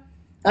it up.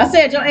 I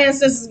said your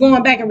ancestors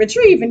going back and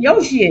retrieving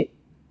your shit.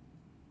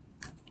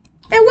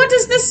 And what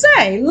does this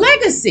say?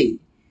 Legacy.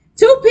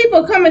 Two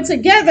people coming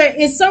together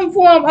is some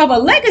form of a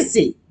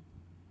legacy.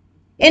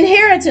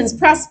 Inheritance,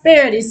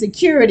 prosperity,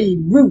 security,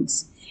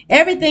 roots.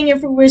 Everything in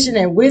fruition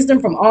and wisdom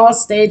from all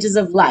stages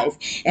of life.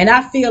 And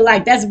I feel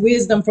like that's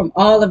wisdom from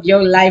all of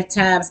your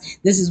lifetimes.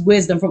 This is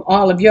wisdom from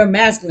all of your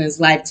masculine's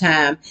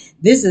lifetime.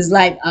 This is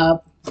like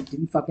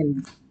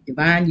fucking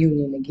divine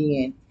union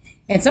again.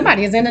 And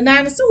somebody is in the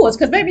Nine of Swords.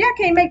 Because, baby, I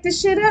can't make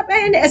this shit up.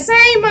 And the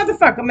same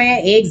motherfucker,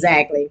 man.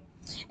 Exactly.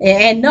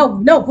 And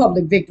no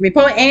public victory.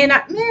 And,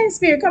 man,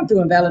 Spirit, come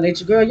through and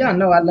validate you, girl. Y'all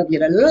know I love you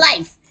to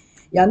life.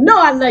 Y'all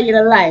know I love you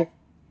to life.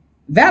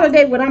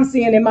 Validate what I'm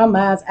seeing in my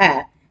mind's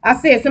eye. I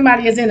said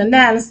somebody is in the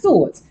Nine of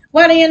Swords.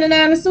 Why are they in the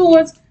Nine of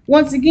Swords?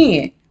 Once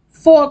again,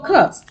 Four of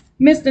Cups.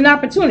 Missed an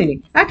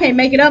opportunity. I can't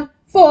make it up.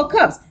 Four of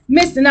Cups.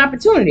 Missed an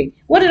opportunity.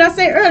 What did I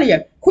say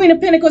earlier? Queen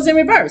of Pentacles in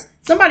reverse.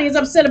 Somebody is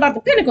upset about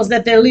the pentacles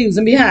that they're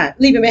leaving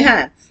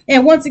behind.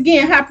 And once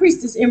again, High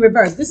Priestess in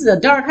reverse. This is a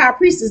dark High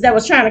Priestess that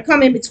was trying to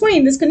come in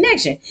between this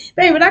connection.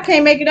 Baby, but I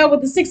can't make it up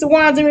with the Six of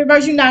Wands in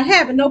reverse. You're not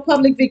having no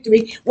public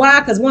victory. Why?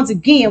 Because once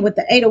again, with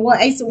the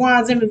Ace of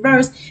Wands in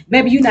reverse,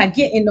 baby, you're not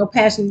getting no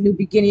passionate new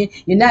beginning.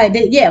 You're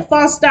not,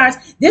 false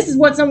starts. This is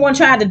what someone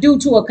tried to do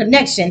to a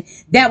connection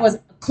that was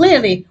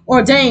clearly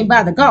ordained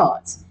by the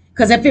gods.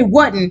 Because if it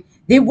wasn't,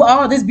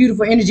 all this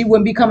beautiful energy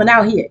wouldn't be coming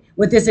out here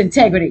with this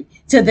integrity,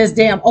 to this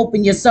damn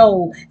open your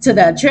soul, to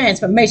the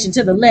transformation,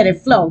 to the let it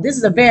flow. This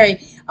is a very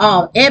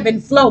ebb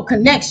and flow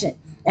connection.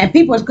 And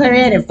people are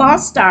creating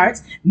false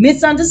starts,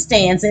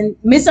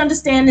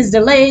 misunderstandings,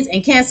 delays,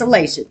 and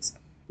cancellations.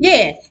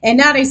 Yeah, and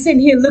now they sitting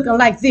here looking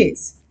like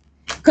this.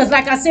 Because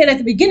like I said at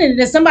the beginning of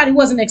this, somebody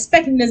wasn't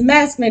expecting this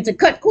masculine to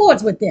cut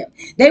cords with them.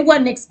 They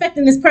wasn't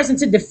expecting this person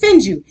to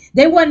defend you.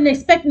 They wasn't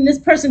expecting this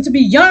person to be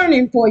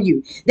yearning for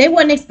you. They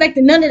wasn't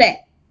expecting none of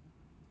that.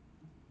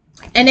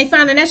 And they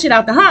finding that shit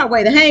out the hard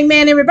way. The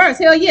Hangman in reverse.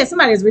 Hell yeah,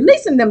 somebody is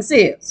releasing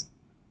themselves.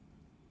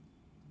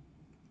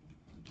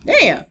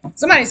 Damn,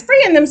 somebody's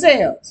freeing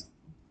themselves.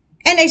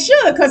 And they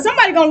should, because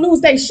somebody gonna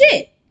lose their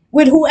shit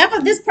with whoever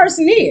this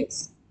person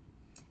is.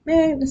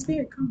 Man, the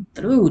Spirit come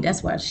through.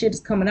 That's why shit is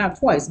coming out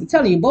twice. I'm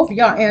telling you, both of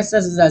y'all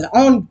ancestors are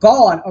on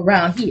guard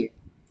around here.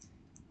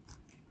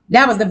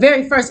 That was the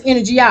very first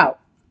energy out.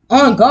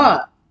 On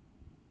God.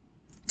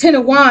 Ten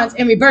of Wands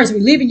in reverse,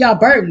 relieving y'all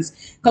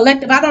burdens.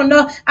 Collective, I don't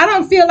know. I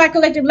don't feel like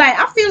collective light.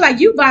 I feel like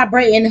you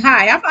vibrating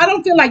high. I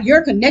don't feel like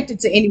you're connected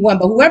to anyone,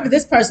 but whoever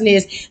this person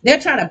is, they're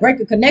trying to break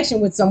a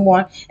connection with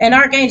someone. And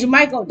Archangel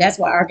Michael, that's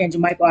why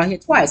Archangel Michael out here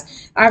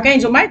twice.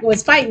 Archangel Michael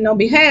is fighting on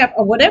behalf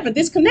of whatever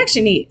this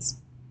connection is.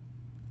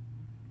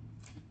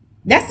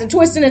 That's the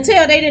twist in the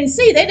tail they didn't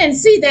see. They didn't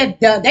see that.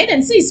 They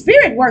didn't see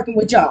spirit working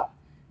with y'all.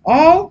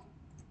 Oh,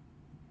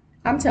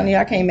 I'm telling you,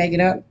 I can't make it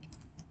up.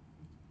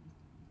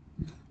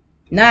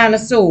 Nine of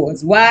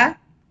Swords. Why?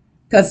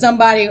 Because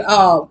somebody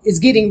is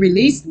getting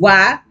released.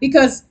 Why?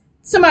 Because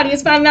somebody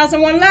is finding out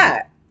someone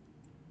lied.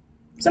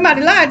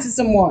 Somebody lied to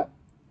someone.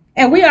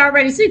 And we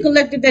already see,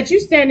 collective, that you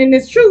stand in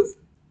this truth.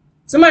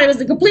 Somebody was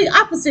the complete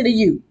opposite of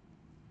you.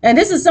 And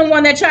this is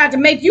someone that tried to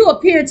make you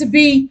appear to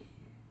be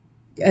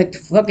a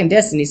fucking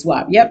destiny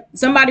swap. Yep.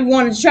 Somebody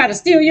wanted to try to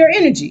steal your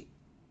energy.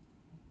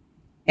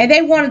 And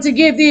they wanted to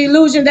give the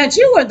illusion that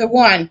you are the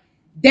one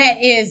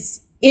that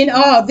is in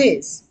all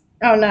this.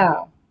 Oh,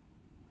 no.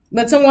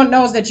 But someone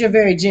knows that you're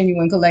very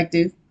genuine,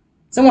 collective.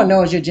 Someone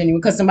knows you're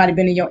genuine because somebody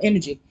been in your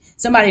energy.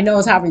 Somebody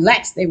knows how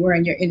relaxed they were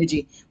in your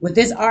energy. With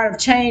this art of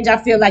change, I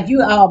feel like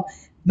you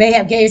may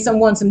have gave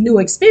someone some new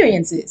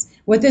experiences.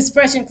 With this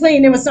fresh and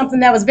clean, it was something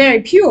that was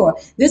very pure.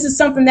 This is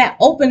something that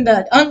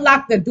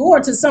unlocked the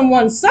door to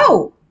someone's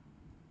soul.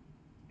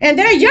 And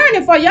they're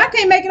yearning for you. I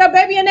can't make it up,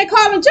 baby. And they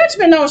calling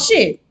judgment on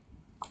shit.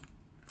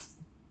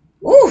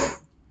 Ooh.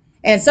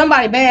 And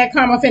somebody bad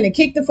karma finna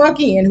kick the fuck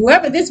in,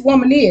 whoever this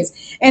woman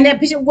is. And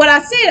that what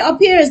I said up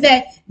here is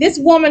that this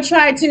woman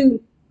tried to,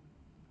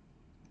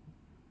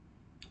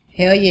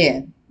 hell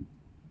yeah,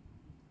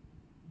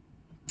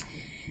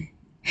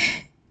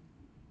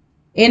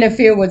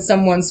 interfere with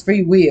someone's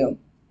free will.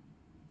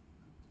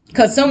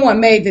 Because someone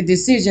made the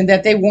decision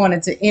that they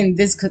wanted to end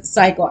this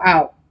cycle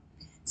out.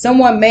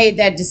 Someone made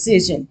that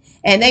decision.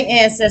 And their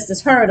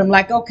ancestors heard them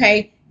like,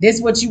 okay, this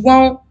what you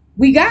want?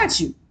 We got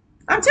you.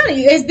 I'm telling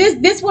you, is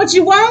this what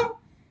you want?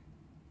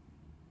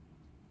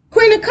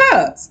 Queen of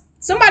Cups.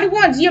 Somebody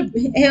wants you.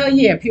 Hell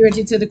yeah,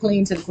 purity to the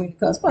Queen of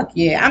Cups. Fuck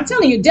yeah. I'm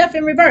telling you, death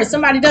in reverse.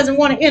 Somebody doesn't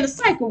want to end a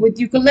cycle with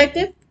you,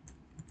 collective.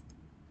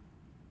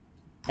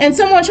 And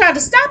someone tried to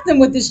stop them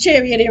with this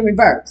Chariot in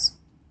reverse.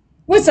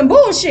 With some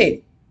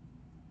bullshit.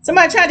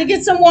 Somebody tried to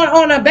get someone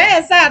on a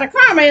bad side of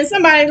karma and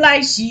somebody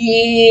like,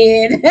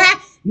 shit.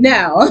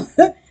 No.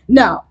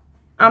 No.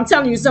 I'm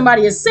telling you,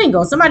 somebody is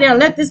single. Somebody done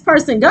let this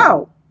person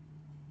go.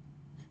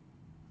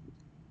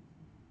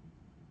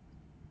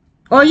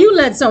 Or you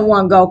let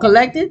someone go,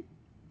 collected.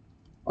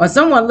 Or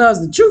someone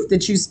loves the truth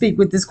that you speak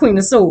with this Queen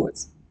of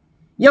Swords.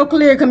 Your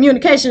clear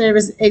communication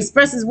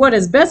expresses what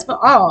is best for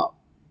all.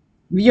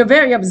 You're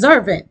very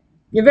observant.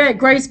 You're very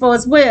graceful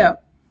as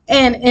well.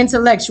 And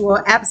intellectual,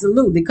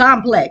 absolutely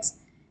complex.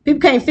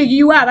 People can't figure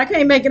you out. I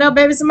can't make it up,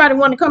 baby. Somebody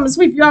want to come and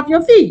sweep you off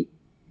your feet.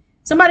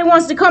 Somebody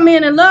wants to come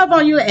in and love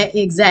on you.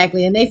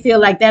 Exactly. And they feel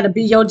like that'll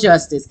be your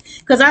justice.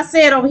 Because I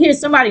said over here,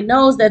 somebody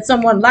knows that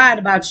someone lied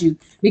about you.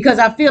 Because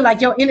I feel like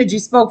your energy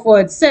spoke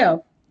for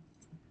itself.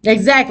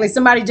 Exactly.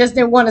 Somebody just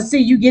didn't want to see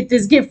you get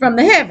this gift from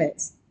the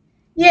heavens.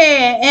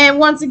 Yeah. And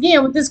once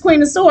again, with this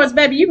Queen of Swords,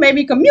 baby, you may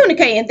be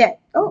communicating that.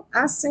 Oh,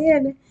 I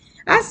said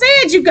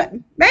you got,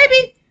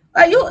 baby,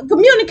 are you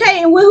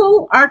communicating with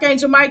who?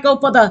 Archangel Michael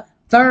for the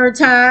third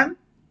time.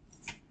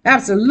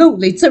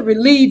 Absolutely, to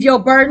relieve your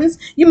burdens.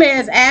 You may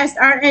have asked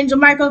Archangel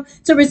Michael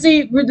to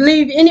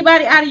relieve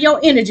anybody out of your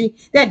energy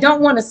that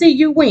don't want to see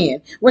you win.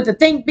 With the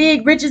think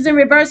big, riches in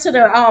reverse to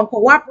the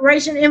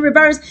cooperation in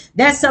reverse,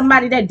 that's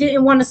somebody that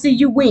didn't want to see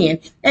you win.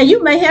 And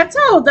you may have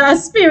told the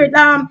spirit,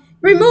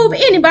 remove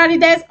anybody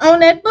that's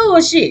on that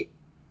bullshit.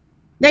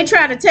 They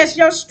try to test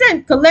your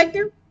strength,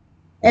 collective.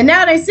 And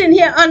now they sitting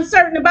here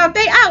uncertain about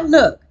their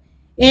outlook.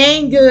 It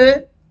ain't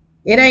good.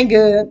 It ain't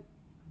good.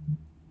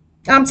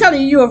 I'm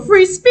telling you, you're a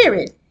free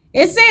spirit.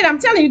 It said, I'm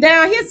telling you,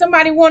 down here,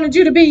 somebody wanted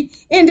you to be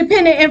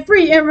independent and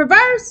free in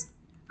reverse.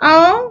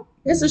 Oh,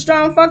 it's a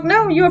strong fuck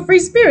no. You're a free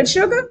spirit,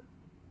 sugar.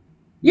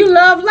 You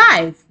love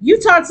life.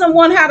 You taught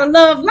someone how to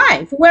love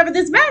life, whoever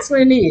this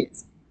masculine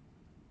is.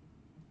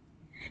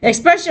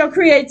 Express your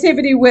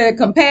creativity with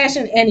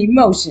compassion and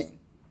emotion.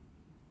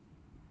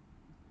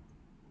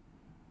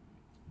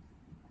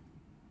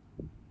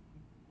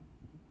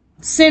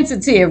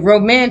 Sensitive,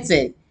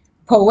 romantic,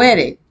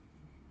 poetic.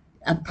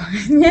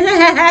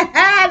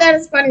 That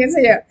is funny as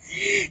hell.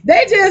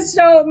 They just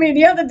showed me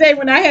the other day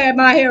when I had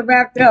my hair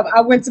wrapped up. I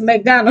went to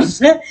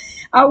McDonald's.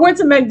 I went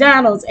to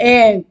McDonald's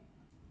and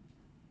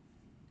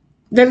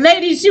the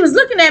lady, she was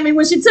looking at me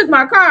when she took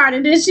my card,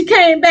 and then she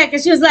came back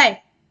and she was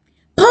like,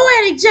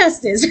 poetic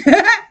justice.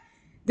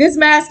 This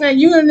masculine,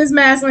 you and this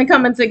masculine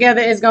coming together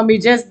is going to be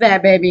just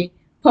that, baby.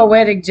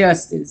 Poetic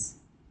justice.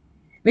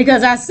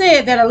 Because I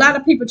said that a lot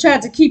of people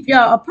tried to keep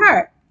y'all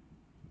apart,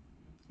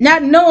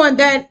 not knowing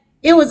that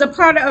it was a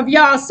part of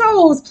y'all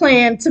soul's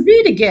plan to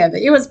be together.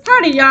 It was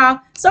part of y'all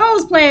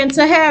soul's plan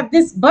to have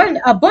this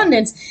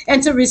abundance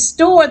and to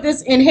restore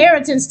this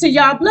inheritance to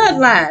y'all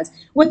bloodlines.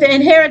 With the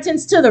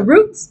inheritance to the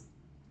roots,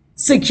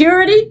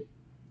 security,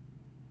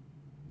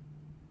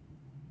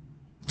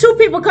 Two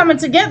people coming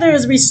together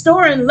is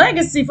restoring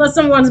legacy for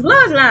someone's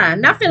bloodline.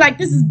 And I feel like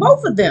this is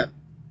both of them.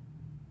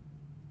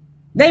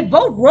 They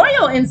both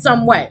royal in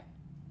some way.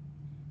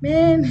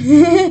 Man,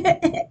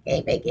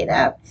 can't make it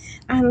up.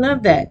 I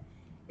love that.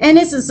 And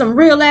this is some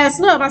real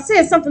ass love. I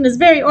said something that's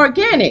very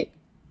organic.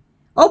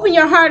 Open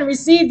your heart and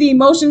receive the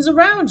emotions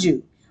around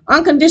you.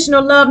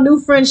 Unconditional love, new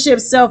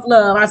friendships,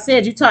 self-love. I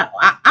said you taught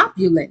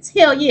opulence.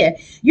 Hell yeah.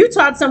 You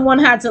taught someone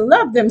how to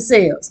love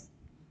themselves.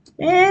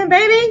 Man,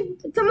 baby,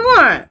 come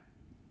on.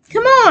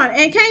 Come on.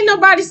 And can't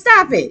nobody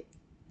stop it.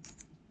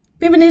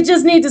 People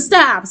just need to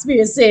stop,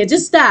 Spirit said.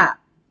 Just stop.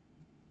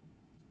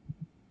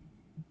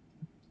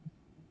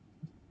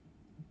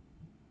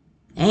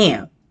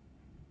 Damn.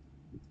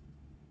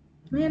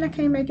 Man, I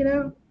can't make it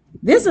out.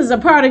 This is a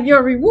part of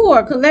your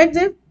reward,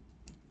 collective.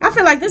 I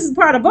feel like this is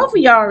part of both of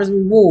y'all's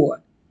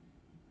reward.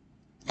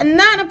 And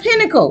 9 of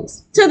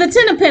Pentacles to the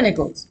 10 of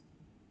Pentacles.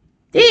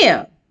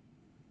 Damn.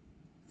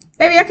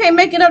 Baby, I can't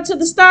make it up to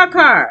the Star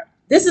card.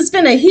 This is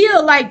finna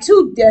heal like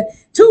two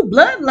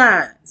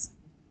bloodlines.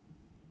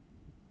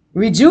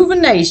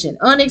 Rejuvenation,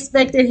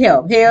 unexpected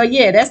help. Hell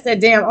yeah, that's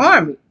that damn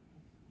army.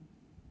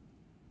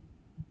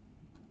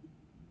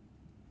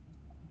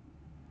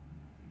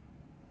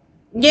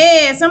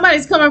 Yeah,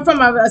 somebody's coming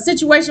from a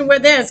situation where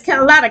there's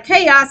a lot of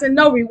chaos and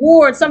no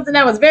reward, something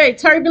that was very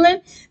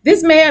turbulent.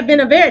 This may have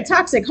been a very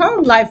toxic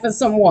home life for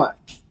someone.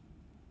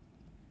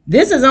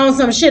 This is on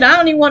some shit. I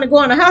don't even want to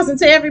go in the house and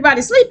tell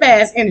everybody sleep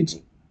ass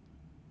energy.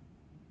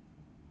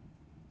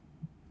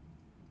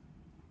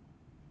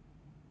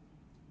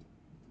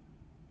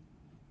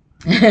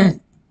 Hell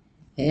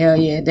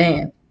yeah,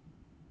 damn.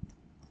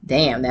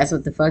 Damn, that's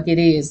what the fuck it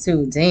is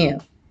too.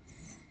 Damn.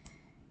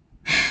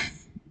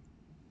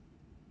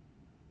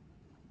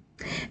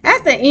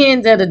 At the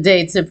end of the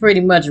day, to pretty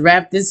much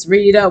wrap this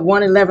read up,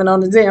 1:11 on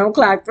the damn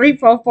clock,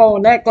 3:44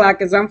 on that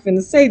clock, as I'm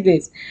finna say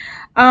this.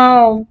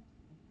 At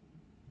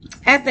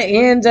the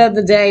end of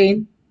the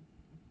day,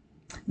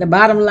 the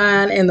bottom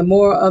line and the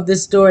moral of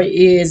this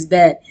story is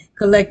that,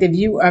 collective,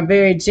 you are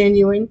very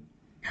genuine.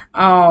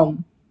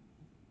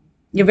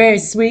 You're very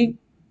sweet.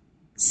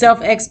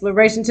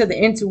 Self-exploration to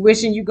the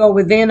intuition. You go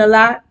within a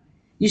lot.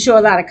 You show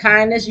a lot of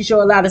kindness. You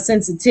show a lot of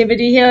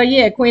sensitivity. Hell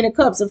yeah, Queen of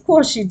Cups. Of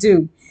course you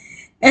do.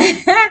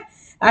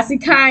 I see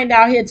kind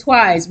out here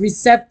twice.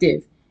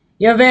 Receptive.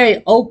 You're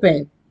very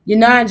open. You're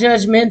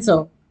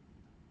non-judgmental.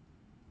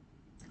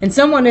 And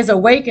someone is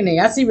awakening.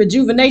 I see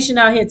rejuvenation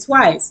out here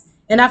twice.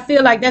 And I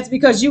feel like that's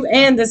because you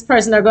and this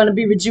person are going to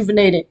be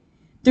rejuvenated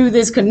through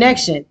this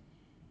connection.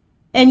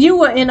 And you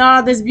were in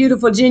all this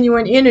beautiful,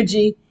 genuine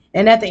energy.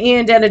 And at the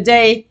end of the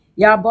day,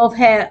 y'all both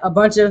had a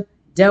bunch of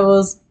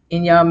devils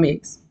in y'all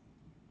mix.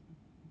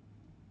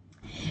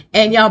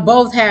 And y'all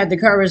both had the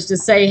courage to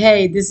say,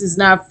 hey, this is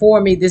not for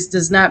me. This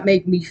does not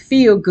make me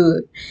feel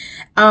good.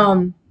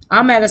 I'm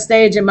at a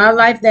stage in my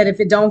life that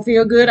if it don't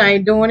feel good, I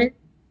ain't doing it.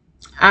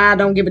 I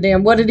don't give a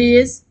damn what it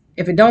is.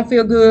 If it don't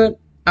feel good,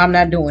 I'm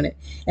not doing it.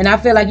 And I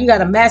feel like you got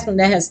a masculine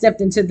that has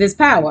stepped into this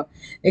power.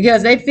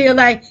 Because they feel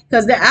like,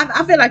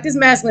 I feel like this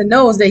masculine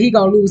knows that he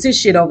gonna lose his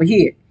shit over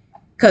here.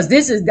 Because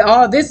this is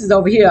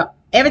over here.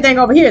 Everything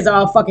over here is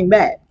all fucking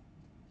bad.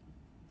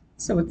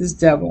 So with this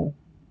devil.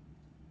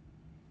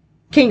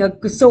 King of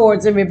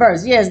Swords in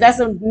reverse. Yes, that's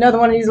another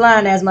one of these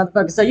lying ass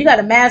motherfuckers. So you got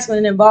a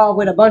masculine involved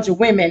with a bunch of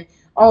women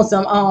on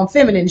some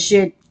feminine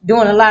shit,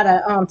 doing a lot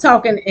of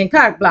talking and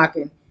cock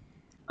blocking.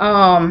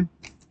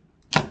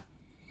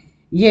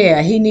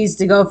 Yeah, he needs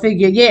to go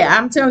figure. Yeah,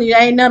 I'm telling you,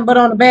 ain't nothing but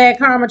on the bad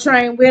karma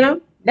train with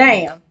him.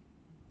 Damn.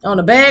 On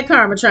the bad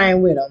karma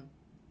train with him.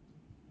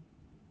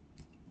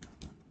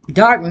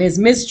 Darkness,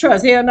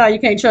 mistrust. Hell no, you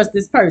can't trust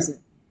this person.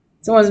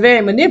 Someone's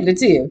very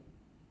manipulative.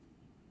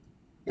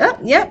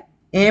 Yep.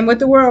 And with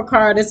the World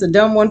card, it's a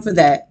dumb one for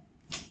that.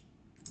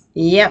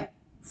 Yep.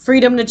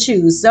 Freedom to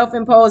choose.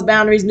 Self-imposed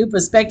boundaries, new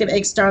perspective,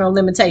 external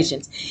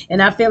limitations.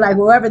 And I feel like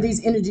whoever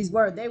these energies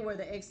were, they were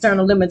the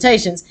external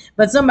limitations.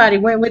 But somebody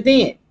went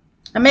within.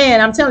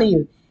 Man, I'm telling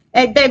you.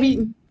 Hey,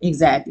 baby.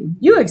 Exactly.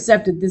 You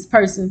accepted this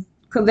person,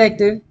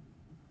 collective.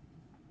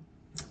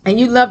 And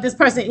you love this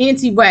person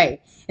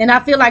anyway. And I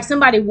feel like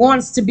somebody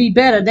wants to be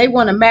better. They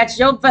want to match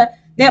your...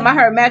 Damn, I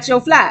heard match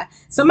your fly.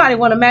 Somebody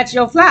want to match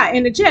your fly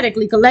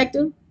energetically,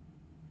 collective.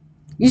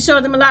 You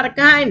showed them a lot of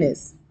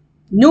kindness.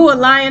 New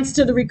alliance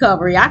to the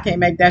recovery. I can't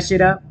make that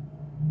shit up.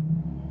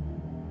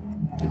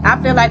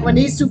 I feel like when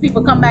these two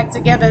people come back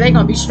together, they're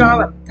going to be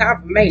stronger.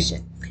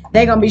 Confirmation.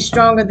 They're going to be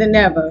stronger than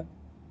ever.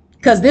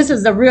 Because this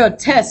is the real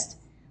test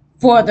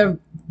for the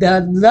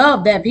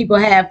love that people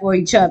have for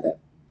each other.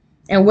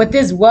 And with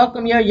this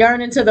welcome, your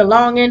yearning to the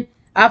longing,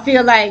 I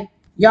feel like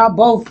y'all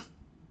both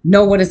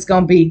know what it's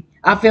going to be.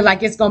 I feel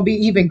like it's going to be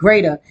even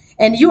greater.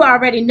 And you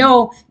already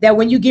know that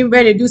when you get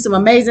ready to do some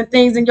amazing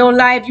things in your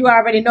life, you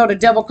already know the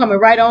devil coming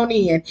right on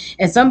in.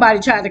 And somebody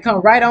tried to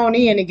come right on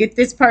in and get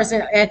this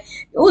person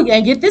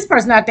and get this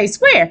person out their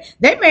square.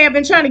 They may have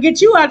been trying to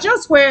get you out your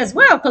square as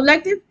well,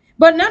 collective,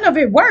 but none of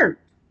it worked.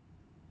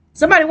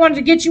 Somebody wanted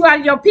to get you out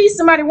of your peace.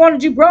 Somebody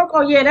wanted you broke.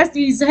 Oh, yeah, that's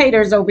these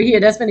haters over here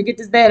that's going to get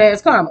this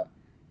badass karma.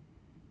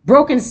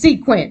 Broken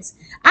sequence.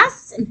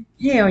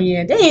 Hell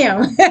yeah,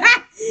 damn.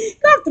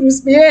 Come through,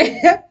 spirit.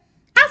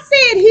 I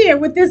said here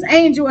with this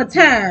angel of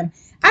time.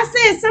 I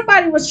said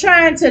somebody was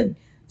trying to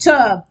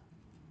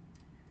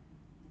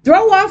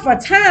throw off a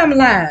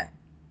timeline.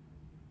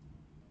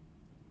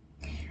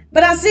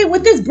 But I said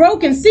with this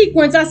broken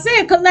sequence, I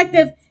said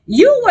collective,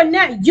 you were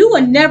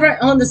never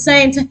on the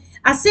same time.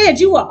 I said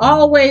you were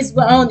always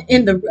on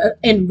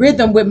in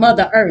rhythm with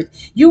Mother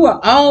Earth. You were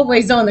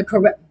always on the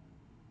correct.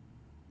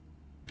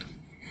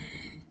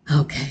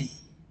 Okay.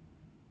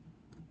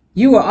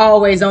 You were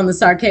always on the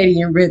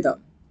circadian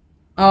rhythm.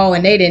 Oh,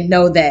 and they didn't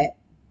know that.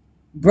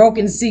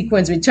 Broken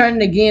sequence,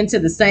 returning again to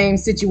the same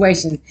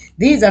situation.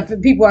 These are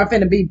people are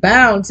finna be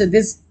bound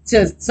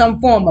to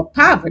some form of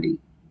poverty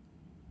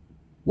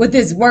with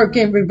this work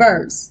in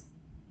reverse.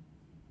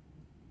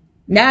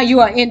 Now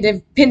you are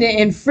independent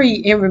and free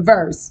in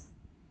reverse.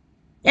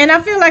 And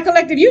I feel like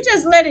collective, you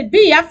just let it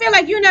be. I feel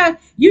like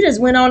you just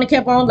went on and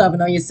kept on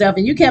loving on yourself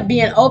and you kept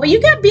being open. You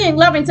kept being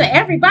loving to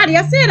everybody.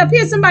 I said up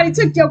here, somebody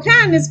took your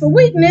kindness for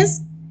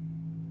weakness.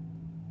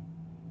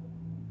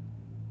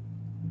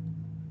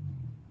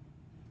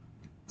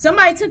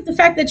 Somebody took the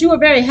fact that you were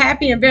very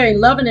happy and very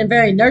loving and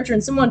very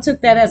nurturing. Someone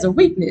took that as a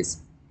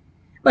weakness.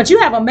 But you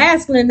have a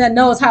masculine that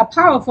knows how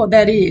powerful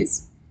that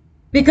is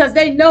because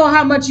they know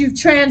how much you've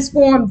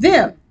transformed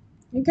them.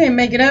 You can't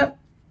make it up.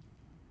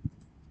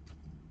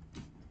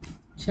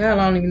 Child,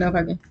 I don't even know if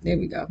I can. There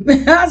we go.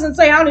 I was going to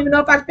say, I don't even know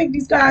if I can pick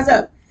these guys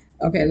up.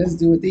 Okay, let's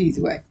do it the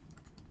easy way.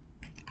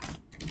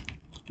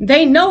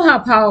 They know how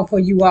powerful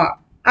you are.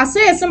 I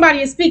said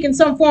somebody is speaking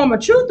some form of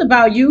truth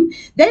about you.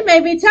 They may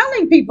be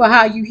telling people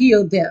how you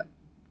healed them.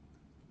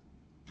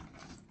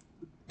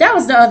 That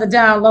was the other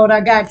download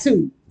I got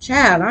too.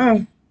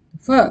 Child,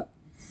 fuck.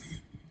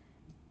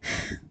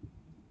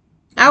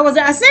 I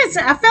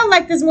felt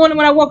like this morning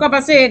when I woke up,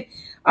 I said,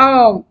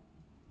 I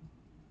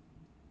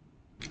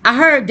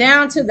heard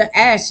down to the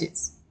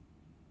ashes.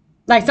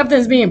 Like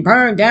something's being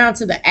burned down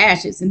to the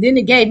ashes. And then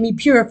it gave me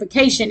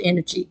purification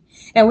energy.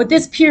 And with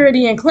this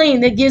purity and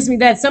clean, that gives me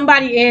that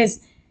somebody is,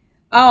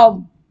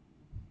 hell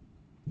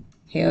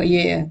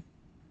yeah.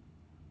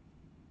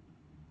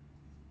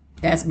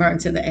 That's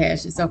burnt to the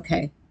ashes.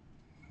 Okay.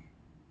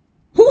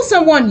 Who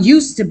someone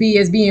used to be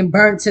is being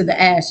burnt to the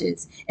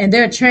ashes. And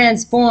they're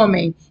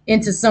transforming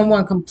into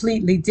someone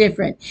completely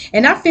different.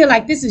 And I feel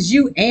like this is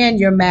you and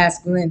your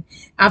masculine.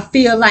 I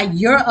feel like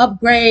your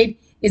upgrade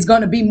is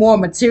going to be more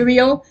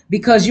material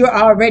because you're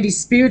already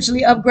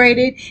spiritually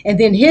upgraded. And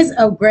then his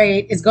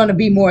upgrade is going to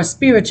be more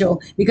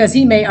spiritual because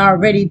he may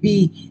already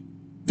be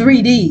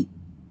 3D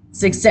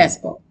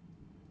successful,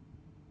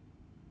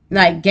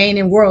 like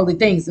gaining worldly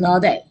things and all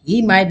that.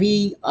 He might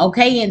be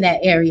okay in that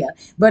area,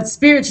 but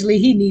spiritually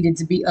he needed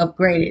to be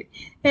upgraded.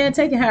 And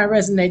take it how it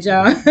resonates,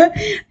 y'all.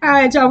 All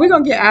right, y'all, we're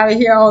gonna get out of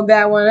here on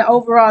that one.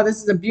 Overall,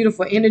 this is a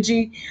beautiful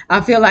energy.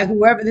 I feel like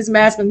whoever this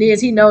masculine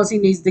is, he knows he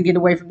needs to get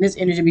away from this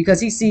energy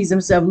because he sees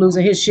himself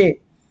losing his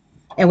shit.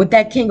 And with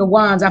that King of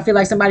Wands, I feel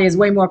like somebody is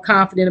way more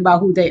confident about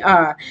who they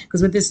are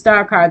because with this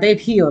Star card, they've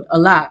healed a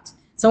lot.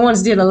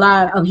 Someone's did a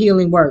lot of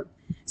healing work.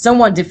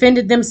 Someone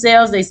defended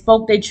themselves, they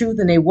spoke their truth,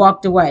 and they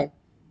walked away.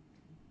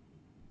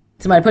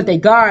 Somebody put their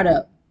guard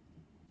up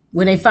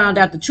when they found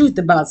out the truth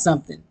about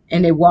something,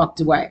 and they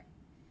walked away.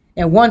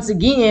 And once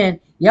again,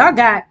 y'all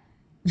got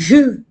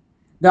the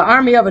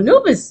army of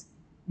Anubis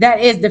that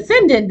is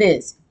defending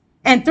this.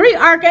 And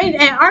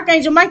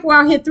Archangel Michael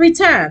out here 3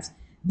 times.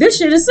 This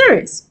shit is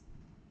serious.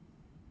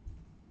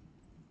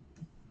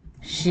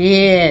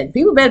 Shit.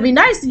 People better be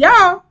nice to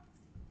y'all.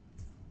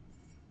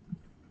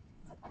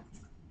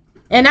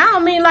 And I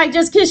don't mean like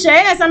just kiss your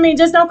ass. I mean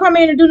just don't come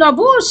in and do no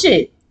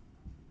bullshit.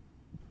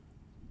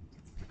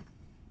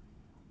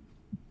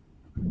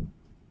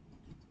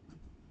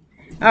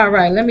 All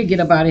right, let me get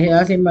up out of here.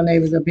 I think my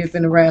neighbors up here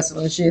finna wrestle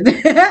and shit.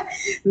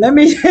 let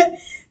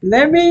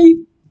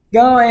me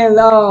go and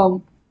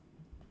oh,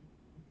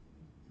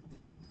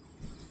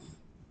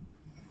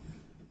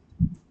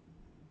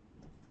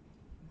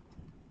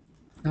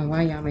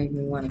 why y'all make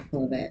me want to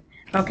pull that?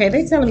 Okay,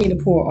 they telling me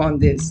to pull on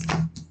this.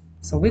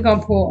 So we're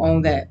gonna pull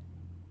on that.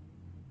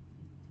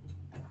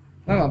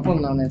 I'm gonna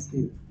pull on that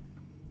too.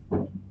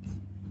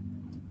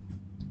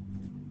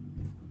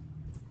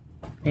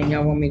 And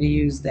y'all want me to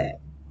use that.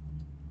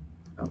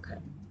 Okay.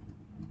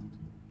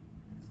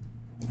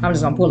 I'm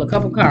just gonna pull a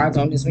couple cards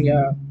on this one,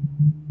 y'all.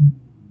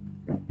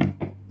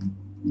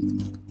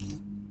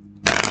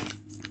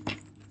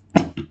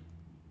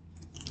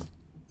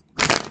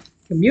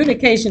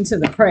 Communication to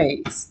the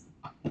praise.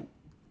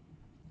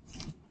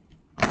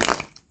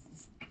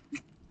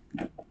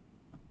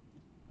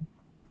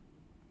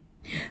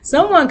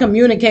 Someone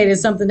communicated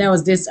something that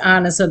was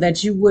dishonest so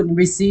that you wouldn't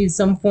receive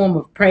some form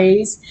of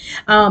praise.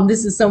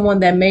 This is someone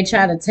that may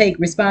try to take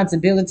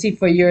responsibility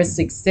for your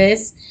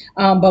success,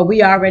 but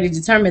we already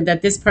determined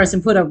that this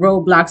person put up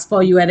roadblocks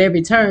for you at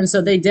every turn,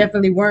 so they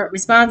definitely weren't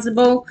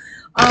responsible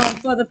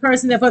for the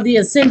person, for the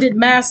ascended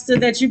master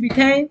that you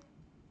became.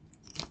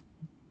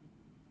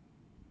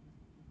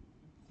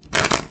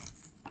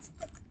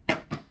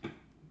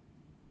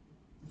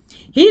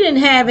 He didn't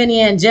have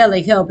any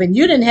angelic help and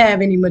you didn't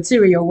have any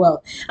material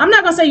wealth. I'm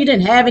not going to say you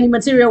didn't have any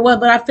material wealth,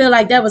 but I feel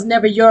like that was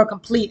never your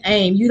complete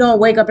aim. You don't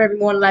wake up every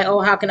morning like, oh,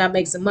 how can I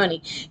make some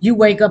money? You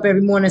wake up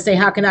every morning and say,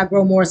 how can I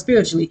grow more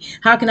spiritually?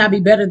 How can I be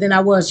better than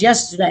I was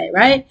yesterday,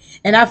 right?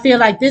 And I feel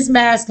like this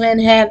masculine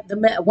had,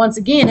 once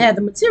again, had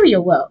the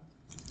material wealth.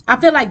 I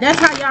feel like that's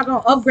how y'all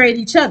going to upgrade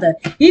each other.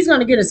 He's going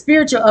to get a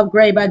spiritual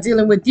upgrade by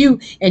dealing with you,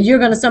 and you're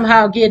going to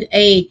somehow get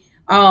a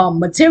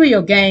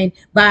material gain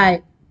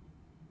by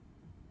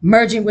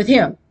merging with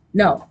him.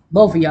 No,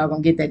 both of y'all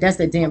gonna get that. That's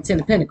that damn 10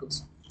 of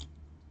Pentacles.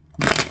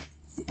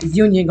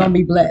 Union gonna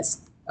be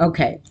blessed.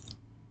 Okay.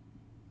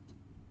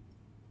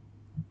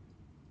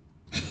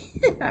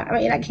 I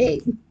mean, I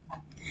can't.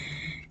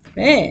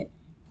 Man.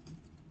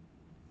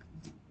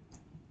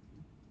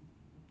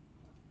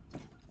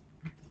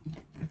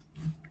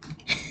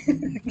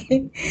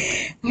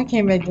 I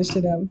can't make this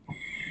shit up.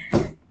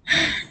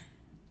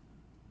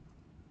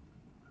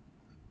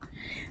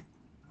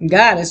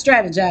 God is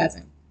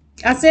strategizing.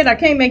 I said I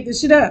can't make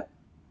this shit up.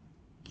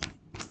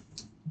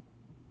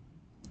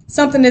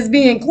 Something is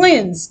being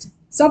cleansed.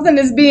 Something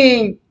is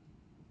being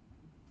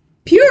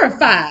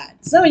purified.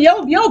 So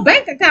your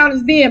bank account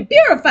is being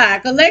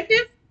purified,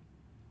 collective.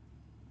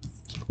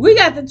 We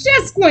got the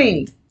chess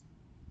queen.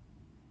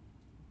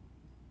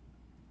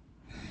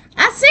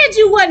 I said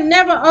you wasn't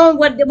never on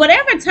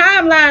whatever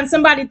timeline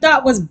somebody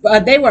thought was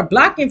they were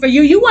blocking for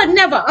you. You wasn't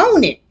never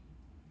on it.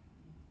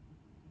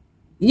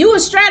 You were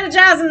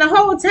strategizing the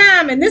whole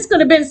time, and this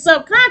could have been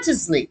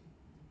subconsciously.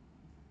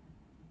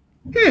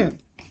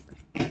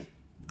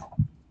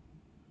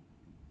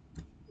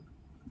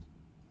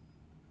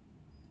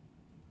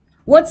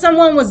 What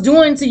someone was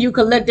doing to you,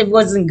 collective,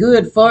 wasn't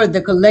good for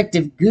the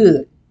collective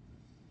good.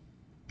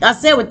 I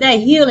said with that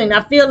healing,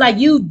 I feel like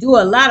you do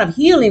a lot of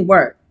healing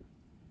work.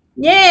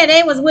 Yeah,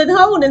 they was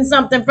withholding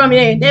something from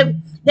you.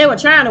 They were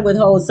trying to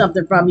withhold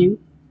something from you.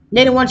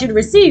 They didn't want you to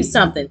receive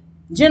something.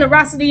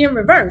 Generosity in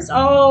reverse.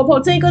 Oh,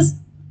 Potinkas.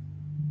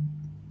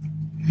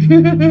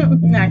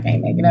 I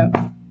can't make it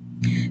up.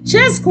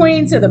 Chess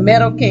queen to the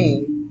metal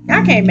king.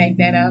 I can't make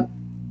that up.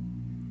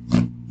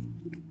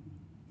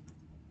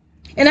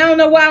 And I don't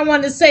know why I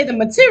wanted to say the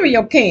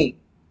material king.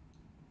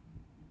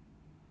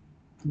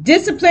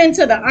 Discipline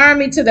to the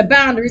army, to the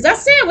boundaries. I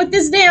said with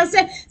this damn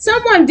set,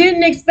 someone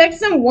didn't expect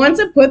someone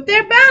to put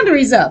their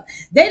boundaries up.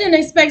 They didn't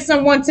expect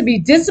someone to be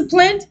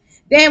disciplined.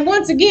 And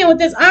once again, with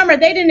this armor,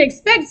 they didn't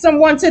expect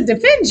someone to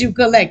defend you,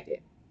 collective.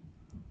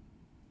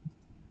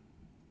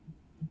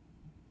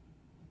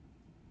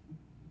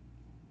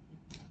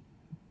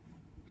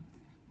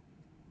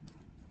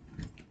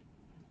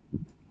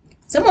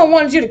 Someone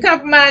wanted you to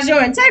compromise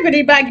your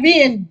integrity by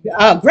being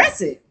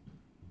aggressive.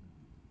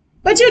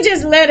 But you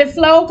just let it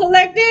flow,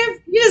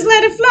 collective. You just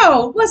let it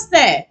flow. What's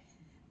that?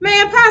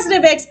 Man,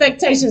 positive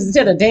expectations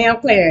to the damn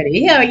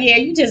clarity. Hell yeah,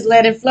 you just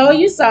let it flow.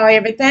 You saw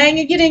everything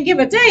and you didn't give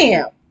a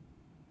damn.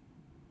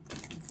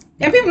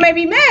 And people may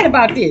be mad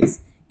about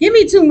this. Give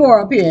me 2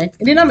 more up here.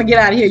 And then I'm going to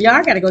get out of here. Y'all,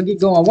 I got to go get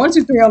going. 1,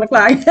 2, 3 on the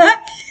clock.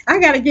 I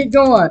got to get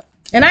going.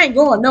 And I ain't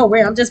going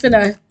nowhere. I'm just going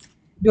to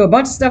do a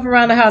bunch of stuff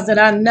around the house that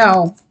I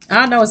know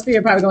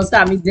Spirit probably going to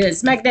stop me dead.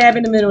 Smack dab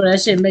in the middle of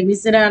that shit and make me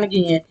sit down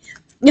again.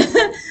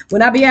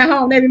 When I be at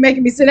home, they be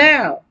making me sit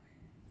down.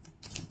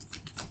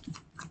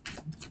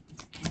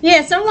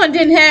 Yeah, someone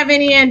didn't have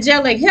any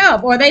angelic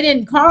help, or they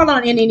didn't call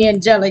on any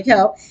angelic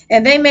help,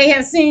 and they may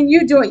have seen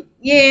you do it.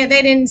 Yeah,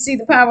 they didn't see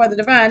the power of the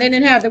divine. They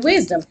didn't have the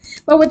wisdom.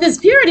 But with this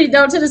purity,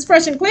 though, to this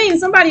fresh and clean,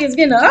 somebody is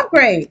getting an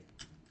upgrade.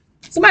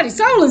 Somebody's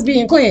soul is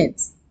being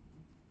cleansed.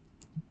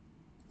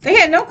 They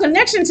had no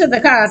connection to the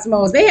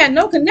cosmos. They had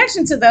no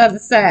connection to the other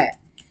side.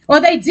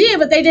 Or they did,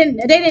 but they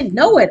didn't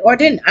know it or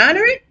didn't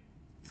honor it.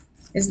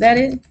 Is that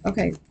it?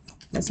 Okay.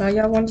 That's all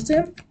y'all wanted to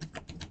tell?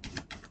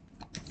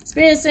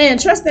 Spirit saying,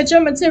 trust that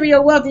your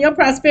material wealth and your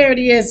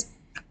prosperity is,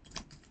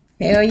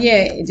 hell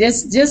yeah.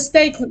 Just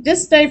stay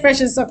fresh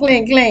and so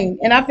clean.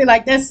 And I feel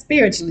like that's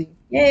spiritually.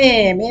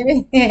 Yeah,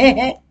 baby.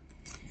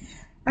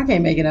 I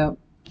can't make it up.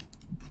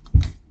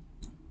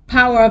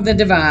 Power of the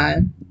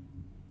divine.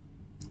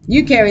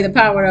 You carry the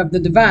power of the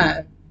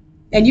divine.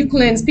 And you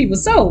cleanse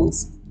people's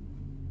souls.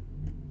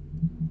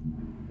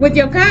 With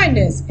your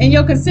kindness and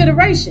your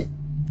consideration.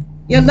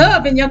 Your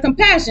love and your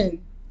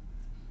compassion.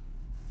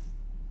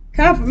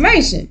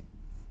 Confirmation.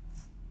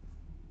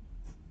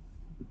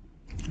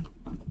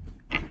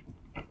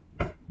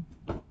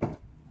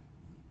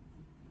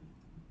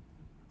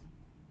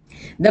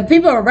 The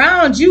people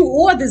around you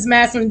or this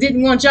masculine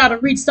didn't want y'all to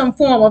reach some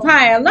form of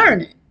higher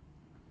learning.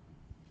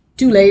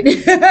 Too late.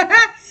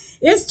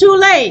 It's too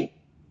late.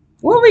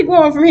 Where are we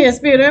going from here,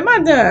 Spirit? Am I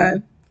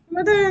done? Am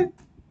I done?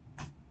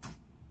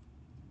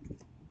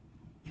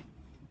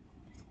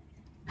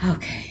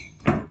 Okay.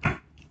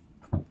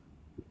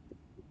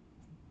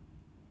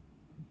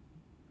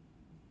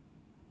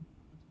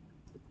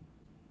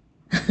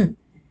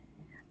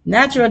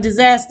 Natural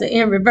disaster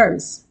in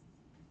reverse.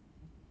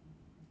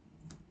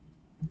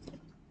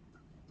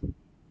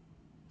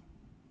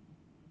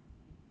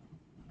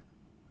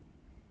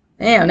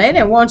 Damn, they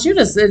didn't want you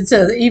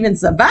to even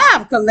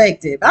survive,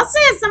 collective. I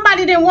said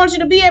somebody didn't want you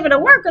to be able to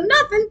work or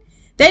nothing.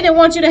 They didn't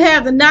want you to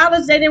have the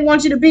knowledge. They didn't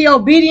want you to be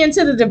obedient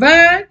to the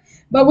divine.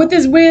 But with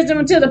this wisdom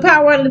and to the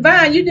power of the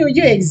divine,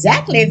 you're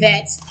exactly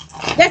that.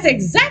 That's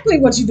exactly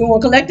what you're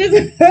doing, collective.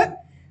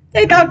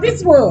 They thought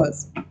this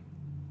was.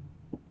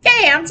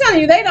 Yeah, I'm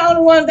telling you, they the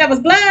only ones that was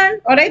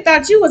blind, or they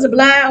thought you was a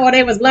blind, or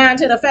they was blind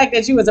to the fact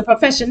that you was a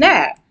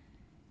professional.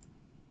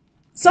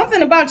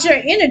 Something about your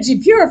energy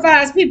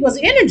purifies people's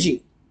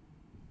energy.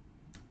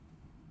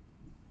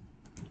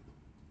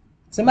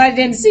 Somebody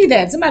didn't see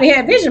that. Somebody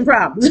had vision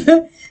problems.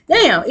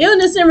 Damn,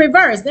 illness in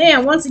reverse.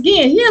 Damn, once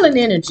again, healing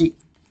energy.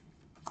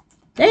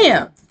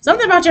 Damn,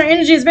 something about your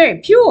energy is very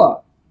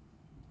pure.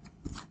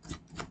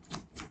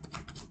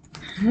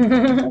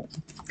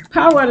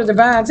 Power of the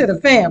divine to the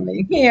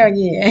family. Hell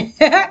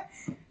yeah.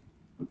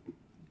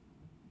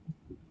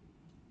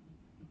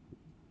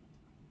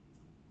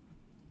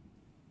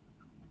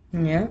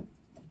 Yeah.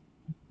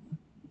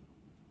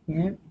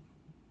 Yeah.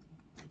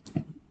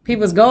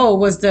 People's goal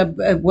was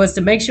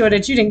to make sure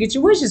that you didn't get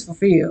your wishes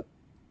fulfilled.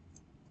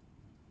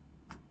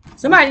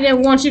 Somebody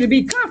didn't want you to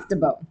be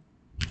comfortable.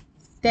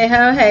 They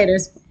hell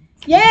haters.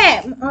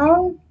 Yeah.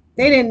 Oh,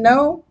 they didn't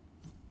know.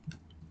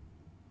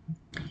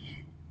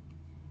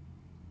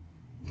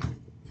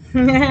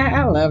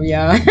 I love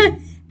y'all.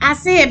 I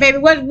said, baby,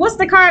 what's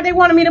the card they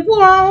wanted me to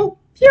pull on?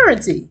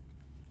 Purity.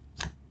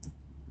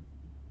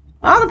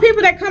 All the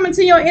people that come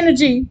into your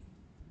energy,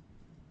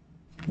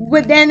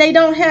 but then they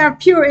don't have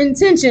pure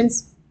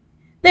intentions,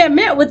 they're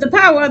met with the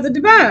power of the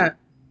divine.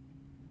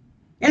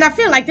 And I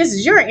feel like this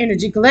is your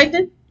energy,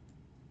 collective.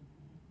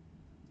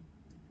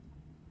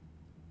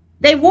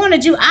 They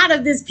wanted you out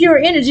of this pure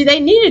energy. They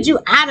needed you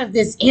out of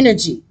this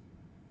energy.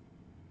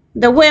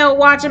 The whale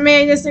watching,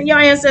 man, your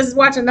ancestors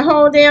watching the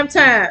whole damn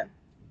time.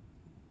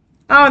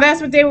 Oh,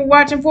 that's what they were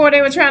watching for. They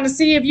were trying to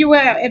see if you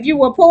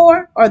were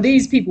poor or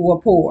these people were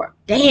poor.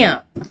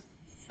 Damn.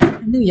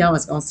 I knew y'all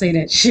was going to say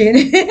that shit.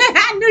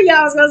 I knew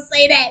y'all was going to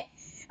say that.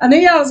 I knew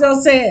y'all was going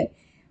to say it.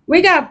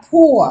 We got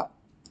poor.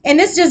 And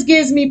this just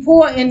gives me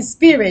poor in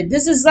spirit.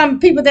 This is some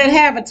people that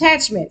have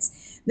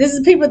attachments. This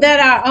is people that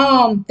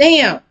are,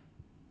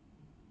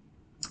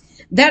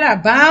 that are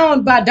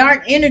bound by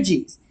dark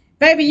energies.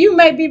 Baby, you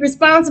may be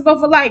responsible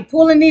for like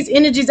pulling these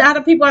energies out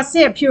of people. I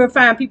said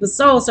purifying people's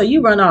souls, so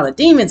you run all the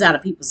demons out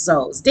of people's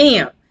souls.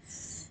 Damn.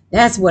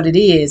 That's what it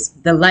is.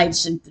 The light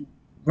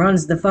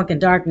runs the fucking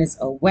darkness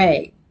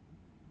away.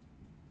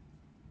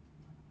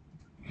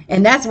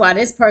 And that's why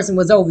this person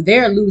was over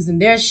there losing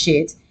their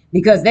shit,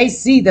 because they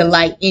see the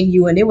light in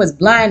you and it was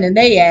blinding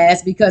their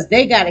ass because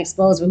they got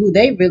exposed for who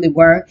they really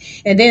were.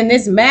 And then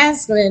this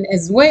masculine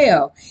as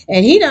well.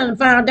 And he done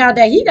found out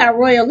that he got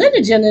royal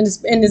energy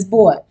in this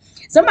boy.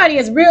 Somebody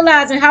is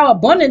realizing how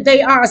abundant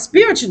they are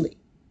spiritually.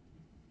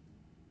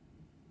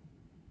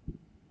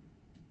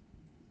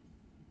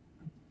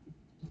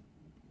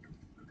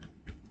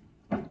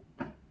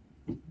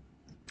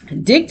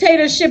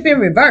 Dictatorship in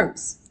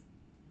reverse.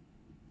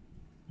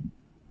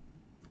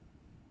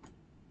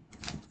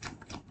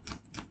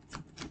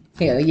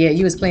 Hell yeah,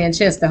 you was playing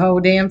chess the whole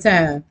damn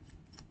time.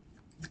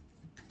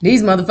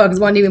 These motherfuckers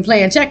weren't even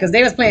playing checkers.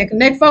 They was playing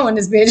Connect Four in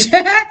this bitch.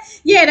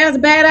 Yeah, that was a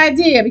bad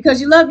idea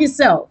because you love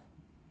yourself.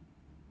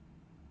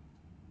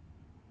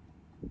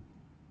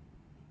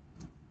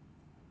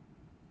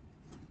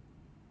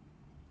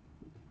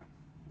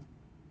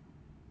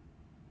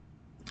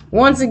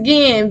 Once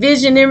again,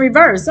 vision in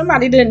reverse.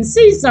 Somebody didn't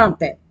see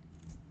something.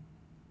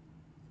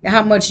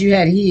 How much you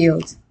had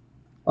healed,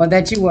 or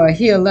that you were a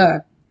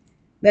healer,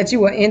 that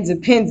you were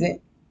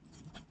independent.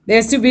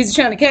 They're too busy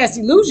trying to cast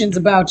illusions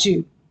about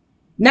you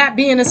not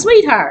being a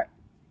sweetheart.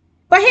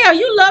 But hell,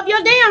 you love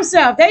your damn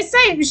self. They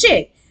say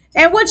shit.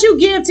 And what you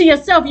give to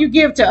yourself, you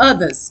give to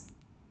others.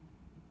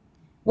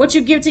 What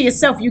you give to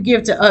yourself, you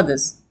give to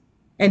others.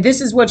 And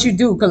this is what you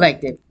do,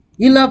 collective.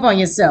 You love on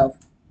yourself.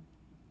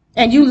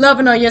 And you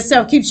loving on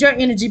yourself keeps your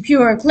energy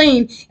pure and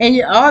clean.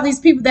 And all these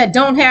people that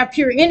don't have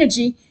pure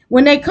energy,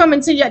 when they come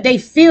into you, they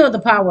feel the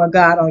power of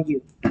God on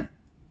you.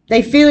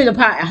 They feel the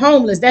power.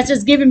 Homeless. That's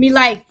just giving me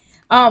like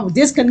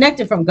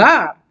disconnected from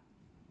God.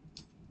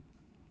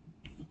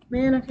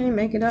 Man, I can't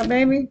make it up,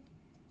 baby.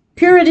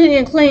 Purity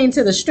and clean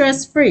to the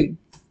stress-free.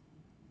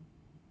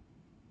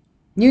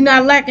 You're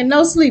not lacking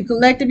no sleep,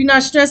 collective. You're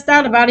not stressed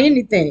out about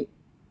anything.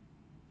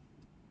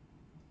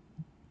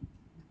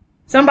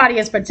 Somebody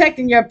is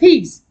protecting your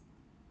peace.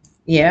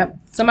 Yeah,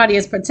 somebody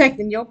is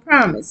protecting your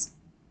promise.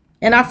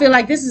 And I feel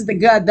like this is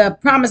the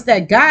promise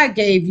that God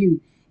gave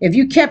you. If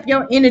you kept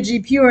your energy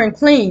pure and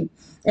clean,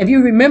 if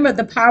you remember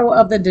the power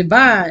of the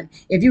divine,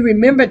 if you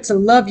remember to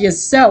love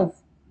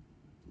yourself,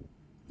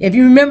 if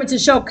you remember to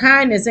show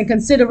kindness and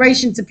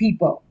consideration to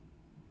people,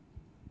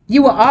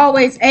 you will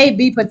always, A,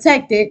 be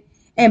protected,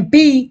 and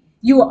B,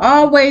 you will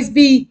always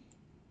be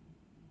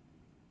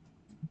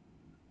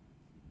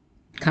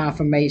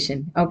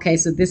confirmation. Okay,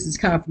 so this is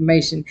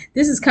confirmation.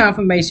 This is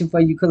confirmation for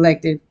you,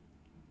 collective,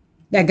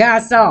 that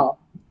God saw.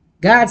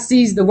 God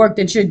sees the work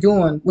that you're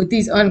doing with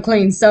these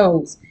unclean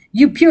souls.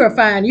 You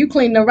purifying, you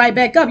cleaning them right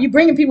back up. You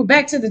bringing people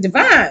back to the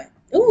divine.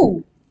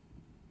 Ooh,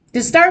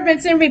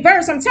 disturbance in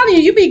reverse. I'm telling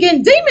you, you be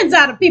getting demons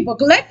out of people,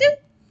 collective.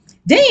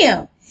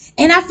 Damn.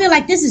 And I feel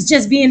like this is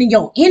just being in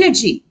your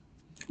energy.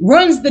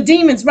 Runs the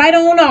demons right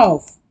on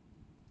off.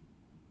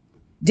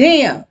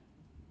 Damn.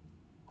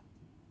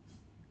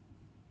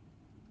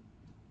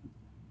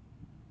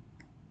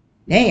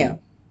 Damn.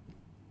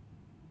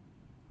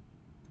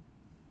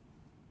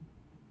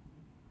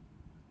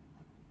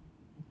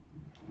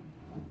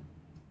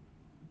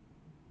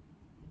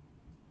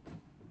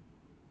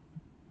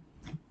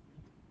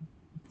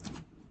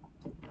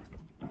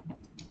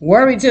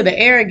 Worry to the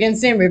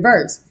arrogance in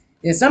reverse.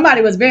 If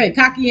somebody was very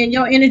cocky in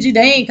your energy,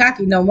 they ain't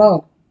cocky no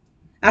more.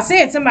 I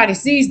said somebody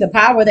sees the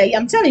power.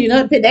 I'm telling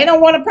you, they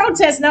don't want to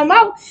protest no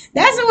more.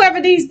 That's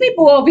whoever these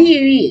people over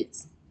here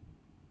is.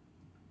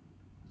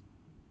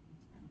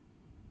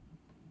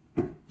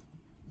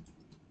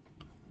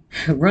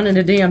 Running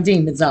the damn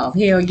demons off.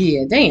 Hell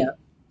yeah. Damn.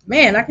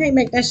 Man, I can't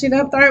make that shit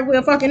up. Third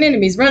wheel fucking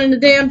enemies running the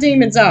damn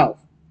demons off.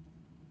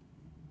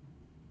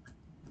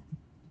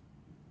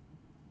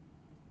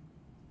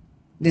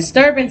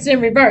 Disturbance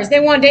in reverse. They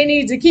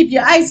need to keep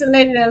you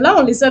isolated and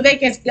lonely so they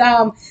can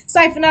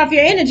siphon off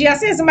your energy. I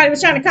said somebody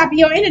was trying to copy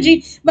your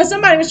energy, but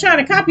somebody was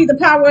trying to copy the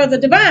power of the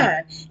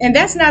divine. And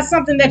that's not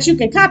something that you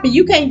can copy.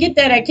 You can't get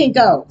that at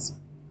Kinko's.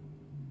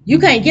 You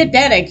can't get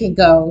that at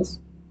Kinko's.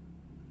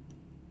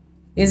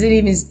 Is it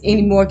even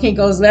any more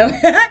Kinko's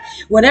left?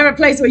 Whatever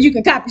place where you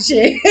can copy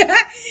shit.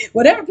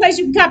 Whatever place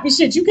you can copy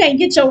shit, you can't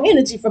get your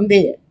energy from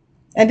there.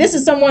 And this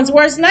is someone's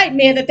worst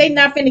nightmare that they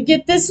not finna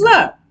get this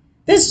luck.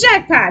 This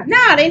jackpot.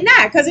 Nah, they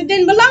not, because it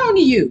didn't belong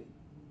to you.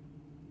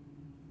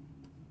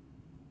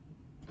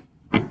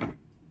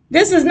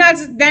 This is not,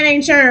 that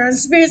ain't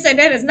yours. Spirit said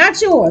that is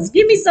not yours.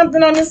 Give me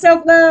something on the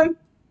self-love.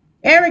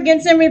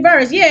 Arrogance in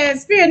reverse. Yeah,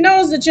 Spirit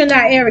knows that you're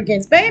not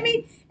arrogant,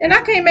 baby. And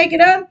I can't make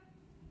it up.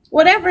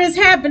 Whatever is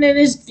happening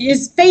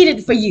is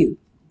fated for you.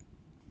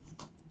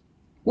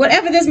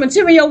 Whatever this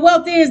material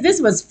wealth is, this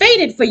was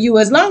fated for you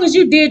as long as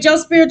you did your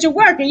spiritual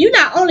work. And you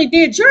not only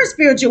did your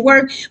spiritual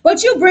work,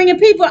 but you're bringing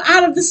people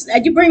out of this,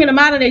 you're bringing them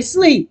out of their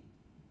sleep.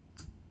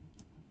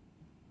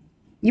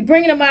 You're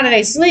bringing them out of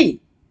their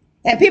sleep.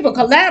 And people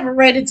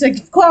collaborated to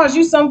cause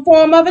you some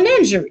form of an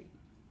injury.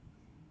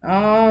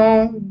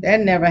 Oh, that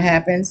never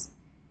happens.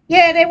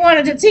 Yeah, they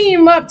wanted to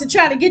team up to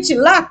try to get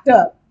you locked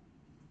up.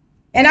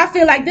 And I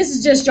feel like this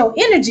is just your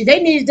energy.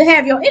 They needed to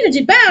have your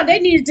energy bound. They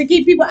needed to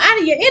keep people out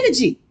of your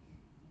energy.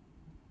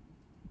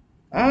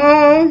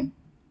 They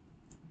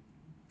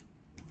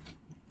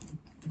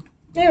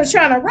were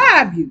trying to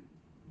rob you.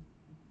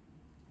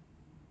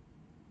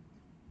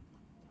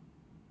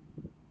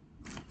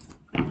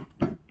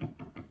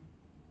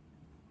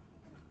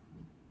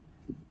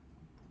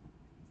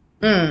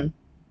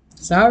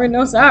 Sorry,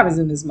 no sorries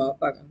in this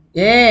motherfucker.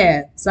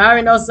 Yeah,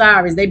 sorry, no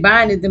sorries. They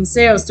binded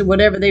themselves to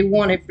whatever they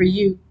wanted for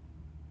you.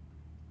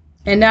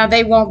 And now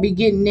they won't be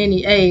getting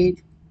any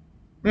aid.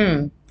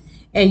 And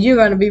you're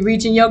going to be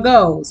reaching your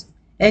goals.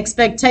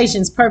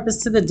 Expectations, purpose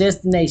to the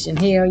destination.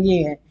 Hell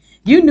yeah.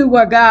 You knew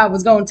where God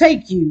was going to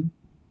take you.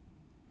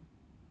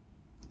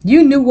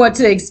 You knew what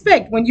to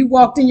expect when you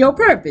walked in your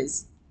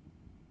purpose.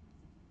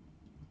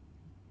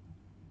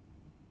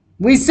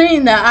 We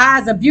seen the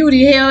eyes of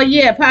beauty. Hell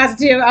yeah.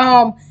 Positive,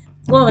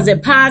 what was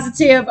it?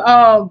 Positive,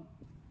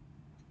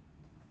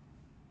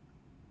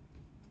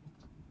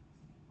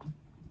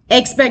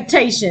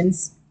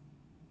 expectations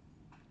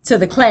to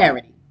the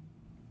clarity.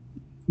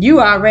 You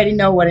already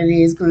know what it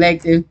is,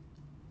 collective.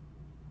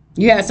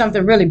 You have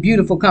something really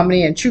beautiful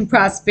coming in, true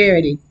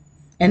prosperity.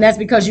 And that's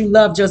because you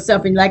loved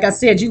yourself. And like I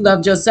said, you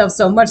loved yourself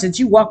so much that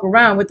you walk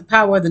around with the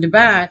power of the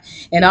divine.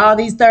 And all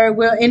these third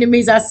wheel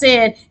enemies, I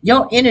said,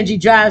 your energy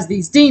drives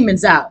these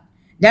demons out.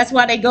 That's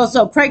why they go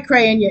so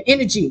cray-cray in your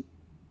energy.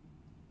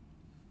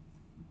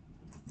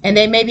 And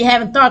they may be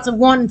having thoughts of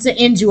wanting to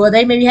end you, or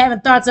they may be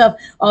having thoughts of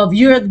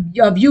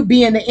you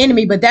being the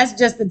enemy, but that's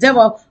just the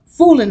devil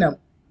fooling them.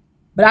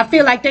 But I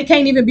feel like they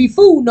can't even be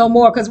fooled no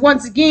more, because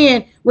once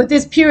again, with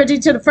this purity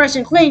to the fresh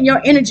and clean,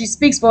 your energy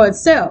speaks for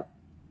itself.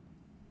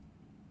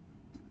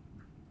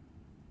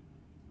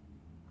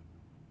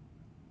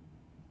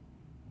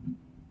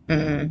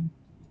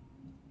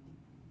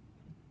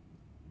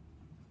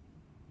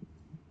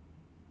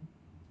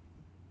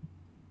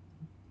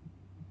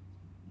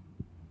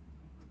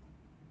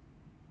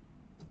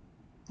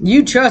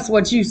 You trust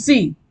what you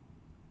see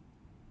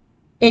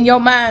in your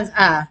mind's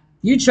eye.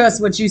 You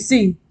trust what you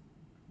see.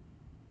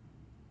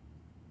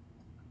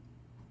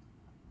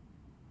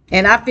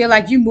 And I feel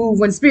like you move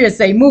when Spirit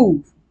say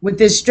move with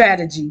this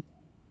strategy.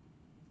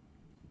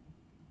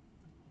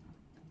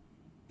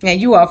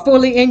 And you are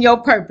fully in your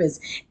purpose.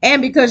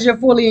 And because you're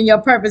fully in your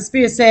purpose,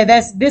 Spirit said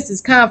this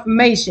is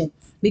confirmation.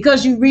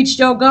 Because you reached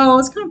your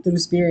goals, come through,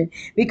 Spirit.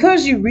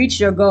 Because you reached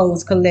your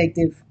goals,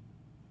 collective.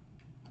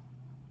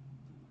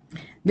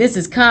 This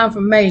is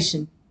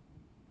confirmation.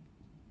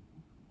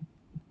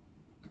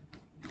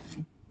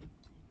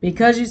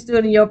 Because you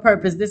stood in your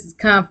purpose, this is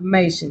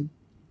confirmation.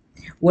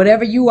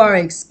 Whatever you are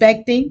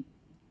expecting,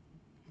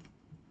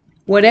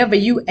 Whatever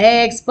you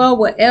ask for,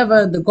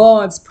 whatever the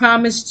gods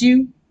promised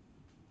you,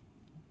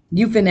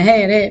 you finna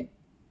have that.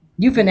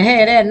 You finna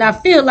have that. And I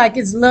feel like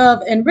it's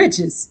love and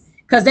riches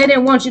because they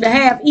didn't want you to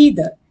have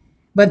either.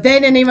 But they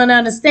didn't even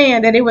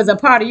understand that it was a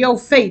part of your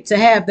fate to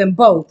have them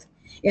both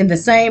in the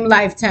same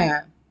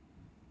lifetime.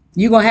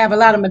 You're going to have a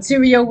lot of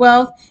material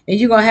wealth and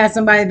you're going to have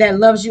somebody that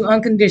loves you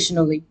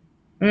unconditionally.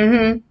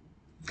 Mm-hmm.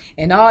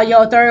 And all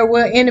your third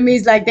world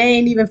enemies, like they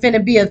ain't even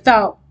finna be a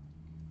thought.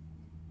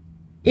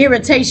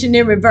 Irritation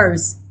in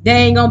reverse. They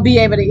ain't gonna be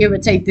able to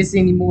irritate this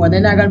anymore. They're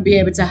not gonna be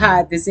able to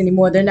hide this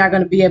anymore. They're not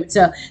gonna be able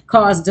to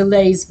cause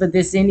delays for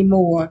this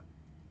anymore.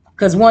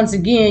 Because once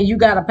again, you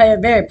got a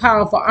very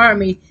powerful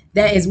army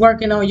that is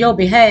working on your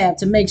behalf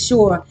to make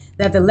sure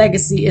that the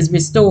legacy is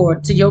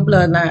restored to your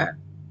bloodline.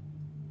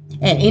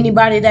 And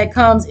anybody that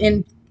comes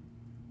in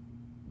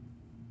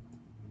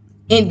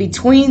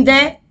between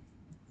that,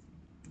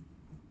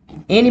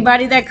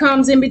 anybody that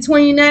comes in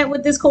between that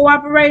with this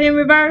cooperating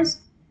reverse,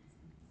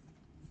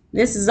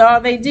 this is all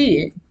they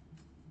did.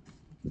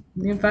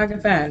 If I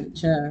can find it,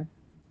 child.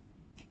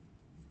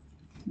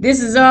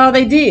 This is all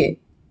they did,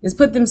 is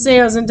put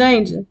themselves in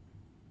danger.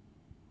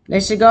 They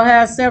should go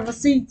have several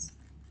seats.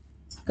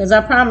 Because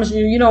I promise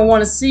you, you don't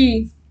want to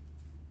see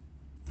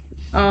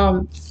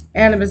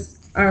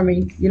Animus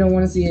Army. You don't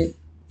want to see it.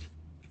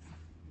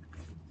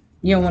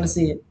 You don't want to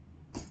see it.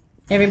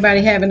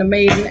 Everybody have an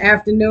amazing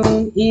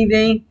afternoon,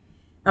 evening.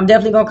 I'm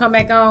definitely gonna come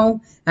back on.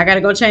 I gotta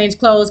go change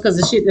clothes because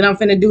the shit that I'm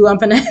finna do, I'm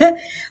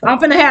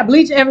finna have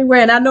bleach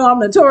everywhere, and I know I'm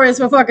notorious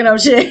for fucking up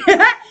shit.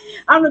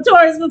 I'm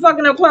notorious for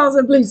fucking up clothes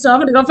and bleach, so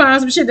I'm gonna go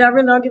find some shit that I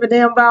really don't give a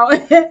damn about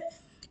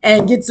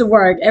and get to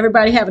work.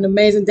 Everybody have an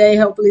amazing day.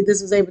 Hopefully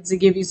this was able to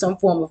give you some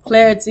form of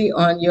clarity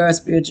on your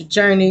spiritual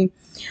journey.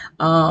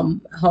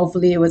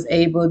 Hopefully it was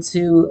able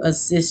to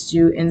assist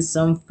you in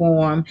some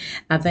form.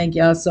 I thank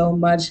y'all so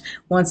much.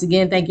 Once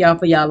again, thank y'all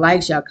for y'all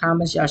likes, y'all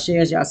comments, y'all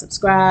shares, y'all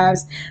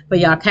subscribes, for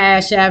y'all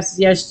cash apps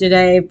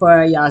yesterday,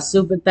 for y'all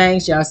super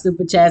thanks, y'all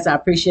super chats. I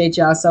appreciate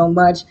y'all so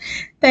much.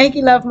 Thank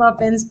you, love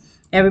muffins.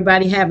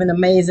 Everybody have an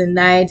amazing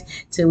night.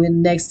 Till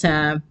next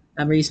time.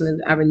 I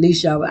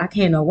release y'all. I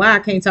can't know why I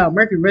can't talk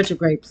Mercury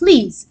retrograde.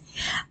 Please.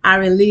 I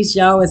release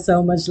y'all with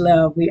so much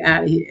love. We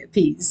out of here.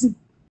 Peace.